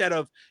instead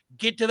of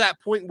get to that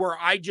point where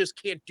I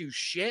just can't do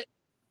shit.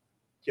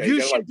 Yeah,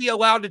 you should be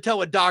allowed to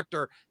tell a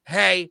doctor,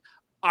 hey,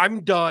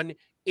 I'm done.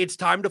 It's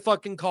time to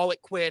fucking call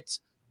it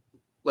quits.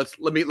 Let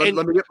me get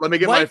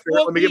my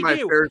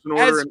affairs in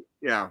order.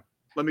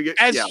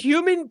 As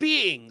human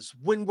beings,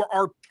 when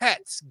our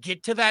pets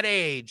get to that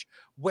age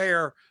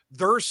where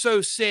they're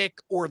so sick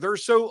or they're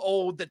so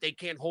old that they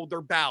can't hold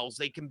their bowels,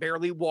 they can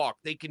barely walk,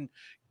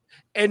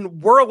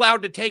 and we're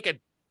allowed to take a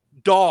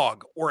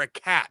dog or a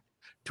cat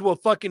to a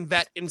fucking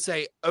vet and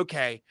say,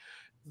 okay,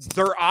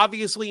 they're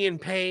obviously in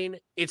pain.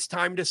 It's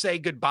time to say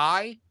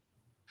goodbye.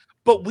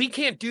 But we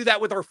can't do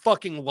that with our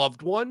fucking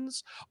loved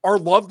ones. Our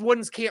loved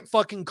ones can't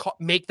fucking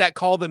make that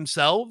call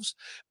themselves,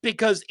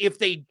 because if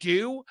they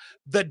do,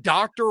 the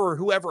doctor or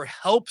whoever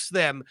helps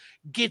them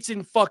gets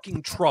in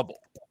fucking trouble.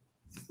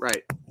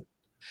 Right.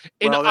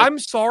 And I'm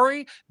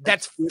sorry,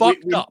 that's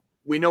fucked up.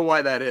 We know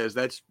why that is.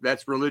 That's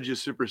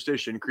religious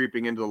superstition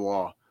creeping into the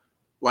law.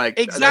 Like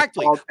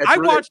exactly. I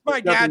watched my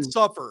dad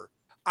suffer.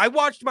 I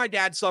watched my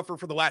dad suffer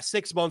for the last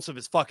 6 months of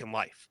his fucking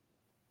life.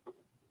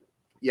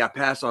 Yeah,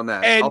 pass on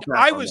that. And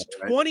I was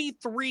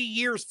 23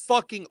 years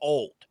fucking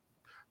old,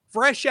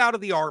 fresh out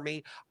of the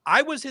army.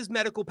 I was his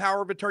medical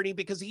power of attorney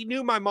because he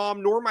knew my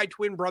mom nor my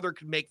twin brother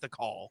could make the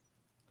call.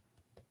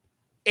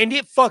 And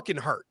it fucking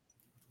hurt.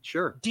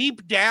 Sure.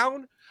 Deep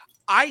down,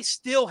 I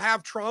still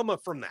have trauma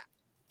from that.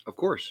 Of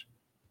course.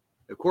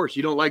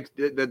 You don't like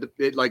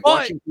like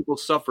watching people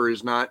suffer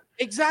is not.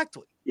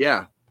 Exactly.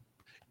 Yeah.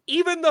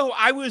 Even though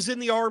I was in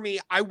the army,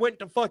 I went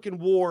to fucking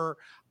war.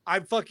 I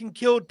fucking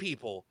killed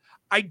people.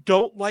 I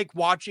don't like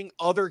watching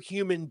other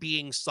human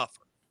beings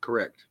suffer.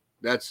 Correct.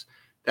 That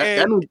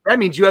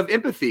means you have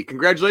empathy.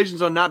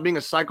 Congratulations on not being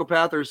a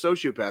psychopath or a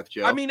sociopath,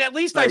 Joe. I mean, at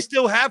least I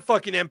still have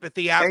fucking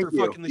empathy after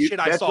fucking the shit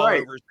I saw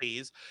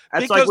overseas.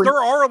 That's because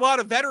there are a lot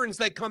of veterans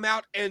that come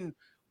out and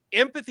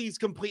empathy's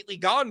completely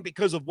gone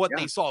because of what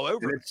they saw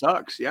over. And it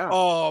sucks. Yeah.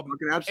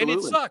 Absolutely. And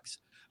it sucks.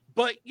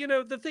 But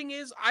the thing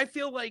is, I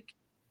feel like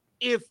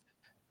if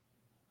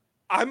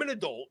I'm an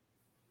adult,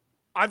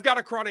 I've got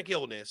a chronic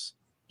illness.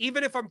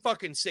 Even if I'm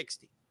fucking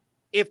 60,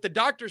 if the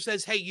doctor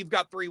says, hey, you've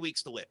got 3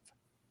 weeks to live,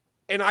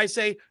 and I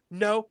say,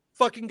 no,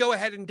 fucking go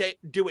ahead and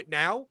do it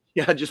now.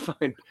 Yeah, just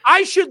fine.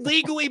 I should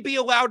legally be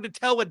allowed to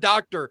tell a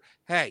doctor,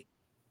 hey,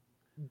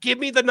 give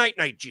me the night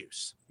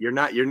juice. You're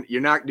not, dude,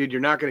 you're not going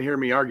to hear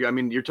me argue. I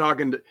mean, you're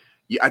talking to,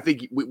 I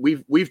think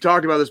we've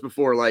talked about this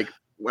before. Like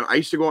when I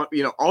used to go on,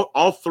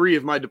 all 3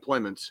 of my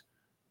deployments,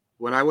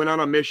 when I went on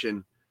a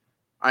mission,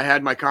 I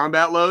had my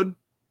combat load.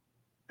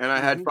 And I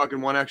had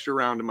fucking 1 extra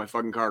round in my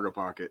fucking cargo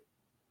pocket.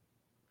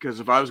 Because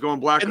if I was going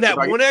black, and that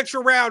 1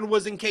 extra round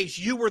was in case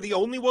you were the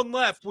only one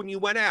left when you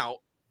went out.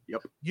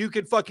 Yep. You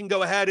could fucking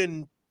go ahead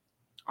and.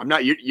 I'm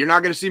not. You're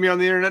not going to see me on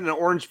the internet in an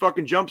orange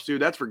fucking jumpsuit.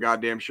 That's for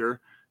goddamn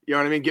sure. You know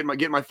what I mean?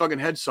 Get my fucking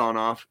head sawn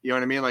off. You know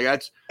what I mean? Like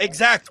that's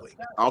exactly.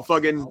 I'll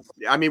fucking.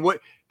 I mean, what?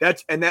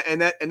 That's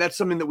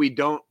something that we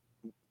don't.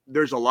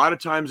 There's a lot of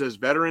times as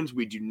veterans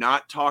we do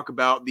not talk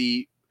about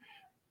the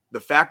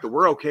fact that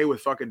we're okay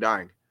with fucking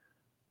dying.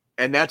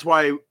 And that's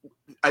why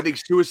I think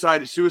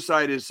suicide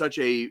is such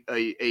a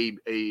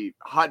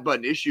hot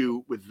button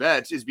issue with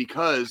vets, is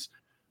because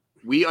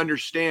we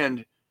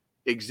understand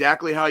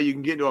exactly how you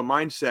can get into a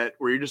mindset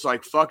where you're just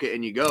like, fuck it,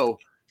 and you go,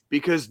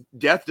 because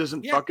death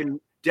doesn't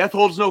death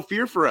holds no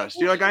fear for us.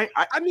 You're like,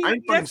 I mean,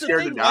 I'm fucking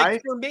scared to die.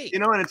 Like for me,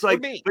 and it's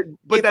like,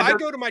 but if I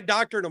go to my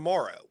doctor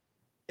tomorrow,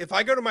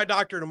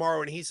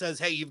 and he says,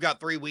 hey, you've got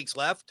 3 weeks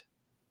left,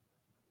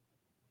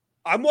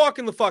 I'm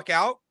walking the fuck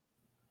out,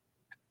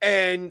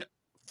 and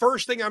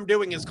first thing I'm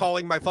doing is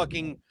calling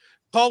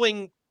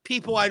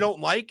people I don't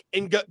like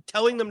and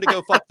telling them to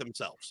go fuck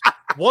themselves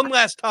one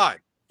last time.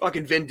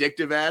 Fucking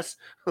vindictive ass.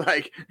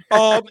 Like,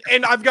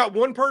 and I've got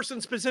one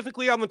person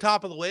specifically on the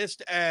top of the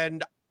list,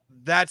 and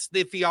that's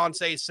the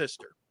fiance's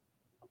sister.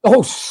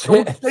 Oh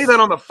shit! Don't say that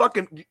on the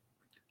fucking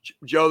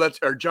Joe.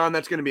 John.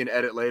 That's going to be an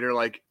edit later.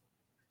 Like,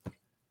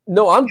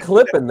 no, I'm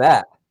clipping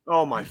that.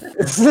 oh my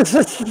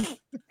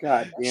God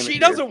damn it! She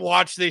doesn't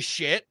watch this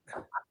shit.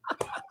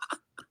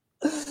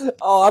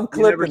 Oh, I'm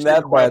clipping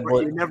that bad boy.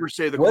 You never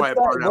say the What's quiet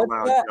that? part out What's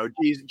loud, that?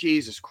 Joe.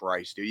 Jesus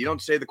Christ, dude. You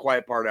don't say the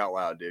quiet part out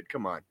loud, dude.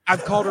 Come on.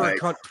 I've called her a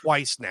cunt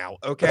twice now.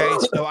 Okay,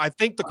 so I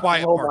think the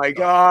quiet Oh part. my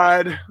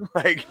God!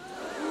 Like,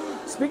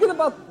 Speaking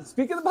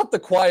about the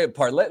quiet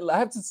part, I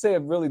have to say a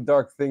really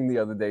dark thing the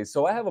other day.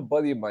 So I have a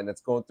buddy of mine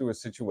that's going through a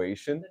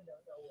situation.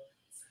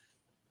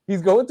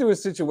 He's going through a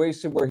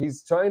situation where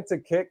he's trying to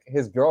kick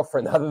his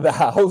girlfriend out of the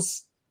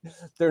house.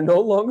 They're no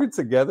longer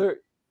together.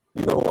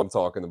 You know what I'm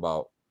talking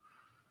about.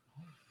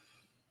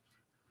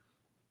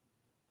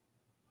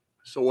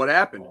 so what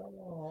happened?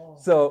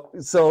 So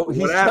he's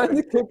trying happened?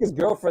 to kick his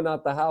girlfriend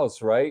out the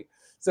house, right?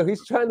 So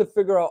he's trying to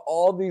figure out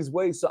all these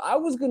ways. So I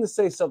was gonna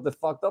say something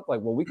fucked up,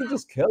 like, well, we could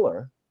just kill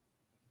her.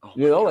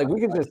 You know, like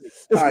we could just.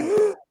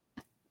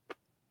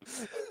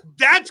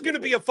 That's gonna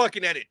be a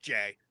fucking edit,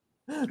 Jay.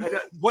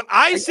 What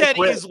I said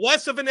quit. is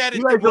less of an edit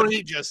You guys than what don't he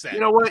need- just said. You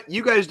know what?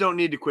 You guys don't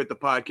need to quit the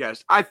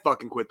podcast. I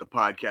fucking quit the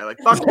podcast. Like,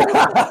 fuck you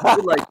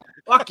guys. Like,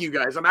 fuck you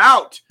guys. I'm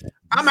out.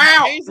 I'm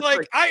out. He's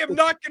like, I am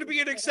not going to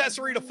be an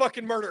accessory to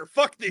fucking murder.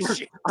 Fuck this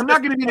shit. I'm not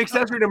going to be an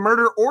accessory to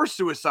murder or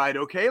suicide.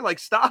 Okay, like,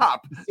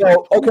 stop.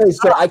 So okay,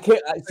 so I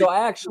can't. So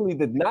I actually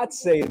did not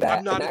say that,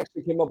 I'm not- and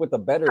actually came up with a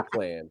better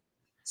plan.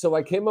 So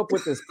I came up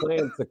with this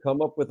plan to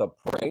come up with a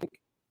prank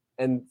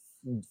and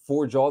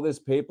forge all this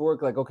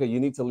paperwork. Like, okay, you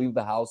need to leave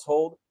the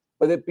household,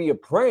 but it be a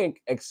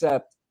prank,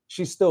 except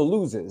she still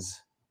loses.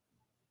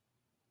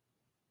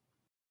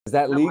 Is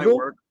that That legal?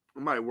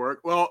 might work.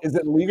 Well, Is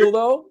it legal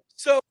though?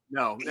 So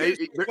no. Here's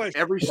the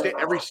question.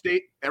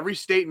 Every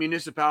state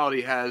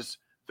municipality has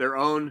their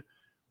own.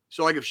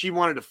 So, like, if she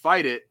wanted to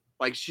fight it,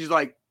 like, she's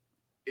like,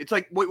 it's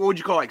like, what would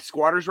you call, like,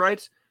 squatters'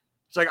 rights?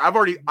 It's like I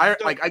get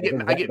That's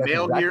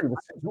mail exactly here. the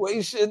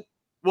situation.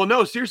 Well,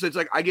 no, seriously, it's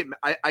like I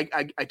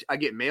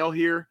get mail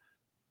here.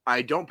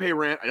 I don't pay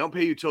rent. I don't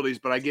pay utilities,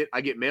 but I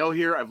get mail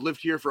here. I've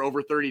lived here for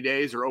over 30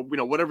 days, or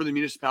whatever the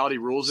municipality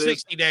rules is.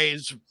 60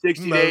 days.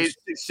 60 most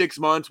days, 6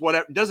 months,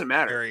 whatever. It doesn't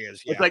matter.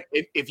 Areas, yeah. It's like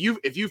if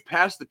you've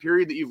passed the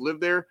period that you've lived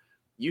there,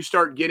 you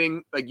start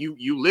getting like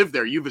you live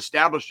there. You've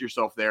established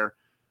yourself there.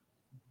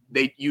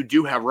 You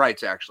do have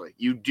rights. Actually,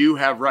 you do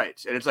have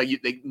rights, and it's like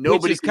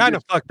nobody. Which is kind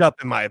of fucked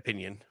up in my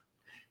opinion.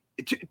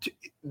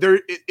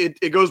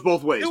 It goes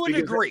both ways. To a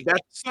because degree.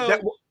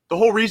 The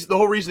whole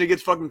reason it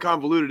gets fucking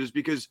convoluted is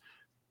because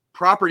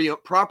property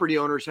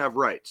owners have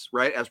rights,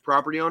 right? As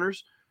property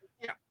owners.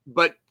 Yeah.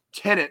 But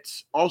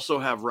tenants also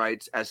have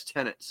rights as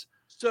tenants.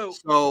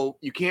 So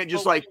you can't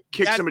just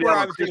kick somebody out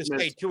on Christmas. Going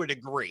to say to a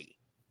degree.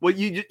 Well,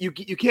 you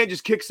can't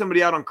just kick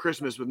somebody out on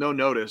Christmas with no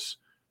notice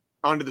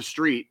onto the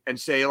street and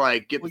say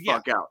get the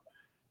fuck out.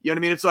 You know what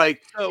I mean? It's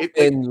like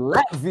in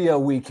Latvia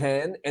we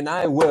can, and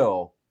I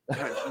will.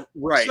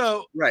 Right.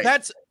 So right.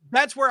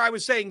 That's where I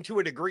was saying to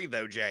a degree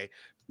though, Jay,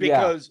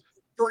 because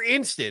for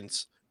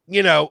instance,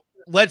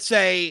 let's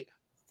say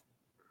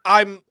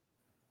I've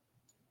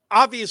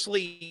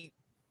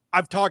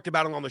talked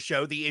about it on the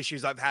show, the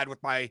issues I've had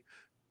with my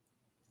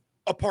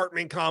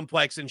apartment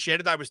complex and shit.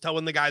 And I was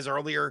telling the guys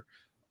earlier,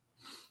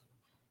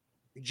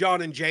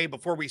 John and Jay,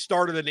 before we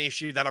started, an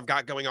issue that I've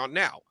got going on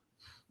now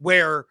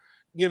where,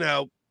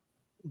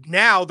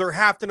 now they're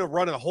having to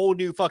run a whole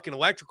new fucking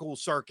electrical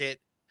circuit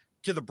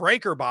to the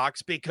breaker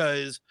box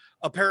because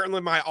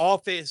apparently my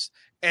office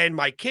and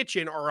my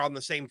kitchen are on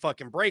the same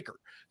fucking breaker.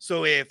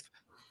 So if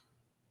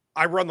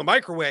I run the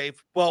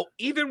microwave, well,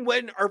 even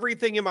when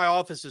everything in my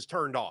office is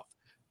turned off,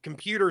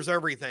 computers,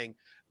 everything,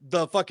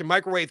 the fucking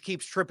microwave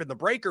keeps tripping the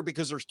breaker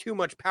because there's too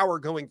much power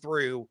going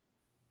through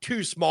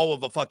too small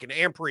of a fucking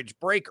amperage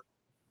breaker.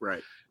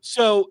 Right.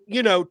 So,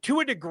 to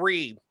a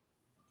degree,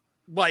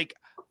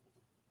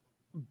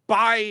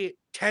 by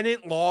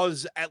tenant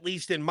laws, at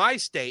least in my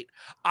state,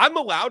 I'm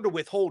allowed to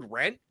withhold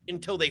rent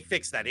until they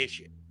fix that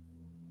issue.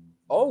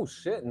 Oh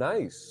shit,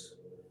 nice.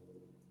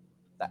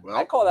 Well,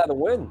 I call that a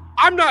win.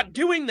 I'm not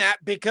doing that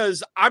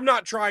because I'm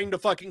not trying to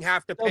fucking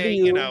have to pay,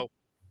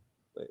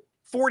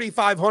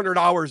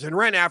 $4,500 in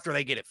rent after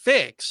they get it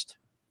fixed.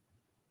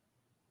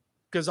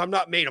 Because I'm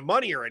not made of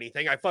money or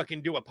anything. I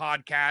fucking do a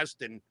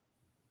podcast and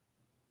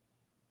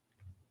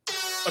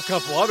a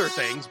couple other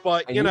things,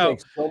 but And you make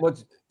so much,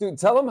 dude.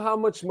 Tell them how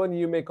much money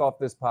you make off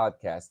this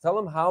podcast.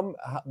 Tell them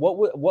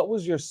what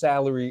was your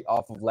salary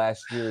off of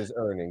last year's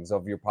earnings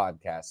of your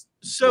podcast.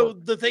 So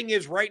the thing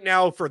is, right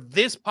now for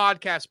this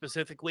podcast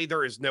specifically,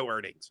 there is no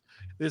earnings.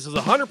 This is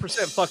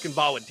 100% fucking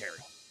voluntary.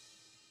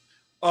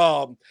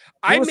 I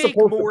You were make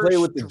supposed more. to play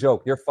with the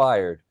joke. You're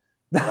fired.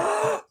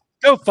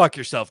 Go fuck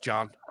yourself,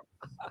 John.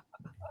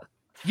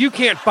 You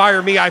can't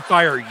fire me. I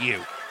fire you.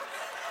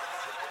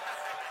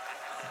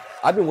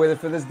 I've been waiting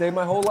for this day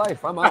my whole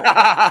life. I'm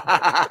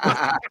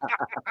out.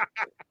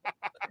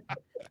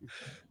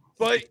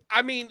 But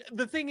I mean,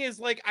 the thing is,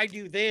 like, I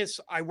do this,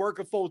 I work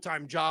a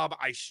full-time job,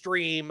 I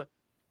stream,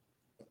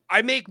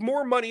 I make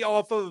more money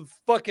off of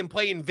fucking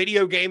playing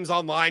video games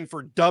online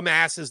for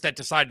dumbasses that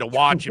decide to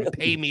watch and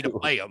pay me to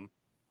play them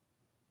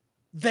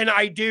than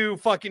I do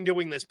fucking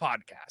doing this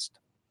podcast.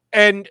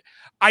 And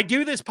I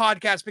do this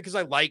podcast because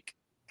I like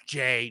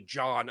Jay,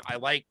 John, I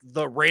like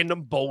the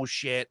random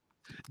bullshit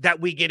that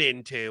we get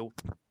into.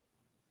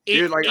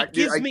 It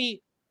gives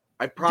me.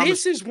 I promise.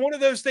 This is one of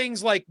those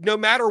things, like, no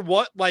matter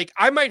what, like,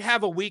 I might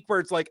have a week where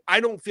it's like, I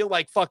don't feel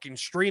like fucking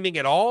streaming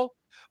at all,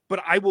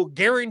 but I will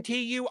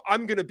guarantee you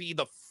I'm going to be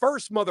the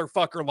first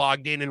motherfucker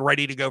logged in and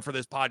ready to go for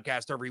this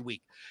podcast every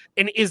week.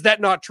 And is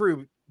that not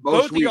true?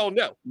 Both of y'all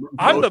know.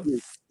 I'm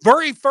the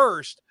very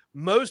first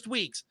most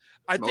weeks.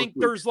 I think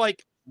there's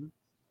like,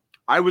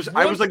 I was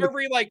like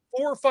every like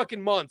 4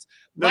 fucking months.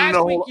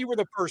 Last week you were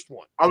the first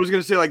one. I was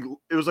going to say, like,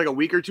 it was like a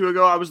week or two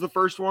ago I was the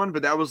first one,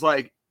 but that was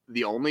like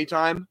the only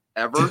time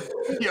ever.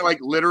 Like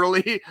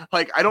literally,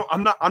 like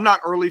I'm not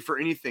early for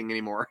anything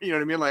anymore. You know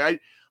what I mean?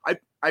 Like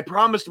I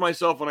promised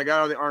myself when I got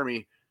out of the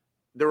Army,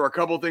 there were a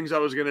couple things I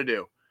was gonna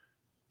do.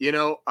 You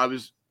know, I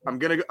was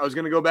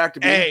gonna go back to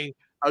being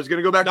I was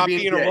gonna go back not to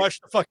being in a rush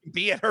to fucking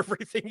be at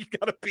everything you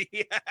gotta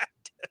be at.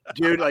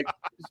 Dude, like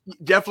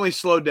definitely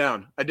slowed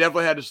down. I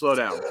definitely had to slow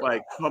down,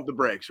 like pump the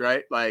brakes,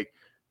 right? Like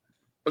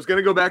I was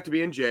gonna go back to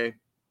being Jay,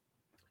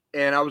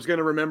 and I was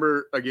gonna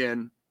remember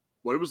again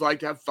what it was like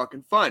to have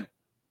fucking fun.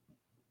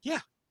 Yeah.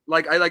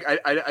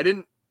 I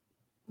didn't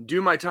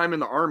do my time in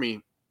the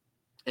Army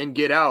and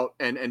get out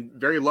and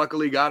very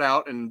luckily got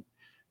out and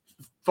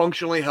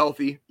functionally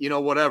healthy, you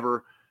know,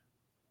 whatever,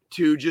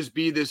 to just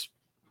be this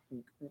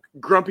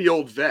grumpy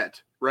old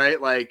vet,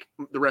 right? Like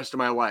the rest of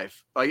my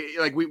life.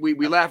 Like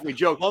we laugh, we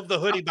joke. Love the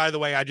hoodie, by the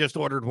way. I just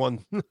ordered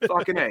one.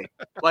 Fucking A.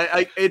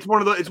 It's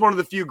one of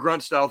the few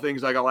grunt style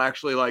things like I'll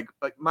actually like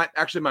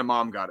my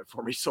mom got it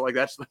for me. So like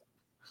that's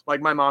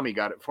like my mommy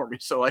got it for me.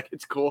 So like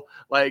it's cool.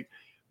 Like,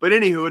 but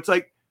anywho, it's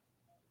like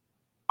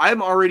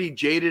I'm already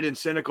jaded and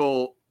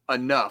cynical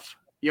enough.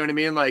 You know what I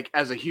mean? Like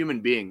as a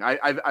human being,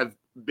 I've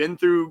been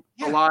through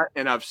a lot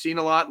and I've seen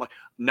a lot, like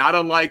not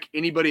unlike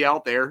anybody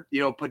out there, you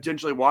know,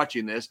 potentially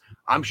watching this.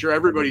 I'm sure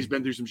everybody's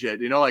been through some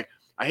shit, you know, like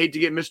I hate to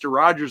get Mr.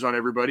 Rogers on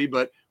everybody,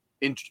 but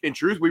in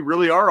truth, we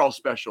really are all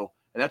special.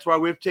 And that's why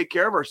we have to take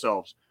care of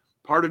ourselves.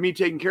 Part of me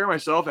taking care of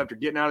myself after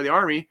getting out of the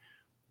Army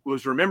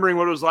was remembering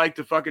what it was like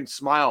to fucking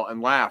smile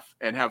and laugh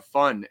and have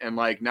fun and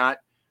like not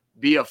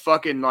be a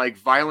fucking like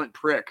violent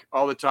prick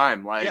all the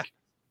time. Like,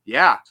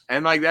 yeah.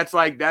 And like, that's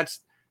part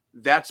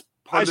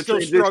I of the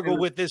still struggle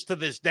with this to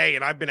this day,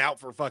 and I've been out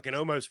for fucking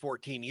almost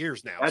 14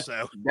 years now.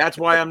 That's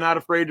why I'm not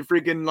afraid to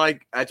freaking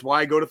like. That's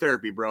why I go to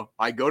therapy, bro.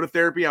 I go to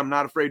therapy. I'm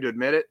not afraid to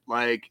admit it.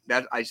 Like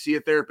that, I see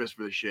a therapist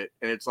for this shit,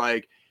 and it's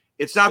like,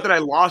 it's not that I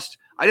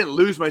didn't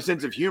lose my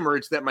sense of humor.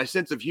 It's that my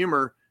sense of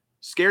humor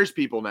scares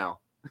people now.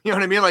 You know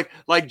what I mean? Like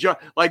when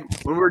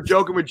we were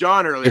joking with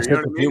John earlier. You know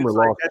what I mean? Humor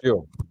Like lost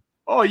too.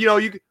 Oh, you know,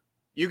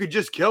 you could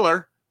just kill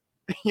her.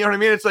 You know what I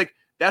mean? It's like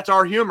that's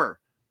our humor.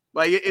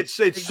 Like it's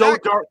exactly. So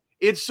dark.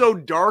 It's so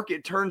dark,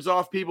 it turns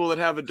off people that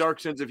have a dark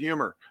sense of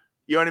humor.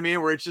 You know what I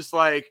mean? Where it's just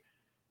like,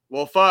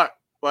 well, fuck.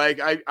 Like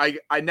I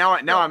ended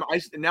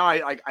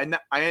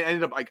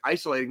up like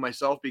isolating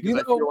myself because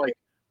I feel like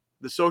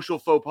the social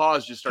faux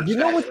pas just starts. You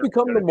know what's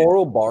become the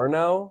moral bar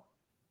now?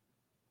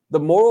 The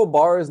moral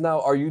bar is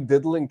now: are you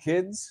diddling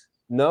kids?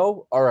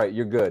 No. All right,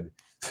 you're good.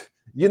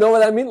 You know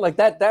what I mean? Like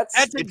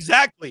that's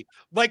exactly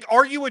like,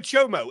 are you a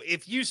chomo?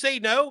 If you say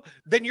no,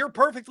 then you're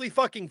perfectly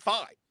fucking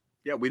fine.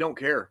 Yeah, we don't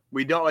care.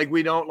 We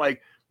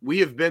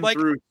have been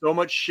through so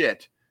much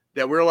shit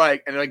that we're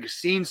like, and like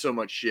seen so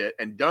much shit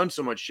and done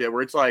so much shit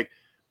where it's like,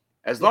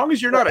 as long as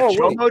you're not a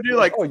chomo, dude,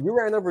 like, you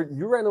ran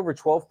over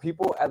 12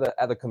 people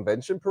at a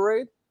convention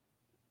parade.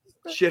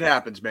 Shit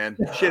happens, man.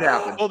 Shit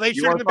happens. Well, they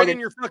shouldn't have been in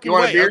your fucking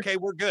way. Okay,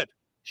 we're good.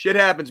 Shit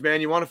happens,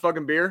 man. You want a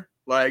fucking beer?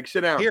 Like,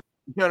 sit down. Here.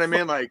 You know what I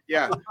mean? Like,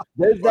 yeah.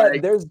 There's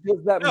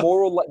that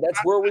moral. That's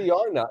where we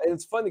are now, and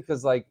it's funny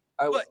because like.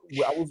 A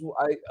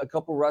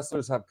couple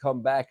wrestlers have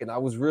come back, and I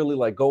was really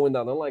like going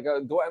down. I'm like,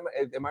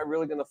 am I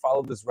really going to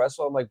follow this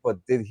wrestler? I'm like, but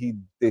did he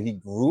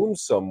groom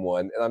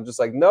someone? And I'm just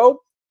like,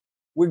 no,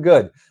 we're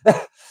good,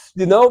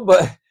 you know.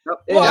 But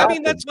I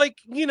mean, that's like,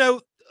 you know,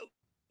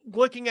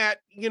 looking at,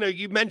 you know,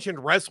 you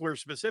mentioned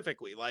wrestlers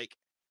specifically, like,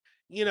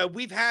 you know,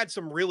 we've had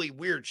some really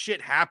weird shit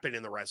happen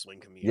in the wrestling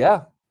community.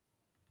 Yeah.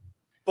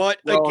 But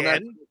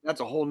again, that's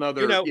a whole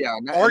nother. You know,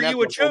 are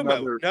you a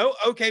chomo? No.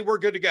 Okay, we're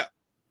good to go.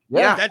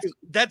 Yeah,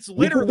 that's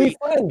literally,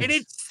 and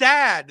it's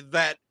sad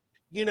that,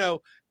 you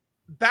know,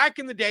 back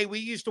in the day, we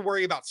used to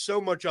worry about so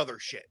much other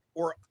shit,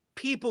 or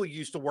people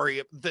used to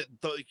worry the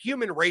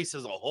human race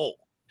as a whole.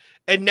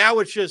 And now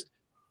it's just,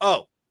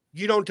 oh,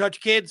 you don't touch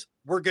kids,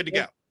 we're good to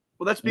go.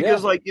 Well, that's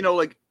because like, you know,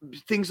 like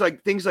things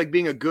like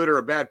being a good or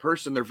a bad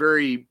person,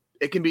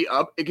 it can be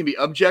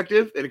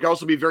objective, and it can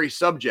also be very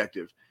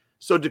subjective.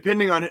 So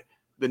depending on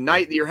the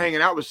night that you're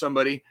hanging out with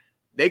somebody,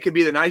 they could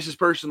be the nicest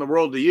person in the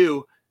world to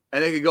you.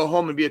 and they could go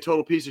home and be a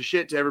total piece of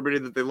shit to everybody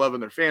that they love in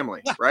their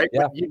family, Yeah. right?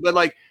 Yeah.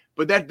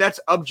 But that's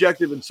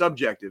objective and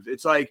subjective.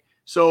 It's like,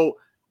 so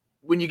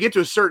when you get to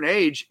a certain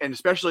age, and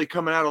especially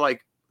coming out of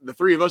like the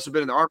three of us have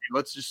been in the Army,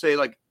 let's just say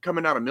like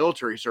coming out of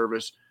military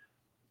service,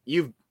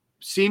 you've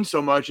seen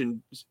so much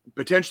and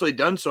potentially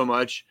done so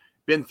much,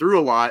 been through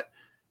a lot,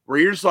 where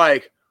you're just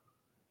like,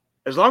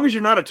 as long as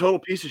you're not a total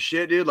piece of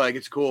shit, dude, like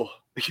it's cool.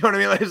 You know what I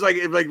mean? Like,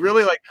 it's like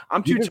really like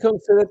I'm You too just come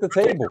sit at the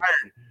table.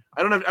 tired.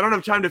 I don't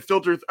have time to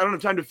filter. I don't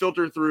have time to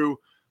filter through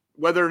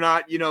whether or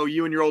not, you know,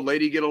 you and your old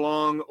lady get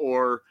along,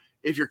 or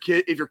if your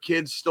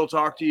kids still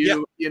talk to you.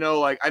 Yeah. You know,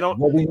 like I don't.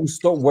 Whether you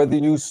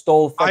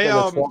stole fucking a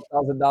um,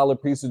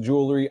 $12,000 piece of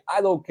jewelry,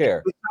 I don't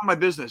care. It's not my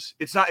business.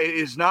 It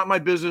is not my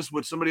business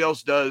what somebody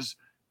else does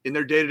in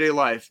their day-to-day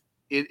life.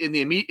 In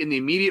the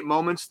immediate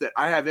moments that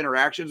I have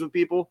interactions with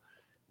people,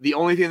 the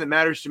only thing that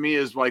matters to me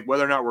is like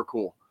whether or not we're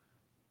cool.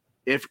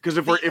 If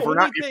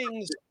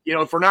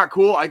we're not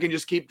cool, I can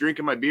just keep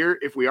drinking my beer.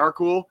 If we are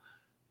cool,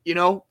 you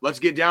know, let's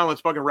get down. Let's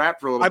fucking rap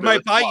for a little I bit.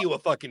 might buy you a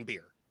fucking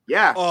beer.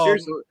 Yeah,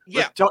 seriously.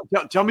 Yeah.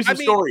 Tell me some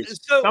stories.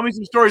 Tell me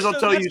some stories. I'll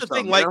tell you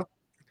something.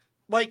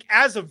 Like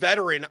as a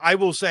veteran, I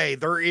will say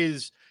there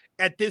is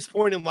at this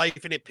point in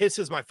life, and it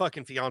pisses my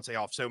fucking fiance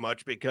off so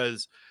much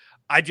because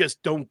I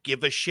just don't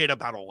give a shit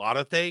about a lot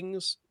of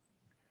things,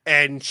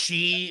 and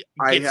she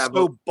gets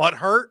so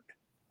butthurt.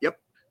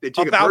 They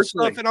take about it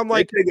personally. stuff, and I'm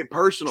like, they take it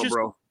personal,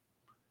 bro.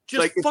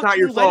 Just like, it's fucking not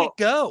your let fault. it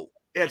go.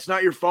 Yeah, it's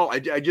not your fault.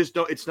 I just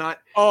don't. It's not.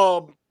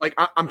 Like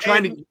I'm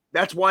trying to.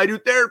 That's why I do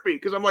therapy,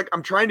 because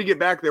I'm trying to get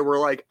back there where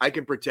like I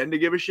can pretend to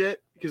give a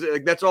shit, because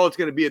like that's all it's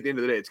going to be at the end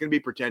of the day. It's going to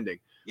be pretending.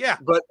 Yeah.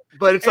 But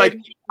it's like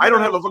I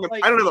don't have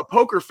a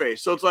poker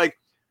face, so it's like,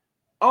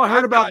 oh, I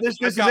heard about this,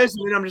 and this,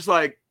 and then I'm just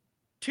like,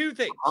 two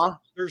things.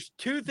 There's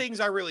two things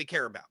I really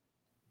care about.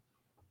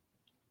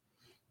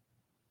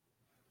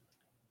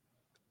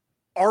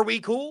 Are we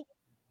cool?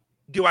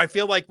 Do I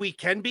feel like we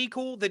can be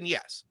cool? Then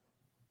yes,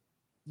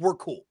 we're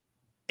cool.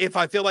 If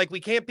I feel like we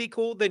can't be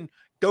cool, then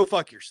go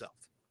fuck yourself.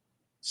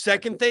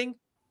 Second thing,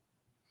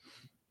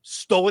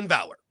 stolen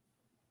valor.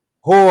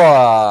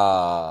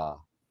 I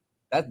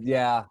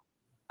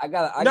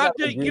Not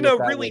to,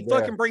 really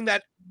fucking bring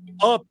that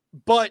up,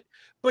 but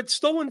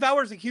stolen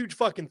valor is a huge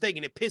fucking thing,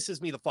 and it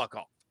pisses me the fuck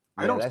off.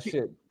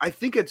 I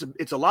think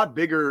it's a lot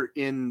bigger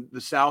in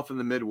the South and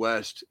the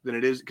Midwest than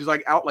it is, because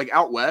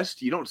out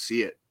west you don't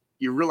see it.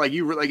 You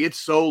really it's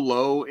so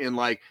low, and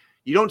like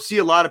you don't see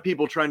a lot of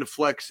people trying to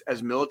flex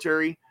as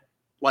military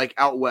like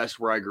out west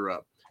where I grew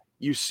up.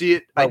 You see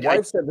it. My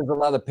wife said there's a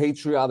lot of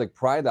patriotic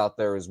pride out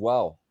there as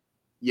well.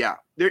 Yeah,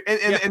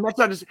 and that's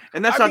not to say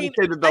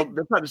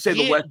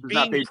the West is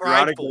not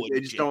patriotic. They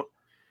just don't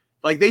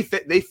like they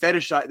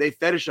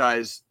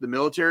fetishize the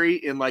military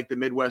in like the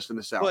Midwest and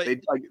the South.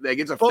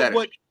 It's a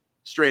fetish,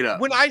 straight up.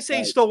 When I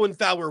say stolen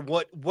valor,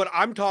 what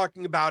I'm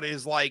talking about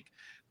is like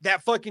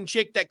that fucking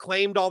chick that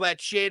claimed all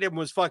that shit and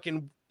was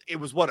fucking. It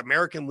was what,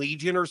 American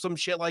Legion or some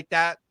shit like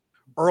that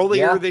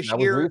earlier this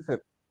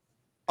year.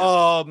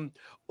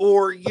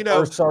 Or, you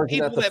know,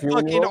 people that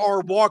fucking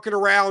are walking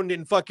around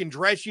in fucking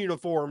dress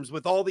uniforms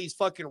with all these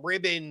fucking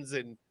ribbons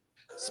and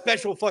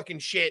special fucking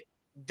shit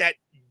that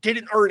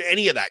didn't earn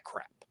any of that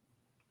crap.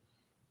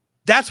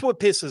 That's what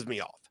pisses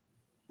me off.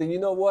 Then you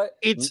know what?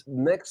 It's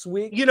next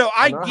week. You know,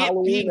 I get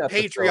being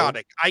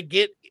patriotic. I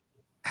get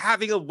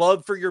having a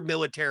love for your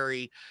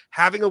military,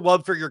 having a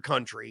love for your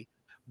country.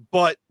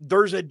 But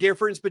there's a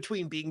difference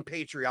between being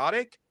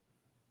patriotic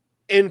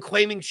and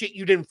claiming shit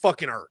you didn't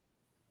fucking earn.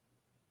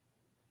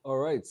 All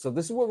right, so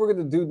this is what we're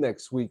gonna do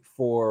next week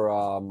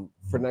for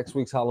next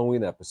week's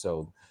Halloween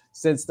episode.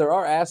 Since there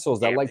are assholes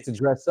that like to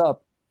dress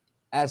up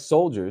as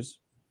soldiers,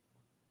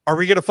 are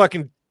we gonna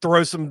fucking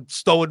throw some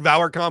stolen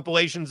valor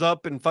compilations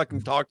up and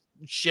fucking talk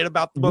shit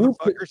about the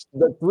motherfuckers?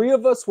 The three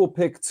of us will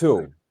pick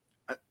two.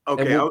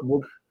 Okay,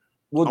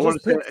 we'll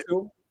just pick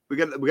two. We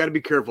got to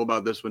be careful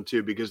about this one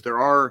too, because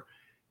there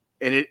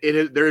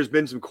has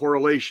been some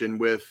correlation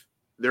with.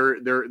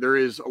 There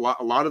is a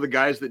lot of the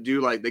guys that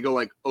do they go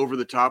like over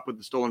the top with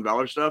the stolen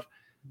valor stuff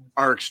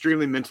are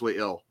extremely mentally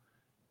ill,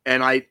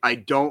 and I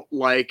don't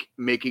like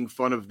making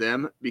fun of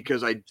them,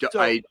 because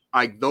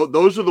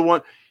those are the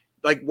one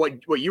like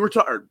what you were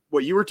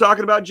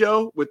talking about,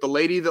 Joe, with the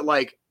lady that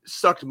like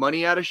sucked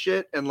money out of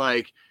shit and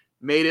like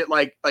made it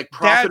like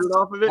profited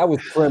off of it. That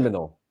was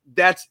criminal.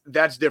 That's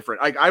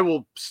different.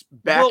 I'll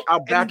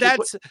back.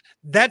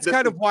 That's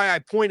kind of why I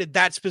pointed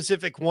that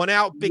specific one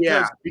out,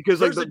 because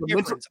there's a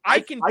difference. I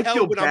can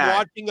tell when I'm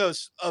watching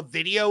a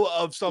video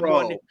of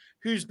someone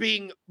who's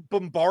being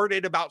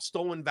bombarded about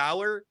stolen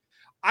valor.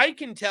 I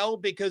can tell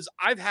because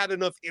I've had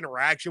enough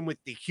interaction with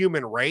the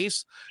human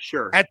race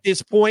at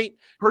this point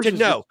to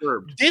know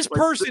this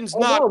person's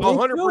not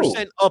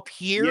 100% up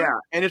here. Yeah,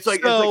 and it's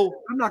like I'm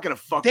not gonna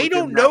fuck. They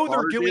don't know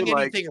they're doing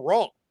anything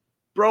wrong.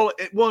 Bro,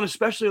 and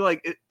especially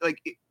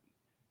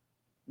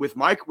with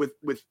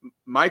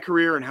my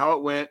career and how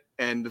it went,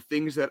 and the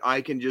things that I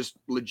can just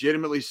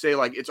legitimately say,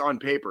 like it's on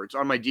paper, it's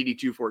on my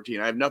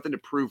DD-214. I have nothing to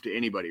prove to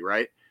anybody,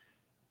 right?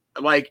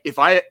 like if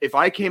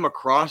I came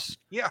across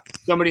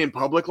somebody in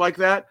public like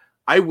that,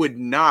 I would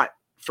not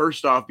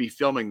first off be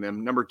filming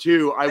them. Number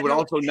two, I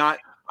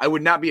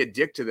would not be a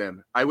dick to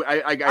them. I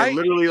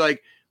literally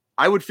like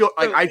I would feel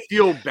like I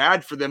feel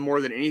bad for them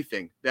more than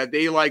anything that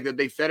they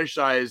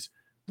fetishize.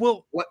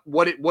 Well,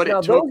 what it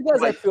now, took. those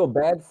guys like, I feel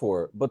bad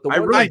for, but the I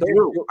ones really I don't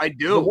do. feel, I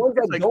do. the ones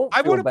I Like, don't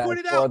I feel wanna bad point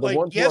it for out, are the like,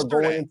 ones who are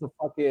going yesterday. into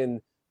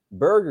fucking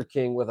Burger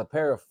King with a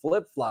pair of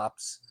flip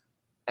flops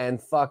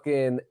and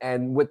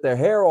with their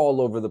hair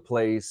all over the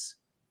place,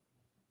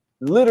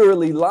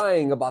 literally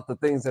lying about the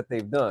things that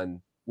they've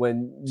done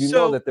when you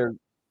know that they're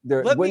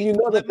let me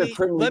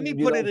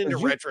put it into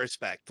you,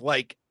 retrospect.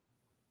 Like,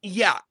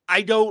 yeah,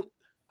 I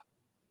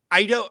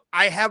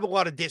have a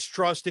lot of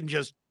distrust in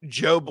just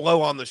Joe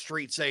Blow on the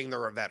street saying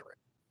they're a veteran.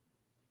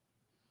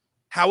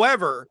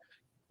 However,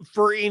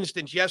 for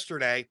instance,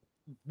 yesterday,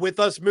 with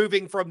us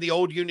moving from the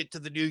old unit to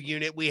the new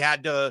unit, we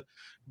had to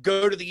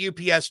go to the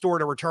UPS store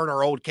to return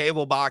our old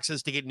cable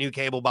boxes to get new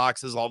cable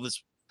boxes, all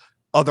this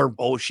other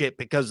bullshit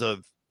because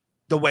of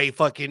the way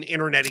fucking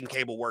internet and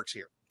cable works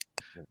here.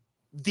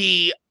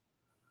 The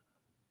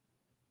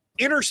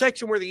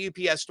intersection where the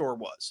UPS store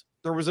was,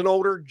 there was an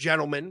older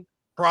gentleman,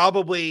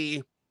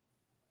 probably,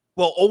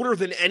 well, older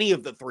than any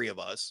of the three of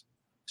us,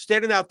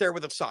 standing out there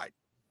with a sign.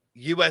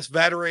 U.S.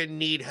 veteran,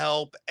 need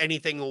help,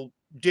 anything will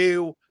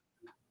do.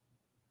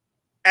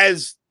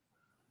 As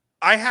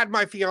I had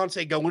my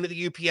fiance go into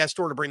the UPS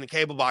store to bring the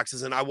cable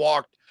boxes, and I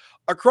walked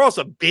across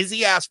a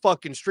busy ass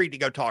fucking street to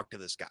go talk to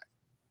this guy.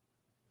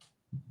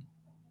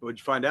 What'd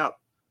you find out?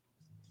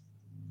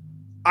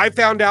 I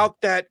found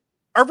out that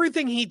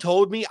everything he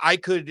told me, I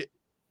could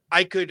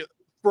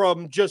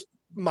from just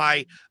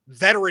my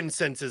veteran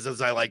senses,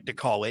 as I like to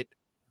call it,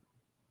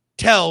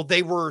 tell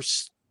they were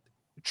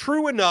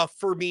true enough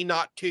for me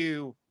not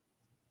to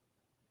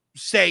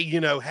say,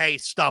 hey,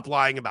 stop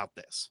lying about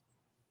this.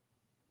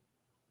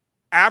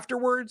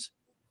 Afterwards,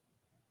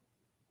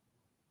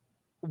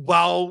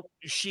 while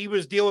she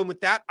was dealing with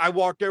that, I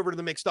walked over to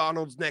the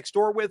McDonald's next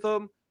door with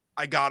him.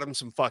 I got him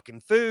some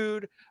fucking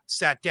food,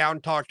 sat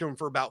down, talked to him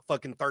for about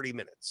fucking 30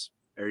 minutes.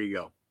 There you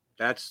go.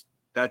 That's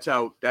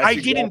I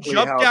didn't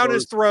jump down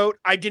his throat.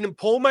 I didn't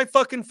pull my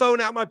fucking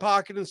phone out of my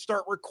pocket and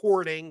start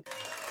recording.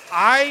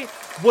 I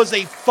was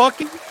a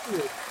fucking...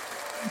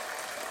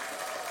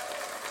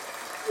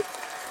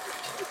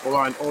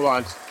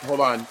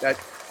 Hold on.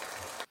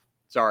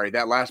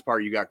 That last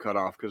part you got cut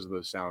off because of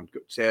the sound.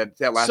 Say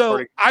that last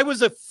part. I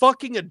was a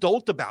fucking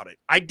adult about it.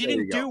 I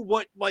didn't do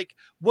what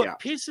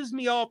pisses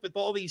me off with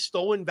all these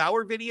stolen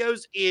valor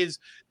videos is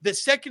the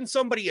second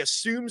somebody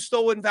assumes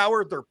stolen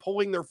valor, they're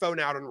pulling their phone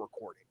out and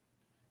recording.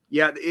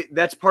 Yeah,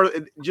 that's part of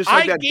it. Just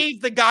like I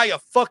gave the guy a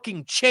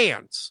fucking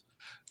chance,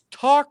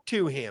 talked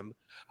to him,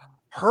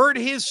 heard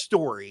his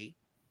story.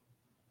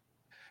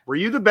 Were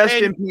you the best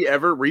MP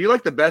ever? Were you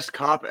like the best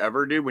cop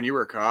ever, dude, when you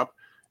were a cop?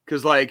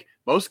 Because like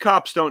most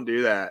cops don't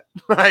do that.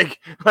 like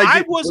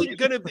I wasn't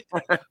gonna be.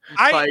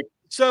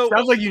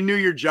 Sounds like you knew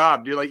your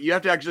job, dude. Like you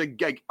have to actually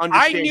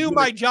understand. I knew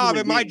my job,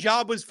 and my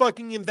job was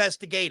fucking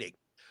investigating.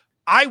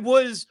 I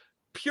was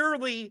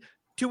purely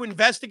to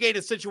investigate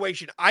a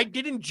situation. I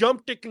didn't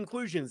jump to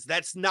conclusions.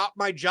 That's not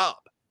my job.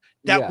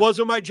 That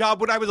wasn't my job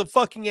when I was a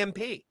fucking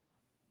MP.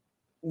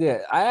 Yeah,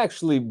 I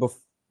actually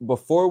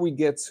before we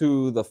get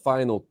to the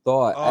final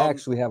thought, I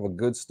actually have a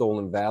good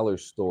stolen valor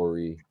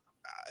story.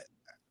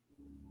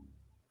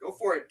 Go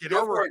for it. Did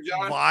our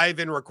live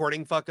and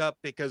recording fuck up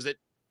because it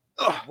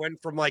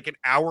went from like an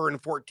hour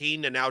and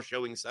 14 to now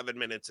showing 7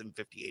 minutes and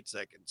 58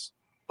 seconds?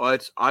 Well,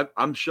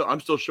 I'm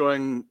still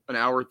showing an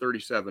hour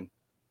 37.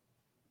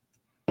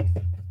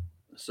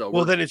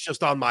 So then it's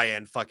just on my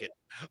end. Fuck it.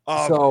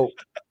 So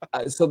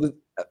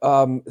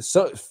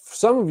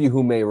some of you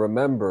who may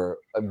remember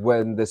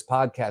when this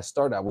podcast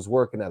started, I was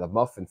working at a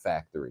muffin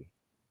factory.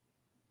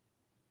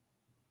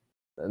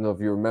 I don't know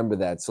if you remember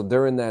that. So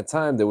during that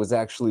time, there was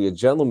actually a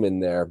gentleman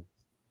there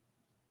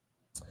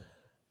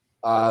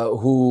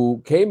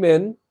who came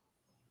in,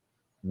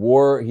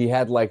 he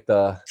had like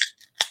the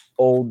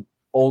old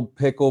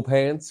pickle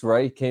pants,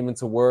 right? He came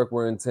into work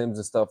wearing Timbs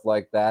and stuff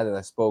like that. And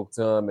I spoke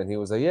to him and he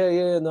was like,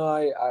 no,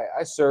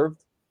 I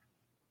served.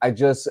 I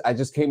just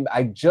came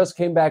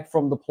back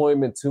from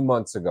deployment 2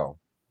 months ago.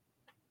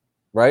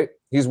 Right?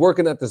 He's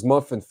working at this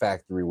muffin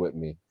factory with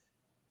me.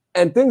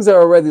 And things are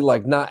already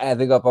like not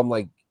adding up. I'm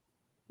like,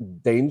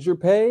 danger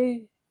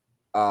pay?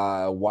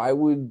 Why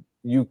would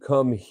you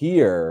come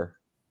here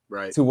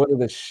to one of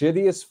the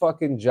shittiest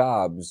fucking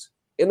jobs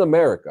in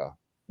America,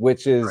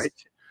 which is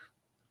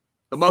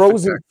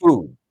frozen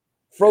food?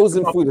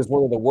 Frozen food is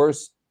one of the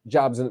worst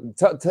jobs.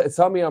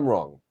 Tell me I'm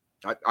wrong.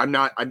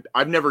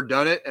 I've never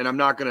done it, and I'm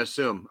not going to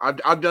assume.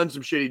 I've done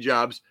some shitty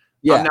jobs.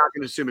 Yeah. I'm not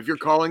going to assume. If you're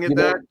calling it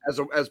that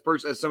as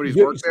somebody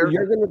who's worked there,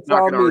 you're going to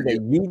tell me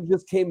that you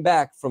just came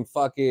back from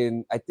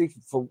fucking. I think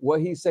for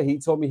what he said, he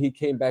told me he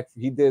came back.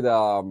 He did.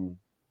 I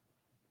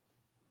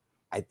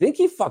think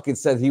he fucking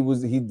said he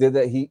did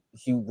that. He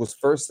was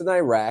first in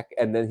Iraq,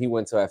 and then he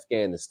went to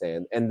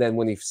Afghanistan. And then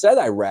when he said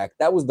Iraq,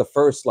 that was the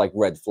first like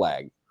red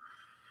flag.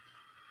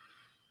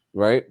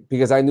 right?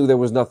 Because I knew there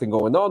was nothing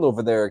going on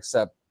over there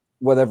except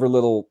whatever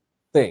little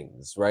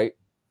things, right?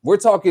 We're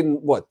talking,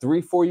 what,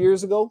 3-4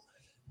 years ago?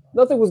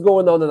 Nothing was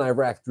going on in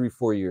Iraq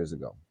 3-4 years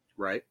ago.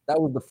 Right.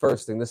 That was the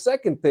first thing. The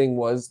second thing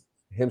was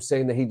him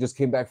saying that he just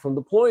came back from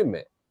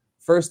deployment.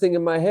 First thing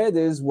in my head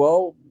is,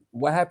 well,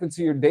 what happened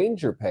to your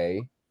danger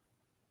pay?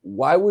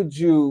 Why would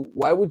you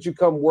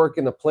come work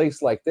in a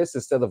place like this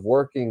instead of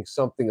working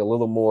something a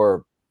little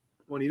more?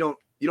 Well, you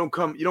don't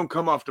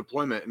come off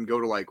deployment and go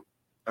to like,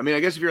 I mean, I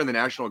guess if you're in the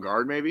National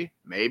Guard, maybe,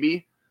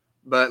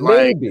 but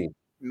like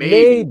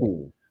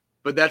maybe,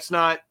 but that's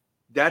not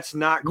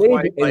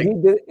quite like. And he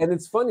did, and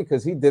it's funny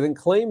because he didn't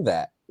claim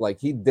that. Like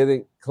he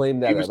didn't claim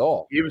that at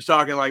all. He was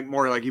talking like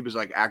more like he was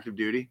like active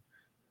duty.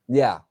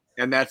 Yeah.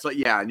 And that's like,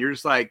 yeah, and you're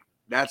just like,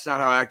 that's not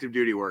how active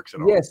duty works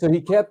at all. Yeah, so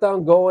he kept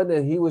on going,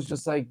 and he was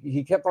just like,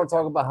 he kept on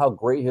talking about how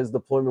great his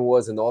deployment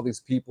was and all these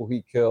people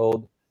he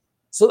killed.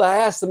 So I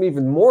asked him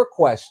even more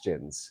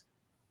questions.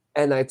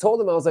 And I told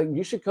him, I was like,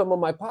 you should come on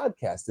my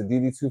podcast, the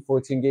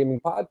DD214 Gaming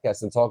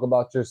Podcast, and talk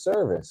about your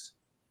service.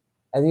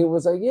 And he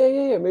was like,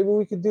 yeah, maybe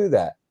we could do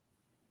that.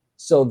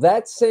 So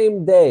that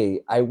same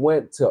day, I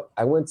went to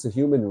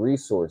Human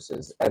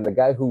Resources, and the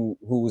guy who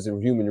was in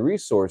Human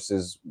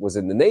Resources was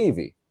in the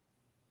Navy.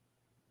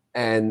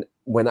 And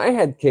when I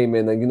had came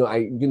in,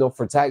 and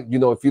for tax,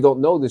 if you don't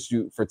know this,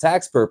 for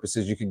tax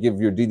purposes, you could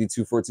give your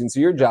DD214 to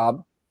your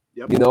job,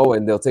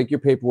 and they'll take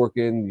your paperwork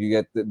in. You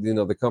get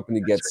the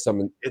company gets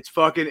some.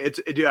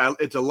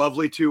 It's a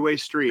lovely two-way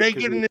street. They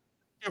get an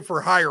incentive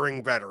for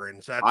hiring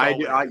veterans. That's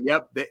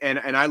yep.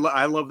 And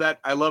I love that.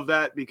 I love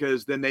that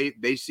because then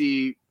they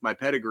see my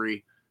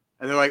pedigree,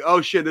 and they're like,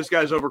 oh shit, this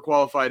guy's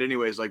overqualified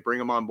anyways. Like, bring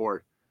him on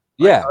board.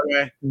 Yeah,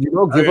 okay.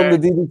 Give him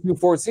the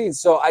DD214.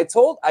 So I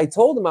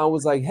told him, I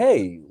was like,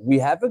 hey, we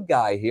have a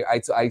guy here.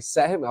 I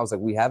sat him. I was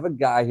like, we have a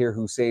guy here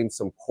who's saying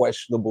some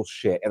questionable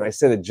shit, and I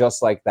said it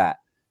just like that.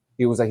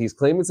 He was like, he's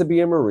claiming to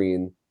be a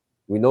Marine.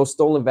 We know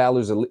stolen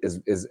valor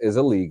is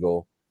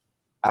illegal.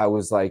 I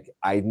was like,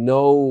 I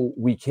know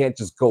we can't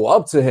just go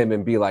up to him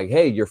and be like,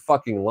 hey, you're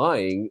fucking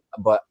lying,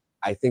 but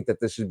I think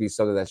that this should be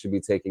something that should be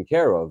taken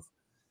care of.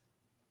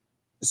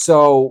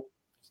 So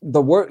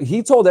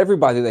he told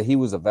everybody that he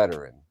was a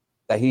veteran,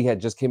 that he had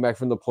just came back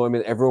from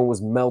deployment. Everyone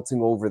was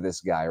melting over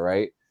this guy,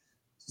 right?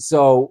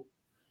 So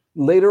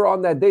later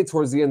on that day,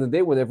 towards the end of the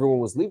day, when everyone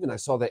was leaving, I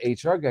saw the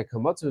HR guy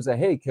come up to me and say,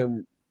 hey,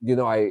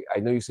 I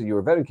know you said you were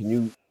a veteran. Can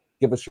you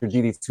give us your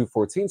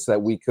DD214 so that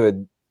we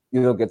could,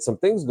 get some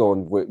things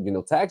going with,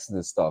 taxes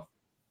and stuff?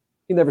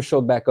 He never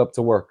showed back up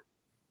to work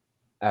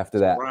after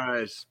that.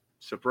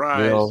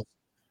 Surprise.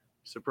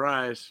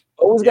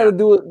 Always got to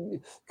do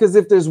it. Because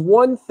if there's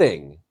one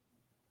thing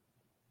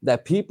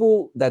that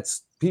people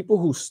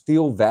who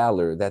steal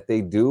valor that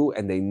they do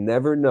and they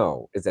never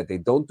know, is that they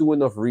don't do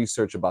enough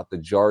research about the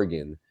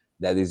jargon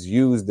that is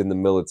used in the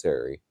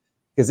military.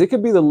 Because it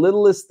could be the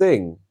littlest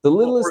thing,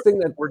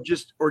 or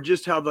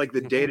just how like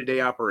the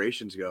day-to-day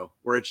operations go,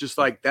 where it's just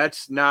like,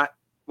 that's not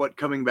what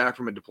coming back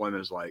from a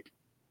deployment is like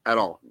at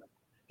all.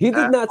 He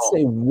did not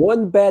say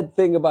one bad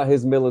thing about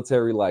his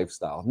military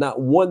lifestyle,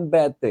 not one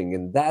bad thing,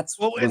 and that's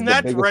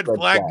red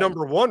flag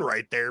number one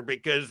right there,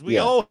 because we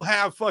all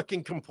have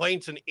fucking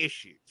complaints and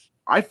issues.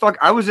 I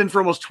was in for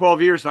almost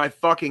 12 years, and I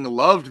fucking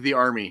loved the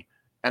Army,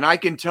 and I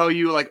can tell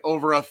you like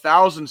over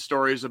 1,000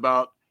 stories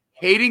about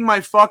hating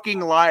my fucking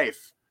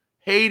life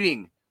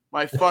in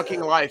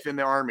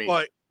the Army.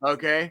 But,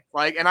 okay,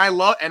 like, and I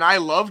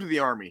loved the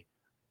Army.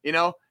 It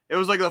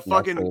was like the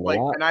fucking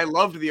and I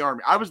loved the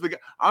Army.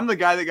 I'm the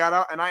guy that got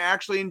out, and I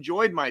actually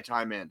enjoyed my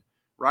time in,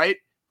 right?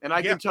 And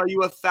I can tell you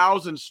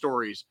 1,000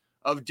 stories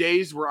of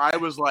days where I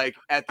was like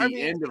at the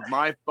end of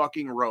my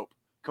fucking rope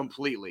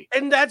completely.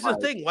 And that's the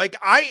thing. Like,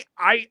 I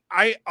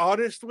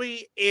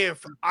honestly,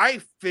 if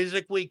I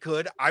physically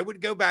could, I would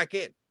go back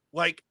in.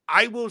 Like,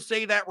 I will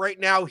say that right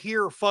now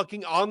here,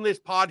 fucking on this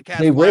podcast,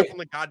 live on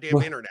the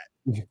goddamn internet.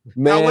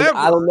 Man, however,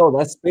 I don't know.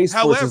 That Space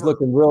Force is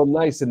looking real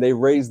nice, and they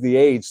raised the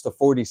age to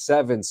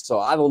 47. So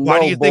I don't know. Why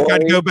do you think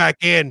I'd go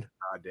back in?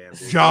 God damn,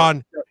 dude.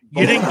 John,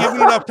 you didn't give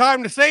me enough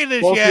time to say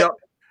this yet.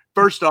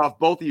 First off,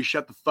 both of you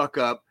shut the fuck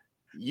up.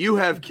 You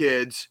have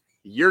kids.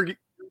 You're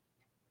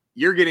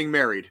getting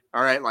married.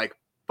 All right, like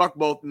fuck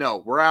both.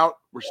 No, we're out.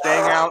 We're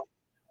staying out.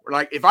 We're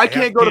like, if I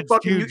can't go to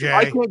fucking,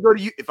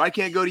 if I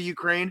can't go to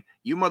Ukraine,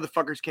 you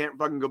motherfuckers can't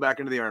fucking go back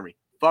into the Army.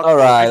 Fuck. All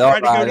right. I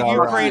tried to go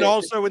to Ukraine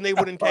also, and they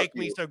wouldn't take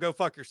me. So go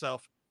fuck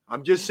yourself.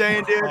 I'm just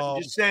saying, dude.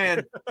 Just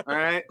saying. All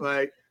right,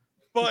 like.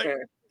 But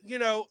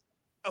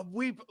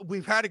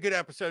we've had a good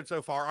episode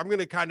so far. I'm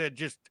gonna kind of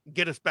just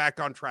get us back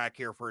on track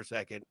here for a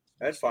second.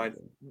 That's fine.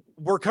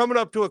 We're coming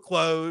up to a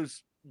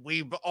close.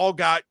 We've all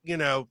got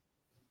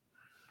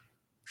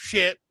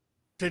shit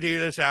to do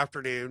this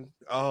afternoon.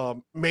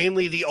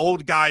 Mainly the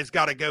old guys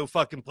got to go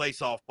fucking play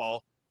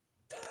softball.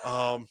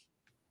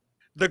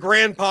 The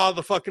grandpa of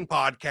the fucking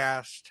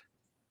podcast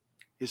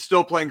is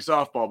still playing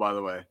softball, by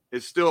the way.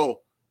 It's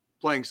still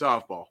playing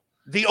softball.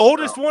 The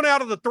oldest one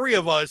out of the three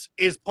of us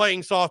is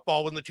playing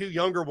softball, when the two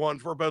younger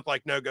ones were both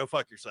like, no, go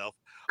fuck yourself.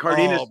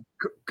 Cardenas,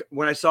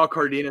 when I saw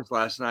Cardenas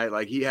last night,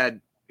 like he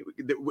had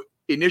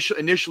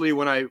initially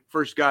when I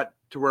first got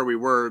to where we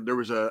were, there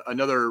was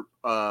another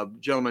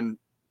gentleman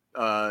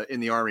in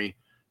the Army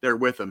there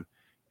with him,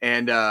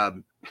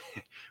 and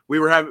we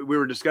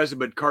were discussing,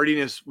 but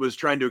Cardenas was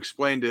trying to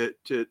explain to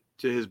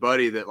his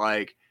buddy that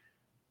like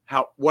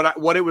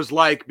what it was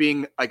like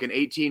being like an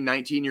 18,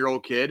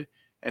 19-year-old kid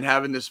and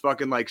having this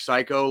fucking like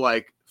psycho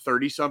like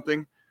 30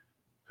 something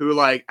who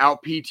like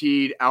out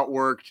PT'd,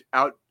 outworked,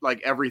 out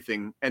like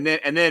everything, and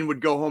then would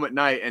go home at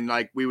night and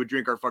like we would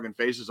drink our fucking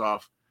faces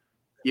off,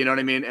 you know what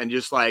I mean, and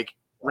just like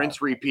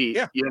rinse repeat.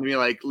 Yeah. You know what I mean,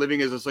 like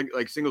living as a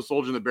like single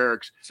soldier in the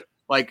barracks.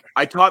 Like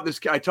I taught this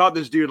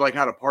dude like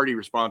how to party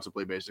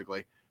responsibly,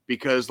 basically,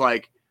 because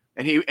like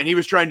and he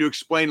was trying to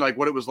explain like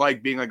what it was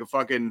like being like a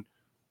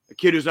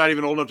kid who's not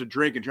even old enough to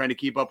drink and trying to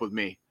keep up with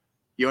me.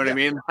 You know what I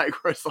mean? Like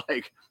it's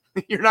like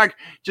you're not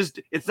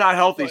it's not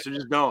healthy, so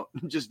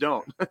just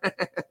don't.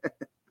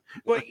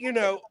 But you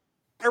know,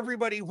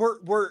 everybody, we're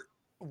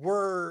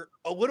a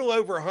little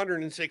over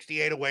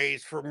 168 away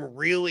from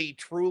really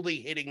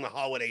truly hitting the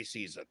holiday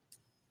season.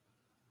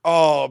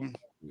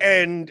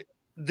 And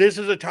this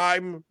is a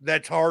time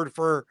that's hard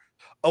for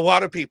a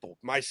lot of people,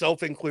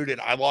 myself included.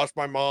 I lost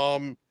my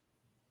mom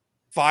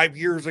 5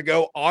 years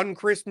ago on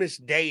Christmas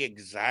Day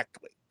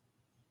exactly.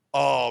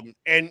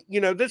 And you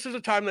know, this is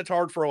a time that's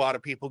hard for a lot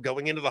of people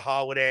going into the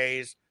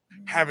holidays,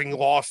 having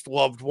lost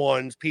loved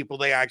ones, people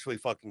they actually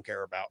fucking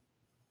care about.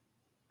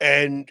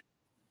 And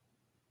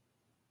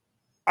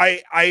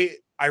I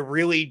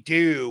really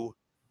do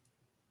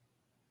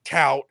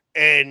tout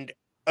and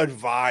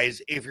advise,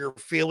 if you're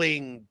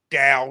feeling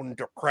down,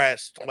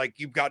 depressed, like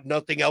you've got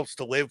nothing else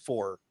to live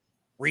for,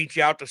 reach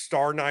out to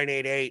star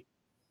 988.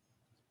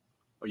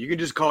 Or you can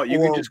just call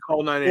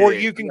 988. Or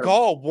you can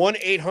call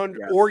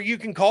 1-800 or you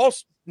can call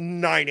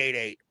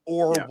 988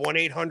 or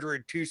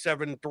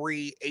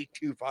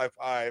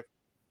 1-800-273-8255.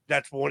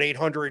 That's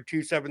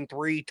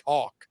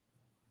 1-800-273-TALK.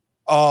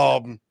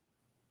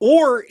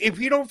 Or if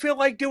you don't feel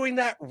like doing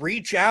that,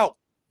 reach out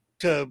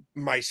to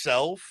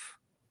myself,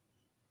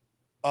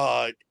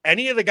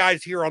 any of the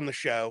guys here on the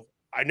show.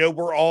 I know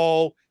we're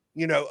all,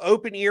 you know,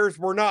 open ears.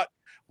 We're not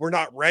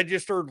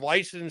registered,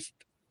 licensed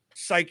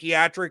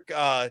psychiatric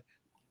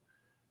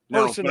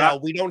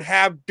personnel. We don't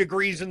have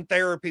degrees in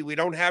therapy. We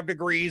don't have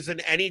degrees in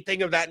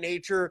anything of that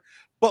nature.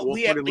 But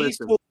we at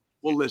least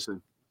we'll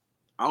listen.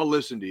 I'll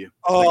listen to you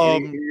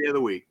any of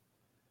the week.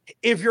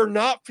 If you're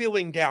not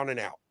feeling down and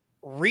out,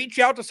 reach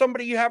out to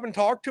somebody you haven't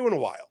talked to in a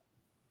while.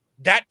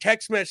 That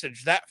text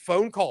message, that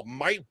phone call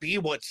might be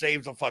what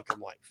saves a fucking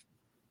life.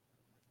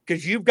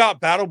 Because you've got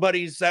battle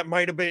buddies that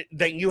might have been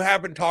that you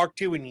haven't talked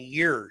to in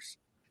years.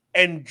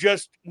 And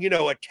just, you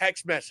know, a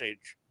text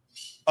message,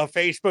 a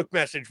Facebook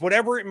message,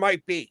 whatever it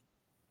might be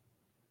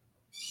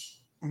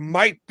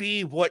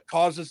what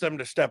causes them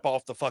to step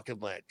off the fucking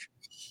ledge.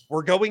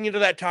 We're going into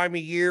that time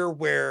of year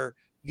where,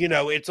 you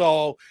know, it's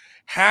all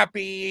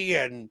happy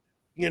and,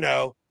 you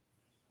know,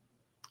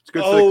 it's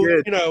good for the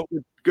kids. You know,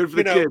 good for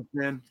the kids,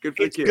 man.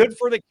 It's good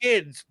for the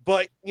kids.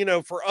 But, you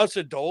know, for us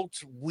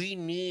adults, we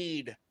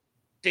need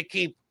to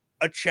keep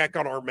a check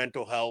on our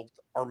mental health,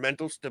 our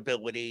mental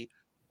stability.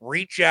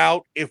 Reach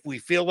out if we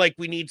feel like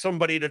we need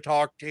somebody to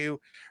talk to.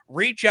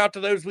 Reach out to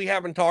those we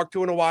haven't talked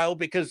to in a while,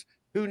 because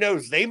who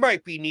knows, they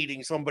might be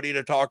needing somebody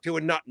to talk to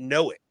and not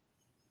know it.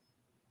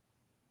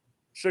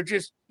 So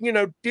just, you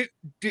know,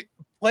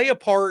 play a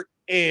part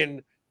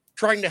in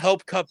trying to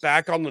help cut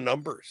back on the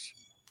numbers.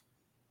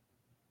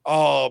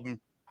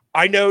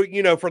 I know,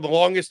 you know, for the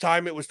longest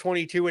time it was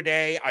 22 a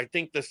day. I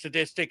think the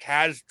statistic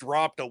has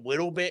dropped a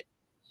little bit.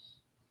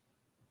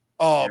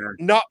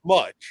 Not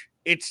much.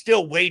 It's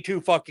still way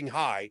too fucking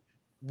high.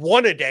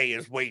 1 a day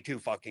is way too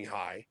fucking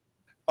high.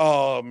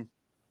 But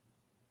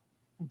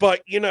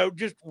you know,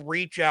 just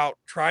reach out,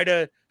 try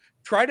to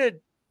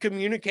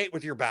communicate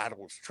with your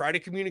battles, try to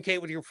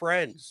communicate with your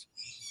friends.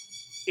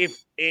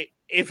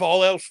 If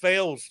all else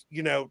fails,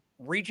 you know,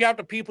 reach out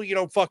to people you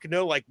don't fucking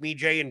know, like me,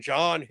 Jay, and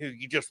John, who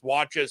you just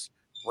watch us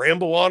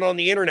ramble on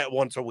the internet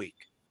once a week.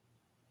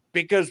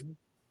 Because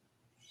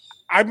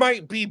I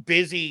might be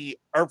busy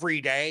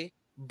every day,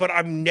 but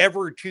I'm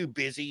never too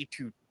busy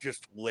to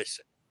just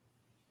listen.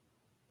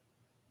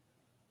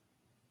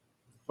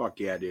 Fuck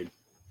yeah, dude.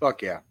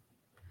 Fuck yeah.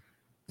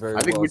 Very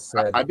I think well we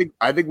said. I think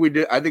we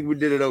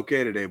did it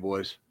okay today,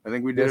 boys. I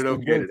think we did it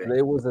okay today.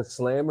 Today was a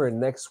slammer, and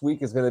next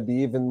week is going to be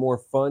even more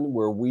fun.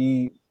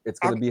 It's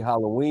going to be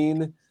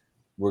Halloween.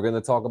 We're going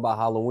to talk about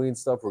Halloween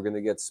stuff. We're going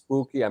to get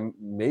spooky.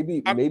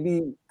 Maybe one of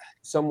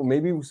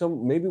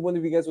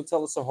you guys will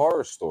tell us a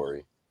horror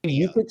story.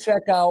 You could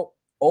check out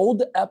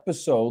old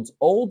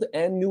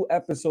and new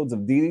episodes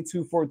of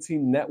DD214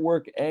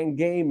 Network and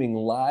Gaming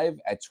live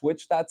at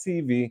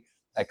twitch.tv,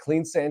 at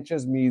Clean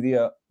Sanchez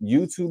Media,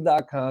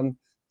 youtube.com,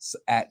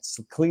 at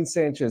Clean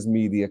Sanchez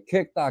Media,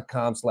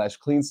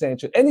 kick.com/Clean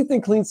Sanchez.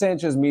 Anything Clean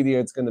Sanchez Media,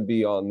 it's going to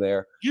be on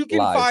there. You can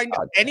find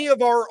any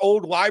of our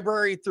old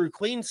library through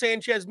Clean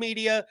Sanchez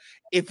Media.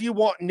 If you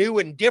want new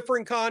and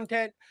different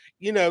content,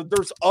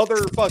 there's other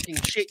fucking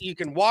shit you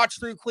can watch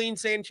through Clean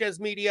Sanchez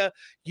Media.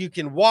 You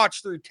can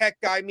watch through Tech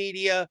Guy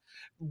Media.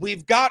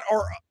 We've got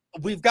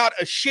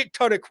a shit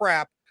ton of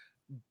crap.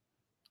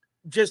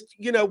 Just,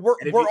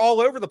 we're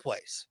all over the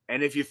place.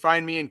 And if you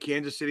find me in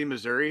Kansas City,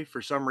 Missouri,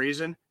 for some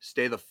reason,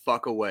 stay the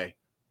fuck away.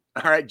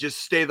 All right, just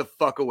stay the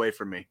fuck away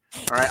from me.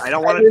 All right, I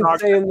don't want to talk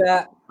to you.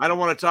 I don't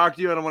want to talk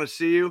to you. I don't want to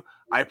see you.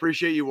 I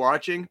appreciate you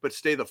watching, but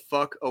stay the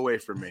fuck away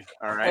from me.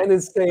 All right. And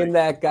in saying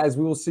that, guys,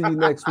 we will see you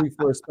next week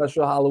for a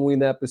special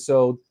Halloween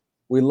episode.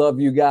 We love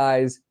you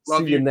guys.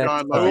 Love see you, next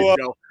John. time. Love you,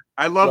 Joe.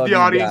 I love the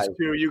audience guys.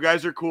 too. You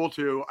guys are cool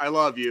too. I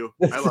love you.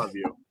 I love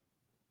you.